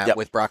smoking that Yep.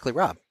 with Broccoli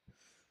Rob.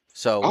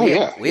 So Oh,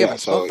 yeah, we yeah, haven't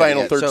so- smoked that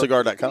yet.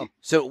 FinalThirdCigar.com.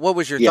 So what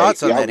was your Yeah,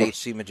 thoughts on yeah, that I-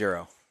 HC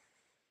Maduro?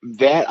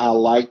 That I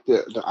liked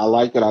it. I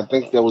liked it. I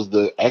think that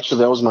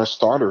was my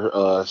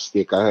starter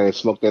stick. I had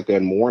smoked that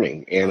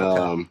morning, and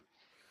Okay.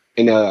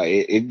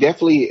 it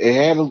definitely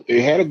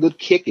it had a good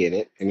kick in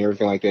it and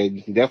everything like that.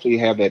 You can definitely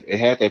have that. It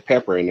had that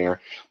pepper in there,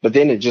 but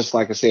then it just,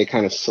 like I said,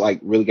 kind of like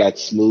really got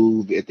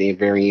smooth at the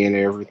very end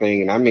and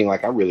everything. And I mean,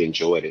 like, I really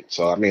enjoyed it.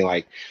 So I mean,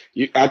 like,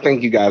 I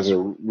think you guys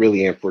are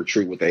really in for a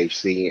treat with the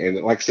HC. And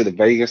like I said, the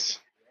Vegas.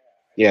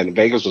 Yeah, the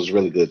Vegas was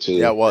really good too. Yeah,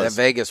 it That was.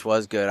 Vegas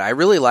was good. I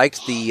really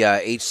liked the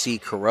HC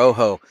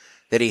Corojo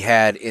that he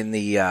had in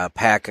the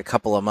pack a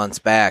couple of months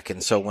back,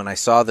 and so when I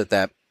saw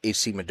that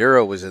HC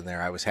Maduro was in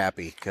there, I was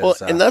happy. Well,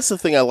 and that's the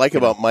thing I like you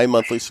know. about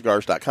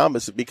mymonthlycigars.com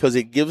is because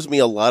it gives me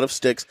a lot of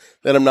sticks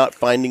that I'm not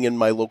finding in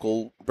my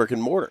local brick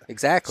and mortar.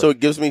 Exactly. So it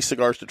gives me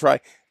cigars to try.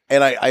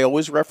 And I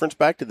always reference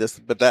back to this,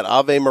 but that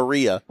Ave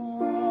Maria.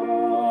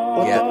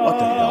 What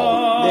the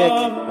hell?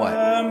 Nick,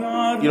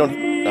 What? you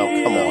don't. No,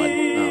 come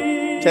on.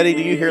 No. Teddy,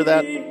 do you hear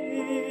that?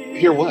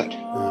 Hear what?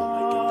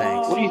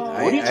 Thanks. What are you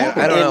I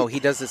talking I don't about? know. He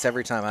does this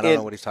every time. I don't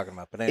know what he's talking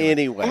about. But anyway.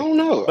 Anyway. I don't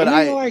know. But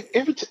I mean, like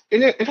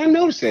and I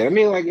noticed that. I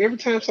mean, like, every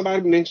time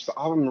somebody mentions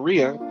Ave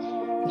Maria,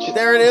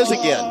 There it is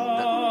again.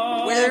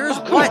 Where's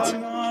come what?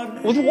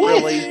 on. With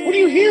what? Really? What are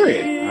you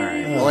hearing? All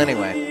right. Well,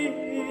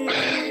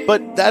 anyway.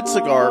 But that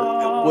cigar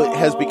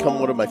has become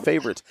one of my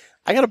favorites.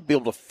 I got to be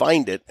able to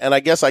find it, and I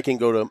guess I can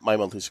go to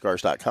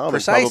mymonthlycigars.com and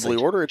Precisely. probably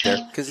order it there.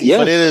 Because Yeah.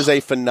 But it is a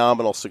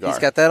phenomenal cigar. he's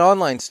got that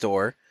online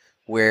store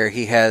where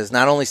he has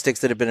not only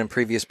sticks that have been in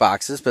previous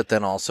boxes, but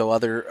then also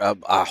other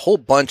a whole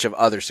bunch of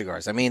other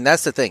cigars. I mean,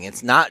 that's the thing.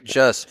 It's not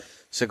just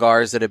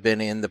cigars that have been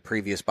in the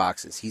previous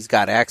boxes. He's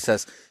got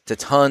access to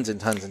tons and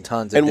tons and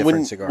tons of and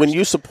different cigars. when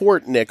you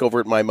support Nick over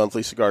at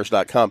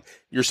mymonthlycigars.com,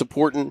 you're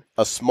supporting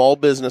a small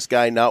business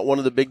guy, not one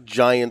of the big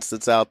giants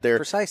that's out there.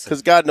 Precisely.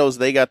 Because God knows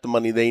they got the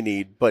money they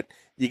need, but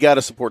you got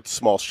to support the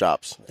small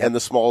shops and the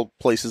small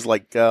places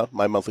like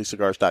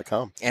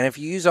mymonthlycigars.com. And if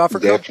you use offer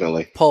code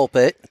Definitely.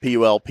 Pulpit,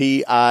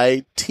 PULPIT.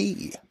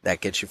 that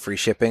gets you free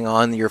shipping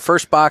on your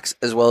first box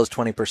as well as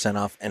 20%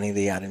 off any of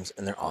the items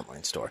in their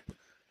online store.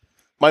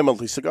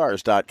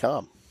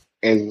 mymonthlycigars.com.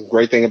 And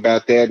great thing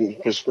about that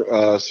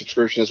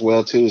subscription as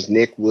well too is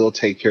Nick will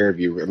take care of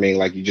you. I mean,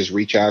 like, you just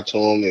reach out to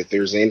him if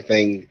there's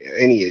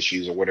any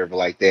issues or whatever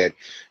like that.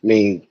 I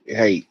mean,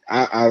 hey,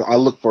 I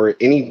look for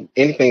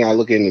anything I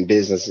look in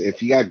business.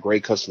 If you got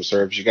great customer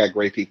service, you got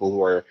great people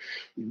who are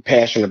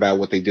passionate about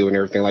what they do and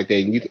everything like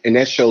that, and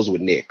that shows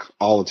with Nick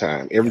all the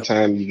time. Every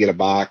time you get a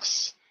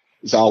box,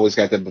 it's always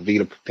got the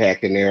Bavita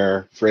pack in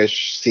there,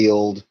 fresh,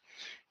 sealed.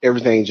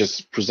 Everything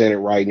just presented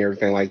right and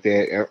everything like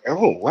that.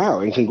 Oh, wow.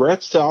 And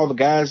congrats to all the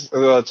guys,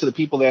 to the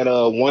people that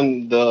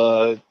won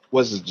the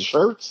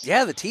shirts?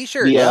 Yeah, the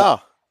T-shirt. Yeah.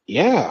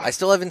 Yeah. Yeah. I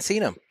still haven't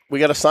seen them. We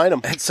got to sign them.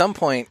 At some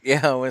point,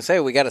 yeah, I want to say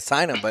we got to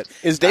sign them, but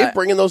Is Dave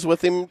bringing those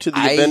with him to the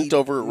event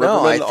over at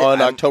no, Riverman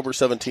on I'm- October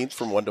 17th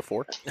from 1 to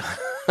 4?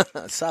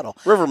 subtle.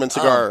 Riverman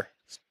Cigar,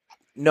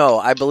 No,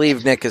 I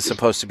believe Nick is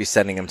supposed to be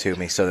sending them to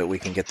me so that we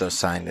can get those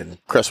signed and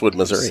Crestwood,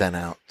 Missouri. sent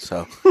out.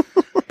 So,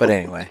 but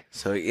anyway,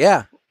 so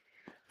yeah,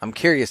 I'm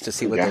curious to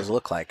see what Yeah. those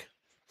look like.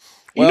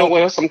 You know Well-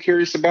 what else I'm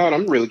curious about?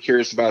 I'm really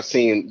curious about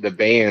seeing the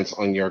bands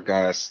on your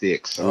guys'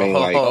 sticks. I mean,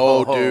 like,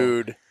 Oh,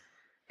 dude.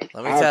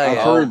 Let me I've tell you.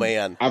 heard- Oh,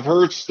 man. I've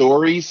heard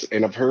stories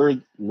and I've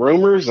heard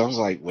rumors. I was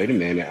like, wait a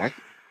minute.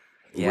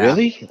 Yeah.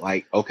 Really?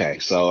 Like, okay.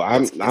 So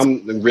I'm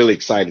really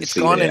excited to It's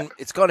see gone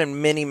that.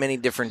 in many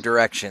different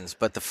directions,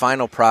 but the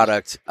final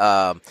product.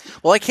 Well,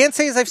 I can't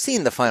say as I've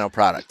seen the final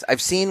product.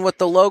 I've seen what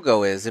the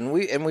logo is, and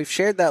we've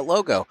shared that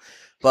logo.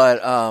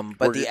 But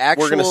We're the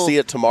actual going to see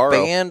it tomorrow.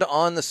 band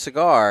on the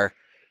cigar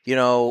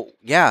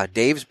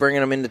Dave's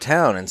bringing him into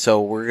town, and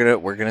so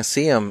we're gonna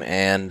see him,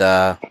 and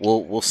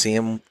we'll see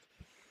him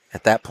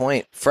at that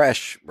point,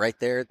 fresh right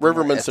there at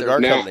Riverman at Cigar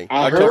Now Company.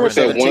 I October heard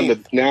that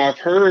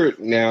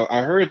 17th.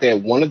 I heard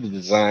that one of the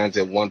designs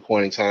at one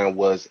point in time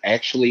was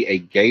actually a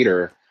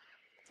gator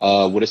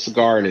with a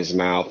cigar in his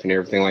mouth and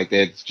everything like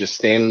that, just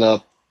standing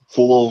up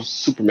full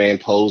Superman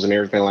pose and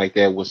everything like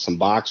that with some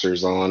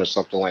boxers on or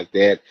something like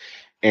that.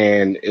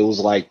 And it was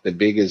like the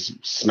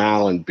biggest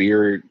smile and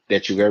beard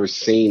that you've ever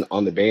seen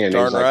on the band. It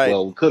was Darn like, right.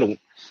 well, we could have.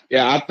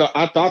 Yeah,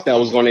 I thought that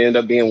was going to end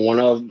up being one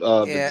of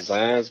the Yeah,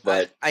 designs,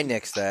 but I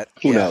nixed that.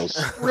 who Yeah.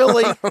 knows?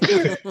 Really?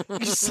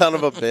 You son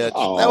of a bitch.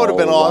 Oh, That would have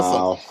been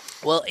awesome. wow.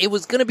 Well, it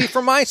was gonna be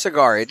for my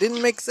cigar. It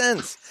didn't make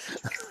sense.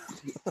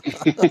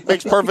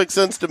 Makes perfect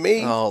sense to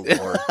me. Oh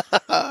Lord.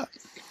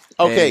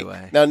 Okay,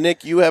 Anyway. now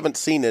Nick, you haven't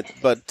seen it,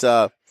 but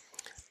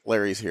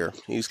Larry's here.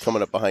 He's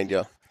coming up behind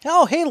you.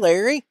 Oh, hey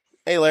Larry.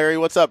 Hey, Larry,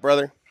 what's up,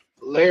 brother?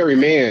 Larry,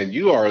 man,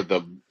 you are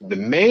the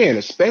man,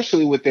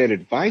 especially with that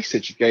advice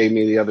that you gave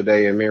me the other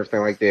day and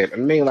everything like that. I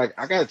mean, like,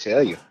 I gotta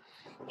tell you,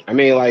 I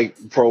mean, like,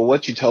 for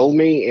what you told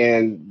me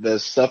and the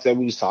stuff that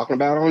we was talking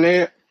about on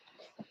that,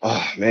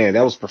 oh man,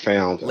 that was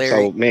profound. Larry-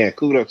 So, man,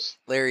 kudos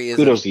Larry is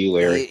to you,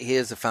 Larry. He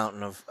is a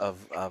fountain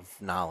of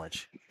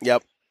knowledge.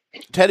 Yep.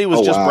 Teddy was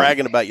Oh, just wow.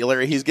 bragging about you,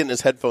 Larry. He's getting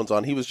his headphones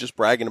on. He was just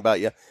bragging about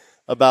you,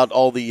 about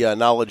all the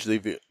knowledge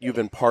that you've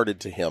imparted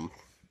to him.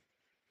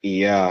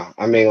 Yeah,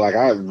 I mean, like,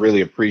 I really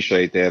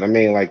appreciate that. I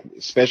mean, like,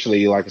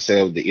 especially like I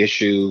said, with the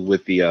issue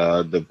with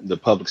the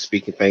public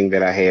speaking thing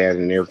that I had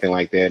and everything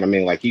like that. I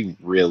mean, like, he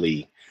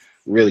really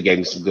gave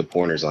me some good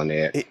pointers on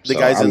that. The So,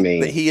 guy's I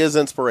mean, he is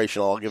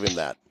inspirational. I'll give him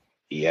that.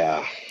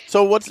 yeah,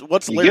 So what's you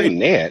give him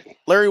Larry? that.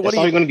 Larry, what That's do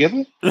all you? you're gonna give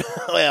him?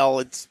 Well,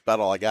 it's about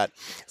all I got.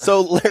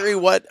 So Larry,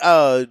 what?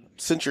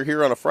 Since you're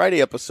here on a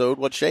Friday episode,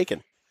 what's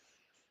shaking?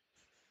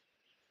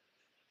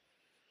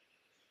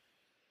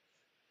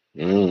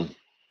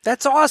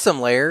 That's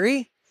awesome,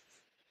 Larry.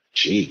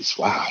 Jeez,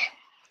 wow.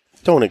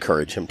 Don't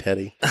encourage him,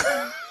 Teddy.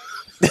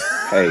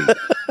 Hey,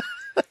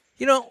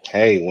 You know,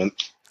 hey, when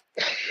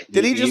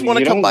Did he just want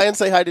to come by and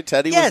say hi to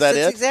Teddy? yes, Was that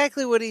that's it?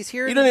 exactly what he's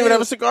here You to don't even do.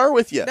 have a cigar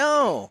with you.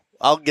 No,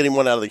 I'll get him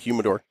one out of the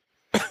humidor.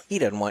 he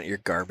doesn't want your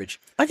garbage.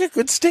 I got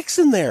good sticks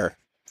in there.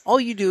 All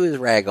you do is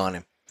rag on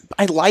him.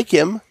 I like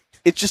him.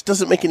 It just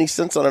doesn't make any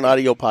sense on an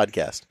audio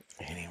podcast.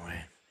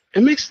 Anyway,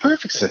 It makes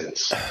perfect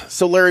sense.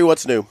 So, Larry,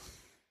 what's new?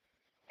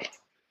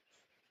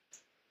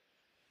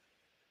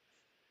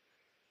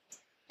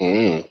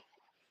 Mm.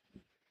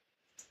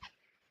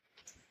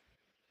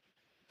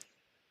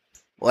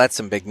 well, that's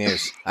some big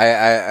news.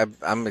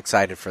 I'm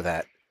excited for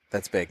that.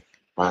 That's big.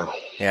 Wow.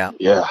 Yeah,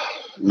 Yeah.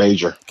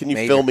 Major. Can you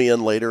Major. fill me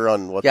in later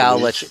on what? yeah. the I'll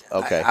news- let you.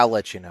 Okay, I'll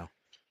let you know.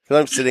 because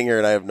I'm sitting here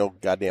and I have no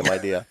goddamn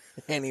idea.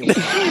 Anyway.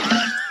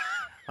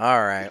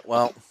 All right.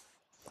 Well,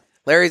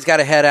 Larry's got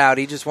to head out.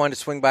 He just wanted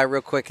to swing by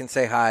real quick and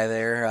say hi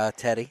there,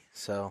 Teddy.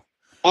 So.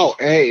 Oh,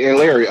 hey, and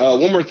Larry,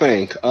 one more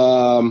thing.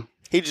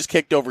 He just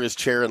kicked over his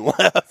chair and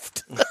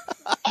left.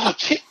 Oh,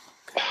 shit.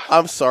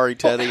 I'm sorry,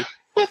 Teddy.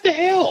 What the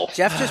hell?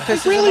 Jeff just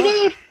pisses Really, him off.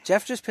 dude?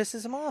 Jeff just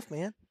pisses him off,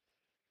 man.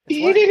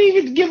 You didn't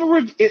even give a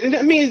review.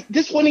 I mean,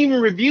 this wasn't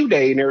even review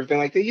day and everything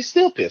like that. You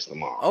still pissed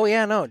them off. Oh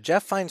yeah, no.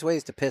 Jeff finds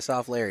ways to piss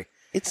off Larry.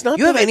 It's not.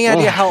 You have that any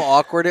idea how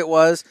awkward it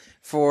was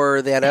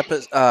for that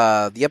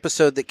the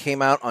episode that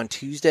came out on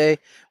Tuesday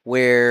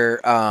where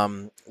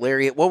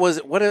Larry, what was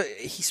it?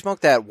 He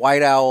smoked that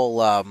White Owl,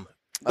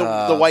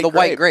 the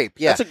white grape.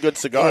 Yeah, That's a good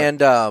cigar. and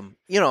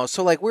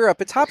so like we're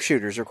up at Top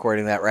Shooters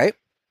recording that, right?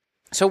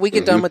 So we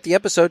get done with the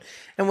episode,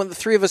 and when the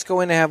three of us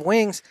go in to have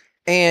wings,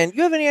 and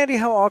you have any idea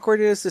how awkward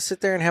it is to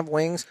sit there and have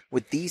wings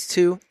with these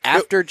two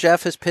after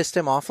Jeff has pissed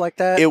him off like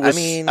that? it was, I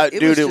mean,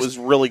 it was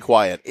really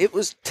quiet. it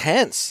was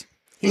tense.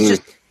 He's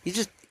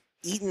just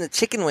eating the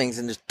chicken wings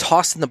and just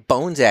tossing the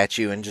bones at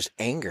you and just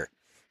anger.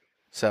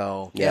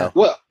 So yeah.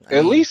 Well, I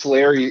at mean- least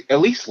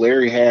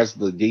Larry has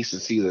the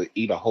decency to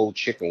eat a whole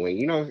chicken wing.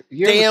 You know,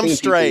 you ever Damn seen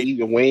straight.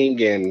 people eat a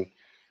wing and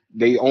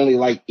they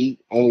only eat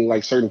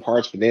certain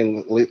parts, but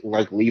then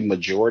leave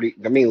majority.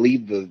 I mean,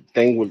 leave the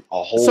thing with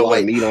a whole lot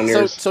of meat on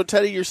there. So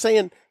Teddy, you're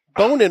saying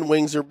bone-in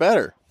wings are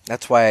better?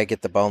 That's why I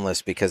get the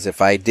boneless, because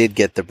if I did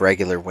get the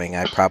regular wing,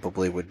 I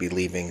probably would be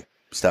leaving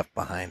stuff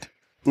behind.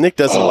 Nick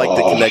doesn't like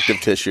the connective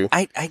tissue.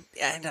 I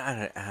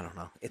don't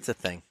know. It's a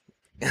thing.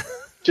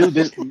 Dude,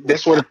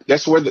 that's where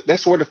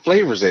the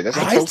flavor's at. That's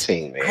the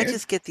protein, man. I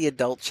just get the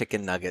adult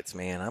chicken nuggets,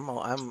 man.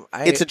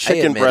 It's a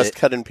chicken breast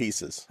cut in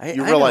pieces.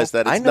 You realize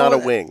that it's not a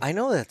wing. I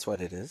know that's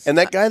what it is. And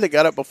that guy that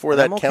got up before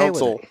that I'm okay with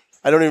council,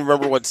 I don't even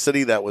remember what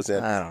city that was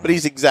in. I don't know. But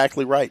he's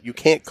exactly right. You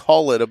can't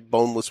call it a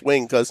boneless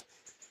wing because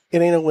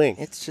it ain't a wing.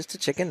 It's just a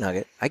chicken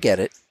nugget. I get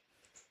it.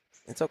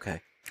 It's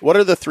okay. What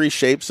are the three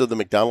shapes of the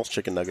McDonald's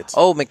chicken nuggets?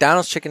 Oh,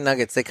 McDonald's chicken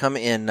nuggets. They come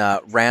in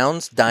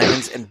rounds,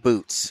 diamonds, and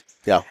boots.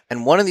 Yeah.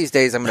 And one of these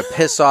days, I'm going to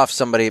piss off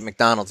somebody at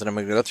McDonald's, and I'm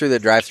going to go through the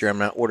drive-thru. I'm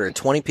going to order a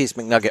 20-piece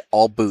McNugget,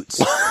 all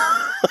boots.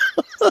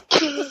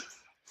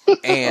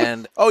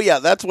 And oh yeah,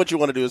 that's what you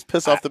want to do is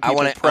piss off the people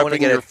I want prepping to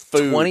get your a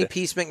food.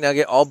 20-piece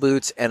McNugget, all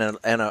boots, and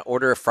a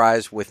order of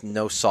fries with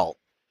no salt,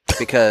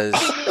 because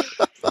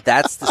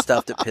That's the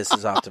stuff that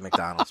pisses off the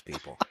McDonald's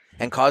people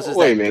and causes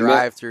Wait a that minute,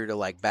 drive-through to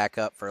like back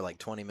up for like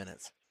 20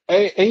 minutes.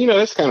 And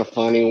it's kind of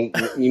funny,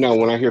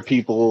 when I hear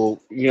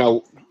people,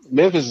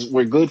 Memphis,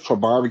 we're good for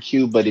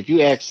barbecue, but if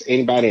you ask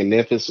anybody in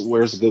Memphis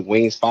where's a good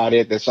wing spot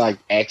at, that's like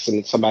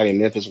asking somebody in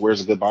Memphis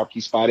where's a good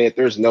barbecue spot at.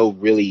 There's no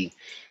really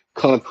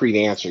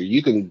concrete answer.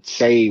 You can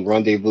say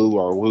Rendezvous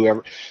or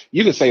whoever.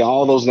 You can say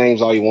all those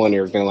names all you want and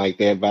everything like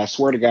that, but I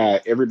swear to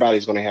God,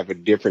 everybody's going to have a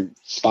different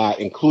spot,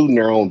 including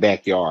their own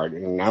backyard.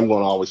 And I'm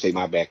going to always say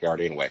my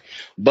backyard anyway.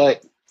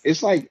 But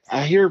it's like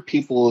I hear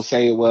people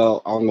say,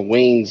 well, on the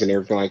wings and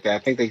everything like that. I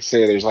think they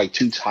say there's like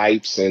two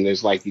types, and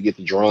there's like you get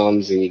the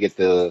drums and you get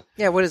the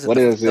What is it?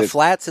 The the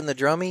flats and the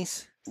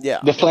drummies? Yeah.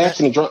 The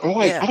flats and the drum. I'm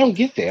like, Yeah. I don't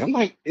get that. I'm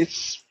like,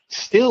 it's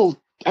still.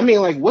 I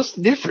mean, like, what's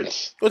the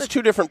difference? Well, it's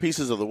two different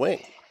pieces of the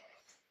wing.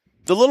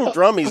 The little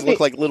drummies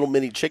look like little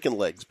mini chicken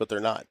legs, but they're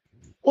not.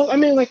 Well, I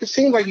mean, like it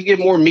seems like you get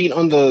more meat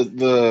on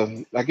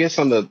the I guess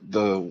on the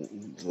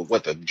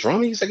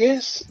drummies, I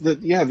guess.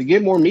 You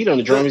get more meat on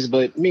the drummies,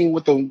 but I mean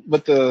with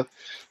the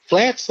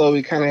flats though,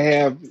 we kind of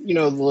have,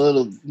 a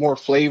little more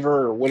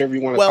flavor or whatever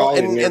you want to call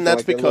it. And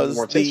that's like because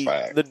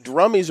the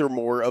drummies are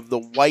more of the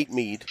white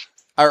meat,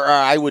 or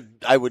I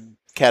would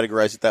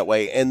categorize it that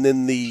way. And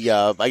then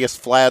the I guess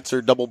flats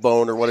or double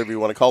bone or whatever you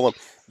want to call them,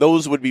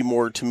 those would be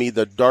more to me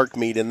the dark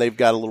meat, and they've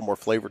got a little more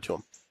flavor to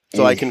them.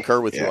 So I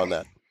concur with you on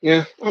that.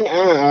 Yeah,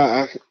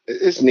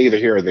 it's neither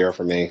here or there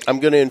for me. I'm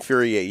going to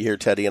infuriate you here,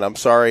 Teddy, and I'm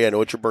sorry. I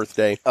know it's your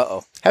birthday.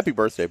 Uh-oh. Happy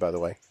birthday, by the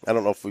way. I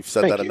don't know if we've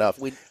said Thank that you. enough.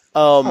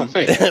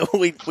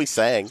 Thank We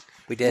sang.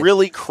 We did.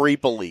 Really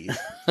creepily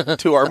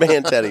to our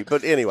man Teddy.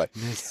 But anyway.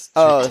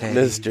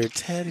 Mr.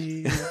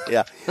 Teddy.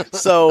 Yeah.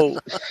 So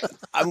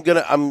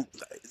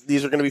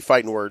these are gonna be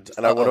fighting words,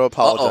 and I want to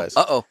apologize.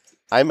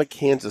 I'm a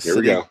Kansas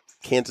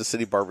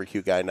City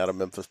barbecue guy, not a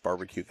Memphis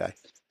barbecue guy.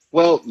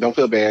 Well, don't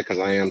feel bad because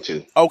I am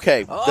too.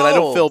 Okay, then I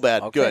don't feel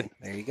bad. Okay. Good.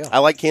 There you go. I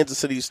like Kansas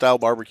City style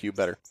barbecue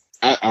better.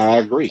 I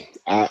agree.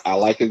 I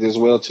like it as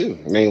well too.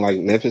 I mean, like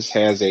Memphis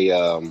has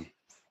a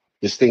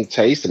distinct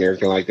taste and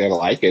everything like that. I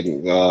like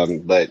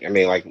it. But I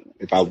mean, like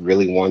if I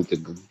really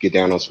wanted to get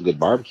down on some good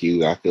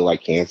barbecue, I feel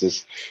like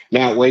Kansas.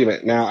 Now, wait a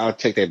minute. Now I'll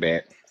take that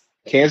back.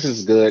 Kansas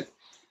is good,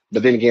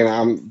 but then again,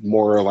 I'm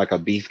more like a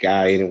beef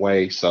guy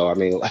anyway. So I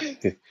mean,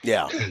 like,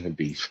 Yeah.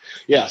 beef.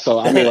 Yeah. So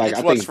I mean, like It's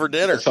I what's think for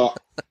dinner. So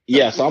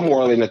so I'm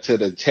more into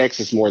the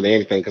Texas more than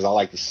anything because I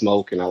like the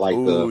smoke and I like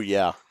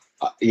Yeah.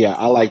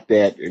 I like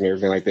that and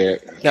everything like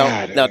that.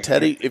 Now,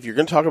 Teddy, if you're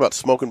going to talk about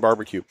smoke and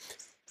barbecue,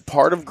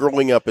 part of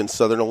growing up in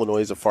Southern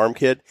Illinois as a farm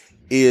kid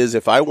is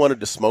if I wanted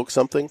to smoke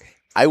something,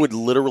 I would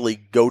literally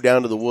go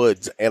down to the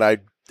woods and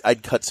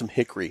I'd cut some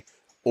hickory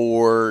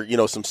or,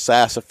 some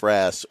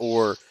sassafras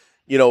or,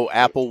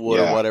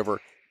 applewood or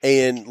whatever.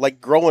 And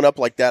like growing up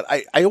like that,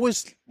 I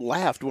always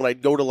laughed when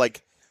I'd go to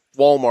like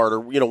Walmart or,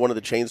 one of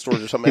the chain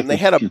stores or something, and they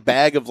had a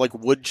bag of like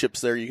wood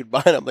chips there you could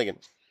buy. And I'm thinking,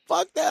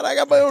 fuck that, I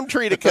got my own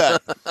tree to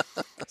cut.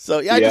 So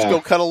I just go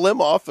cut a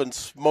limb off and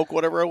smoke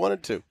whatever I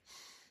wanted to.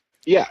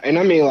 Yeah, and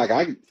I mean, like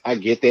I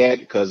get that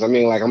because I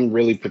mean, like I'm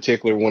really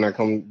particular when I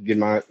come get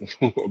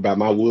about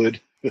my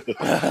wood. and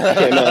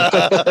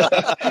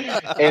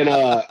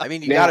I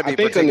mean, you got to be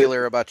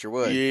particular about your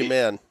wood.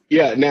 Amen.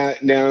 Yeah. Now,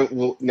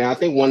 I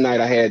think one night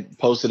I had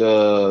posted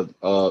a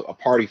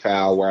party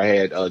foul where I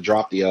had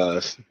dropped the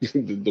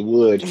the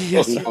wood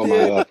on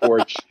my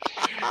porch,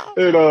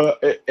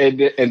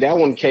 and that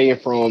one came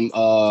from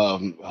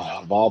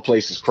of all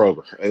places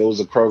Kroger. It was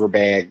a Kroger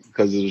bag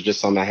because it was just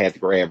something I had to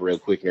grab real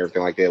quick and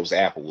everything like that. It was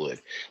applewood.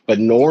 But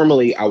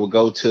normally I would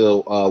go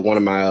to one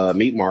of my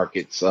meat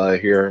markets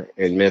here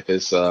in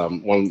Memphis,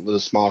 one of the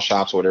small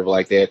shops or whatever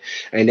like that,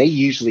 and they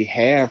usually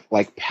have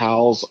like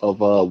piles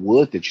of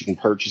wood that you can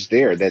purchase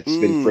there that's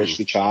been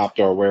freshly chopped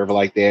or wherever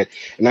like that.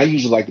 And I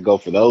usually like to go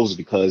for those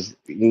because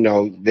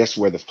that's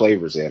where the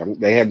flavor's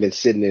at. They have been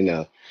sitting in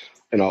a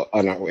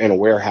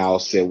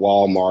warehouse at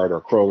Walmart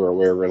or Kroger or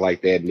wherever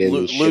like that, and then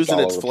losing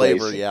its flavor.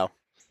 place. Yeah,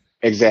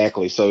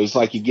 exactly. So it's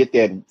like you get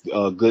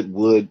that good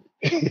wood.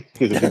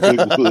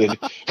 Good wood.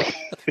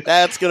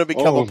 That's going to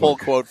become a pull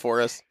quote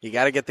for us. You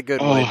got to get the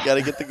good wood. You got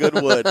to get the good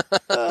wood.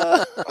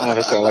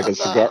 That sounds like a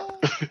cigar.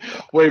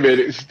 Wait a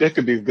minute, that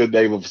could be a good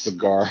name of a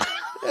cigar.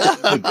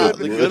 The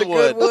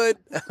good wood.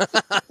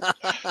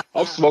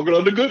 I'm smoking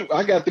on the good.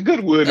 I got the good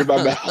wood in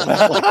my mouth.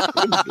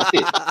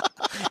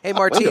 Hey,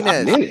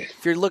 Martinez,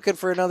 if you're looking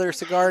for another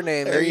cigar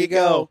name, there you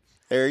go.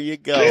 There you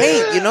go.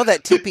 Hey,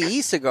 that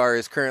TPE cigar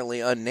is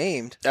currently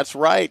unnamed. That's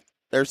right.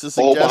 There's a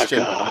suggestion.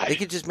 Oh my God. They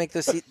could just make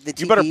the TPE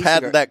You better patent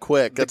cigar. that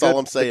quick. That's all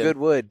I'm saying. The good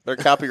wood.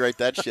 Better copyright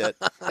that shit.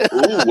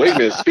 Ooh, wait a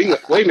minute.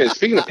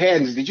 Speaking of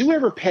patents, did you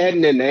ever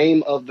patent the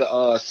name of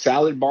the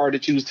salad bar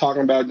that you was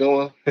talking about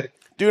doing?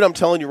 Dude, I'm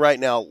telling you right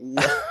now,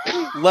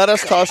 let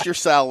us toss your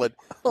salad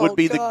would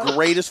be the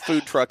greatest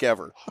food truck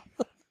ever.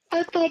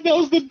 I thought that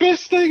was the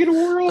best thing in the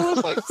world. I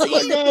was like, oh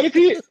my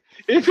God,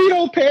 If he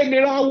don't patent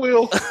it, I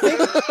will. Think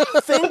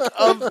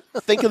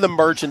of the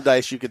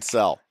merchandise you could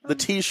sell: the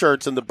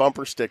T-shirts and the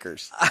bumper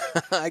stickers.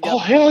 I Oh, got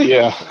hell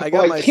yeah. I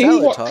got my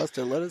salad tossed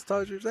and let us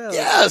toss your salad.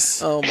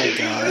 Yes. Oh my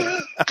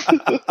god.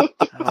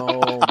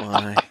 Oh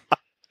my.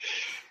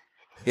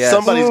 Yes.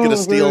 Somebody's going to Oh,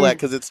 steal man. that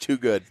because it's too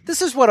good.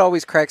 This is what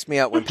always cracks me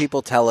out when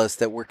people tell us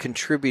that we're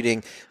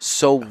contributing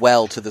so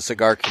well to the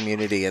cigar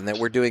community and that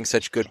we're doing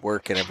such good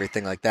work and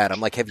everything like that. I'm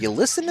like, have you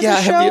listened to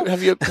the show?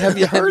 Have you heard Have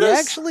you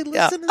us? actually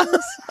listened to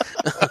this?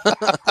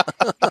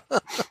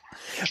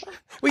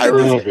 We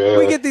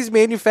get these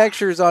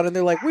manufacturers on, and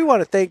they're like, "We want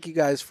to thank you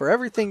guys for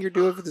everything you're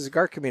doing for the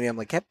cigar community." I'm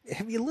like,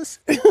 "Have you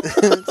listened?"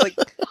 It's like,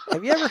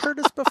 "Have you ever heard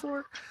us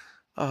before?"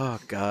 Oh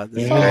God,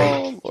 this is great.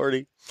 Oh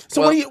Lordy!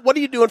 So what are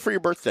you doing for your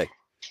birthday?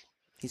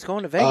 He's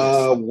going to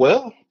Vegas.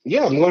 Well,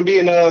 yeah, I'm going to be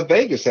in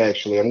Vegas,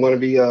 actually. I'm going to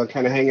be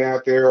kind of hanging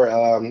out there,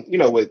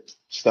 with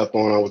stuff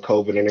going on with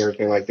COVID and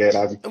everything like that.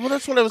 Well,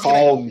 that's what I was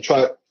called and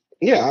tried.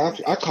 Yeah,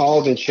 I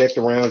called and checked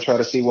around, tried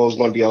to see what was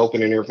going to be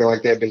open and everything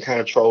like that. Been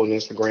kind of trolling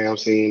Instagram,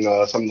 seeing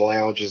some of the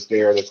lounges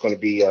there that's going to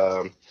be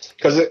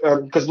because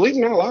believe it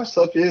or not, a lot of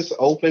stuff is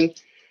open.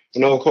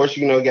 Of course,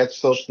 you got the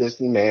social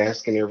distancing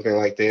mask and everything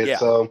like that. Yeah.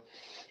 So,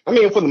 I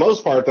mean, for the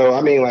most part, though,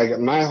 I mean, like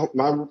my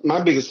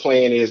biggest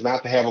plan is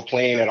not to have a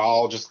plan at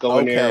all. Just go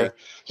in there,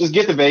 just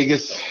get to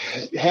Vegas,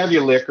 have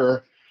your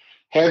liquor,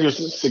 have your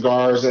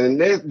cigars, and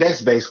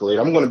that's basically it.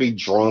 I'm going to be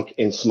drunk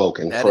and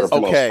smoking for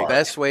the most part.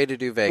 Best way to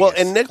do Vegas. Well,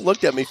 and Nick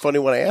looked at me funny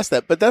when I asked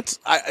that, but that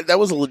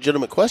was a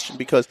legitimate question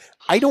because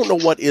I don't know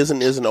what is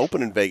and isn't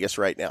open in Vegas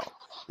right now.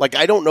 Like,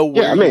 I don't know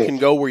where you can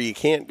go, where you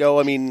can't go.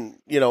 I mean,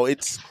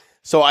 it's...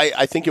 So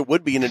I think it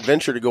would be an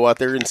adventure to go out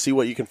there and see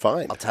what you can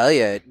find. I'll tell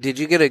you. Did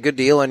you get a good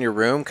deal on your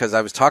room? Because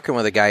I was talking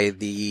with a guy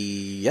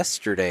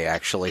yesterday,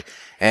 actually,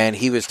 and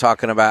he was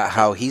talking about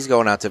how he's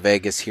going out to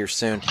Vegas here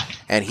soon,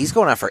 and he's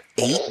going out for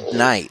 8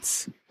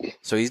 nights.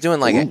 So he's doing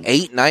like an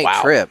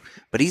 8-night trip,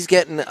 but he's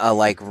getting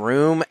a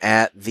room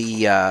at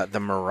the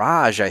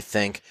Mirage, I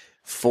think,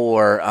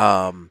 for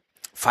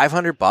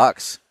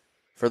 $500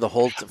 for the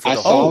whole for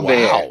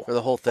the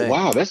whole thing.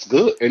 Wow, that's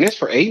good, and it's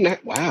for 8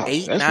 nights. Wow,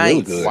 8 that's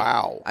nights. really good.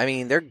 Wow. I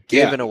mean, they're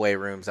giving away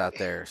rooms out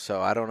there, so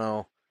I don't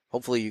know.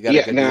 Hopefully, you got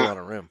a good deal on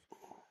a room.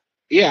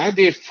 Yeah, I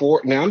did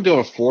 4. Now I'm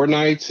doing 4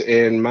 nights,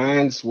 and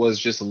mine's was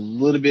just a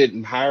little bit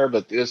higher,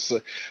 but it's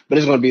going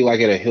to be like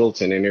at a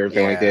Hilton and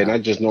everything like that. And I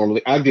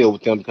deal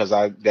with them because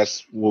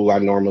that's who I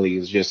normally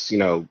is just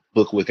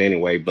book with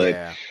anyway.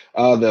 But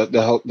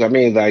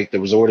the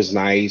resort is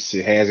nice.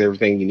 It has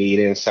everything you need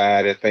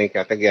inside. I think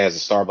it has a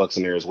Starbucks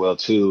in there as well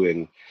too.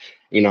 And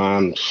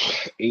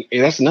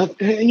that's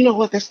nothing. You know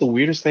what? That's the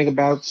weirdest thing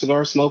about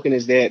cigar smoking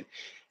is that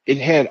it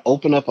had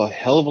opened up a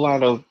hell of a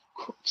lot of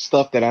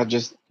stuff that I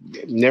just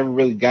never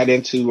really got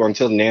into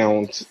until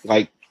now,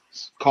 like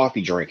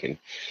coffee drinking.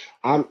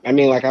 I've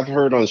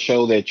heard on the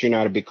show that you're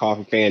not a big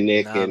coffee fan,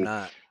 Nick. No, and I'm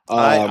not.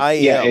 I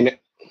am.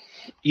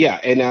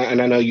 And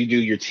I know you do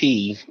your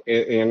tea.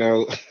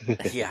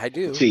 Yeah, I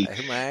do. Tea. I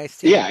have my iced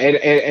tea. Yeah,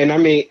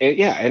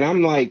 and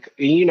I'm like,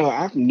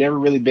 I've never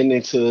really been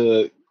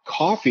into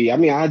coffee. I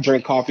mean, I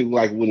drink coffee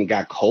like when it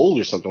got cold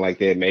or something like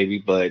that, maybe,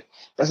 but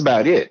that's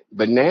about it.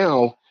 But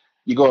now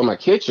you go in my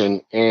kitchen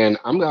and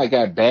I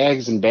got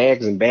bags and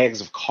bags and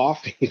bags of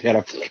coffee that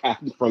I've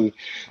gotten from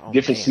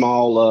different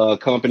small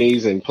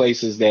companies and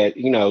places that,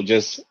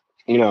 because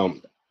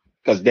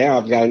now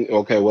I've gotten,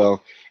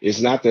 it's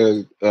not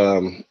I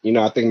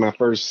think my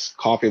first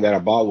coffee that I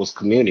bought was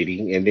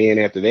Community. And then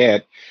after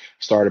that,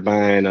 started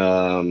buying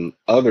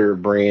other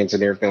brands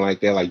and everything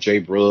like that, like J.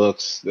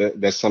 Brooks,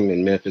 that's something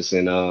in Memphis,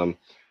 and a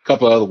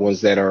couple other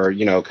ones that are,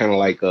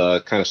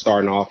 kind of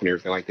starting off and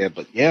everything like that.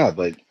 But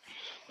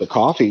the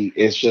coffee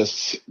is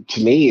just,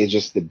 to me, is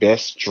just the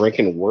best drink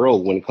in the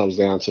world when it comes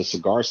down to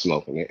cigar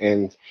smoking.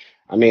 And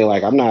I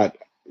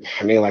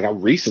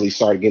recently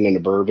started getting into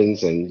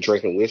bourbons and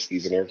drinking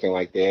whiskeys and everything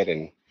like that.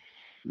 And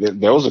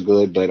those are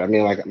good. But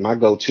my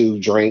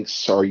go-to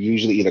drinks are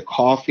usually either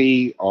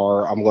coffee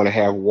or I'm going to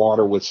have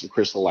water with some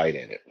Crystal Light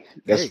in it.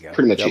 That's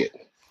pretty much it.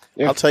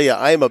 Yeah. I'll tell you,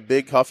 I am a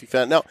big coffee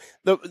fan. Now,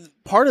 the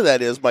part of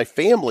that is my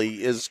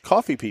family is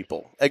coffee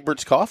people.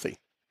 Egbert's Coffee.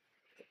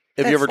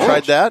 Have you ever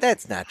tried that?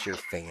 That's not your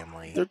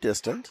family. They're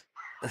distant.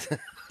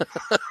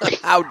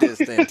 How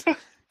distant?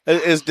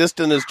 As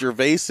distant as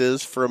Gervais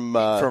is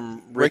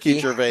from Ricky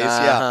Gervais.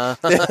 Yeah.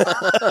 And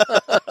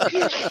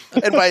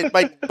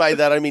by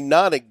that I mean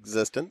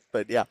non-existent,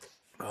 but yeah.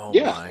 Oh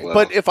yeah. my! Well,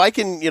 but if I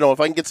can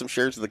get some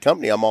shares of the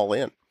company, I'm all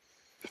in.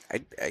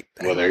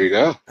 Well, there you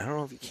go. I don't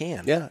know if you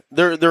can. Yeah,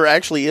 there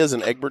actually is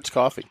an Egbert's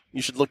Coffee.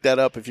 You should look that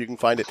up if you can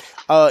find it.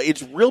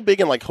 It's real big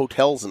in like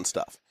hotels and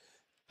stuff.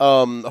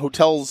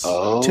 Hotels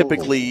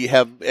typically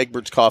have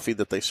Egbert's Coffee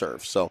that they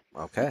serve. So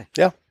okay,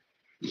 yeah.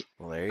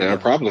 Well, there you go.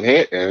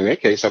 In that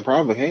case, I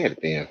probably had it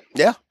then.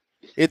 Yeah,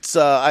 it's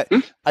I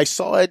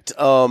saw it.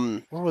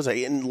 Where was I?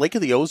 In Lake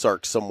of the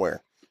Ozarks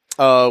somewhere.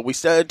 We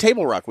stayed at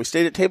Table Rock. We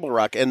stayed at Table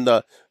Rock, and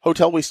the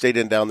hotel we stayed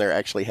in down there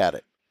actually had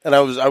it. And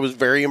I was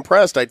very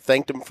impressed. I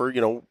thanked him for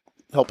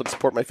helping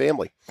support my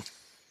family.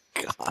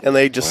 God. And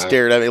they just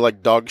stared at me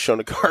like dogs showing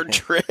a card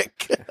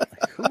trick.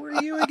 Who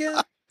are you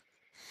again?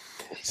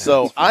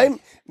 So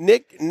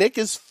Nick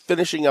is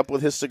finishing up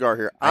with his cigar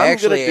here. I I'm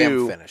actually gonna am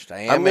do finished.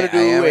 I I'm am, gonna I do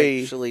am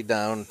a actually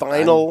down.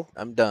 final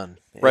I'm done.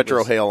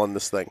 retro hail on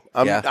this thing.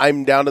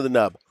 I'm down to the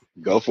nub.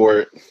 Go for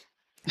it.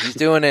 He's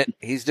doing it.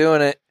 He's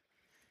doing it.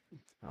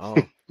 Oh,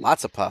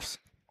 lots of puffs.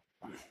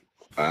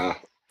 Wow.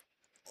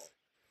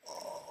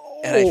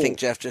 And I think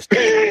Jeff just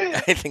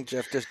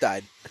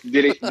died.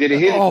 Did it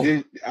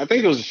hit? I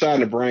think it was a shot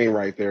in the brain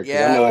right there. 'Cause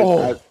Yeah. I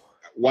know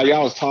while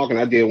y'all was talking,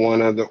 I did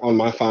one on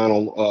my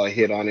final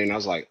hit on it, and I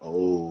was like,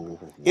 "Oh,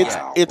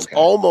 wow!" It's okay.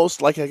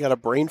 almost like I got a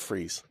brain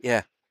freeze.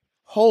 Yeah.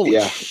 Holy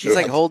Yeah. shit! He's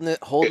like holding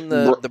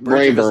the bridge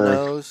brain of his burn.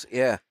 nose.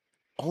 Yeah.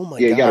 Oh my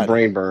Yeah, god! you got a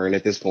brain burn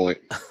at this point.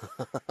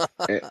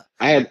 I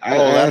had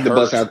that to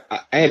bust hurt. out.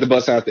 I had to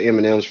bust out the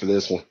M&Ms for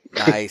this one.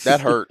 Nice. That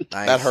hurt.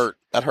 Nice.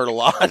 That hurt a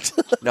lot.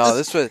 No,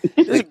 this was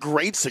It's a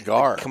great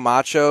cigar.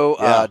 Camacho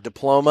Yeah.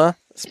 Diploma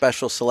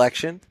Special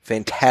Selection.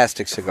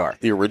 Fantastic cigar.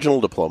 The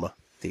original Diploma.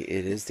 It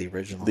is the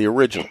original. The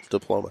original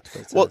Diploma.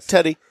 Well,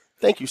 Teddy,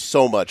 thank you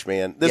so much,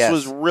 man. This Yes.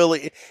 was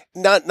really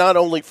not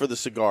only for the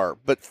cigar,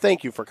 but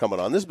thank you for coming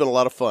on. This has been a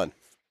lot of fun.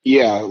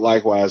 Yeah,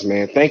 likewise,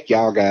 man. Thank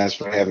y'all guys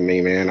for having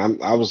me, man.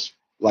 I was,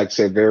 like I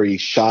said, very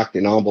shocked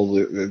and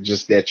humbled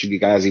just that you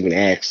guys even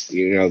asked, to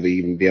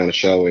even be on the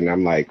show. And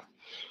I'm like,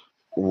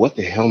 what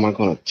the hell am I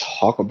going to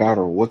talk about,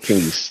 or what's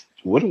going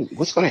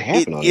to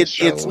happen on this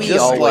show? We just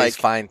always like-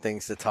 find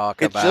things to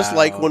talk It's about. just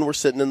like when we're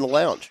sitting in the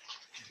lounge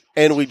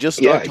and we just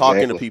start talking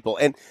to exactly. people.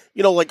 And,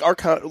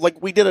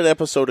 like we did an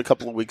episode a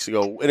couple of weeks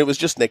ago and it was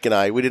just Nick and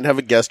I. We didn't have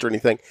a guest or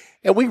anything.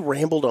 And we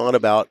rambled on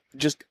about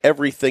just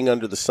everything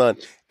under the sun.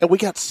 And we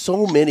got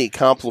so many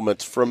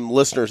compliments from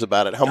listeners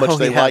about it, how much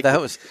they liked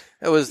it.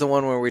 That was the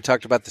one where we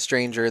talked about the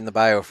stranger in the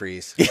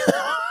biofreeze.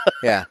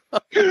 Yeah.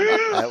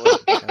 That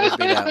would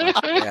be that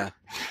one. Yeah.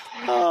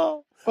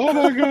 Oh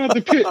my God!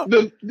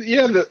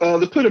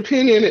 The put a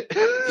pin in it.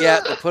 Yeah,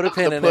 the put a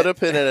pin in Put it. a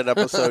pin in an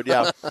episode,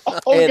 yeah.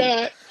 Oh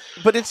God!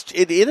 But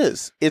it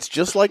is. It's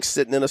just like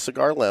sitting in a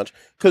cigar lounge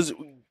because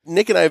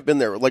Nick and I have been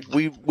there. Like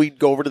we'd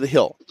go over to the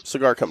Hill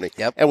Cigar Company,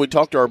 Yep. and we'd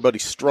talk to our buddy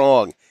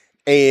Strong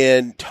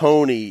and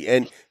Tony,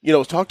 and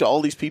talk to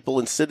all these people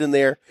and sit in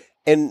there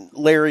and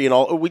Larry and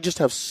all. We just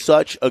have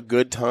such a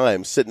good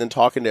time sitting and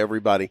talking to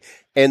everybody,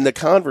 and the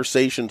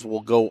conversations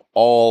will go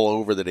all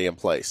over the damn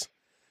place.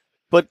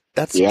 But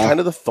that's kind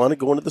of the fun of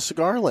going to the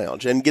cigar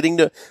lounge and getting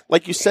to,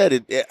 like you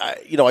said,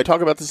 I talk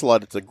about this a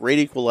lot. It's a great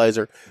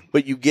equalizer,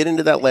 but you get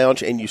into that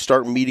lounge and you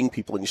start meeting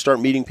people, and you start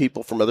meeting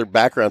people from other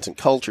backgrounds and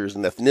cultures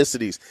and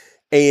ethnicities.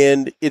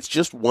 And it's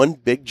just one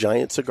big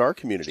giant cigar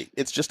community.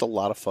 It's just a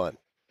lot of fun.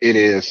 It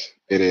is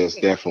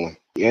definitely.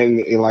 And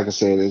like I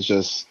said, it's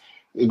just,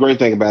 the great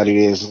thing about it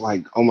is,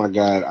 like, oh my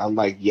God,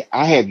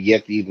 I have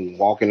yet to even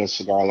walk in a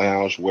cigar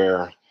lounge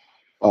where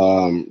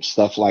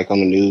stuff like on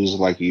the news,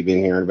 like you've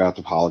been hearing about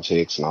the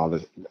politics and all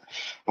that.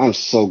 I'm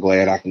so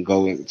glad I can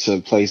go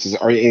into places,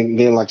 and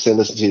then, like I said,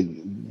 listen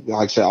to,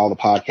 like I said, all the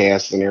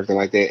podcasts and everything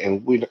like that.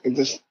 And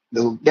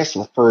that's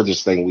the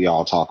furthest thing we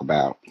all talk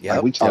about. Yep.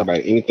 Like, we talk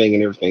about anything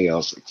and everything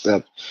else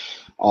except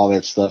all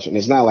that stuff. And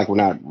it's not like we're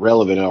not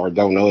relevant or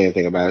don't know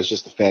anything about it. It's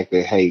just the fact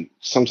that, hey,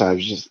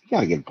 sometimes you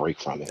got to get a break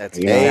from it. That's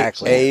you know?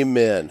 exactly.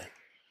 Amen.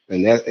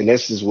 And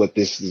this is what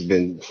this has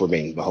been for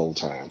me the whole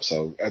time.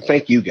 So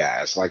thank you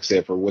guys, like I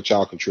said, for what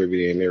y'all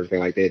contributed and everything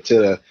like that to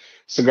the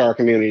cigar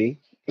community.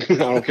 I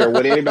don't care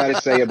what anybody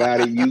say about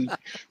it.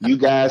 You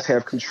guys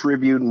have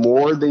contributed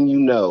more than you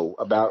know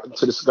about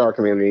to the cigar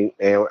community.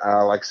 And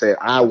like I said,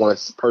 I want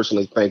to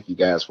personally thank you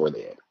guys for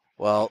that.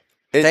 Well,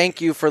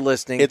 thank you for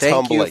listening. It's Thank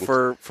humbling.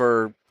 you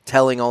for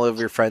telling all of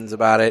your friends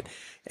about it.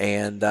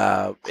 And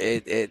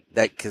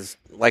because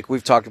like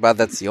we've talked about,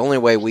 that's the only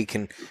way we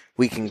can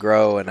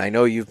grow. And I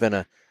know you've been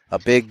a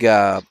big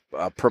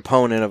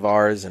proponent of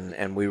ours,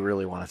 and we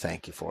really want to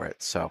thank you for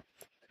it. So,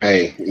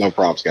 hey, no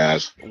props,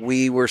 guys.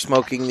 we were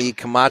smoking the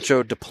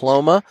Camacho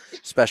Diploma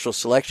Special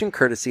Selection,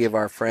 courtesy of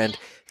our friend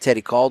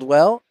Teddy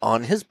Caldwell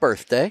on his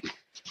birthday.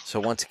 So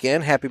once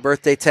again, happy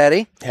birthday,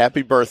 Teddy.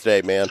 Happy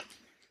birthday, man.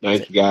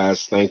 Thank you,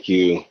 guys. Thank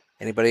you.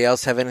 Anybody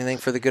else have anything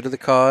for the good of the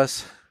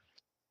cause?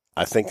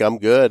 I think I'm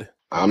good.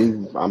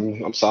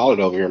 I'm solid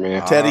over here,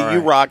 man. Teddy, All you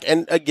right. rock.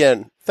 And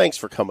again, thanks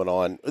for coming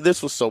on.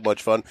 This was so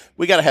much fun.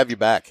 We got to have you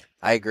back.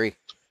 I agree.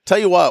 Tell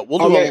you what,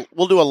 we'll Okay.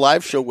 do a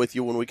live show with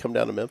you when we come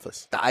down to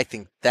Memphis. I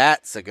think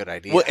that's a good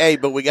idea. Well, hey,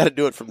 but we got to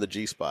do it from the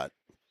G spot.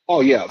 Oh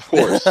yeah, of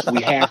course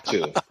we have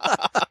to.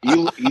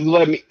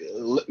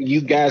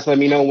 You guys let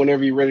me know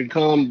whenever you're ready to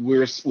come.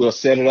 We'll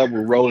set it up.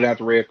 We're rolling out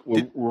the red.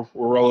 We're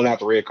rolling out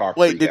the red carpet.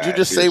 Wait, for did you guys,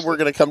 just say seriously. we're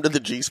going to come to the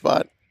G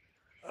spot?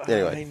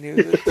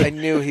 Anyway. I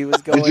knew he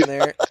was going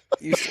there.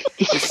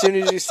 As soon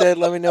as you said,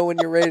 "Let me know when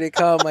you're ready to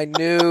come," I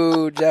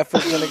knew Jeff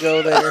was going to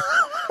go there.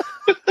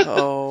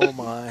 Oh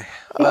my!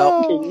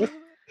 Well,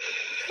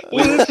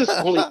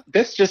 Well,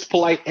 that's just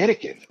polite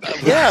etiquette.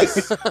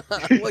 Yes.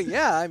 well,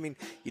 yeah. I mean,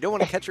 you don't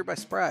want to catch her by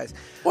surprise.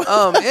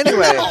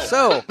 Anyway,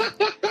 so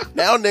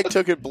Now Nick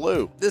took it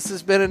blue. this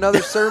has been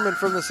another sermon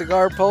from the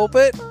cigar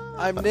pulpit.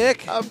 I'm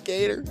Nick. I'm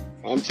Gator.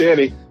 I'm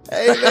Teddy.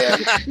 Hey,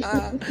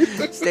 man.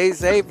 Stay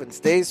safe and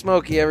stay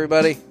smoky,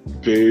 everybody.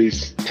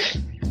 Peace.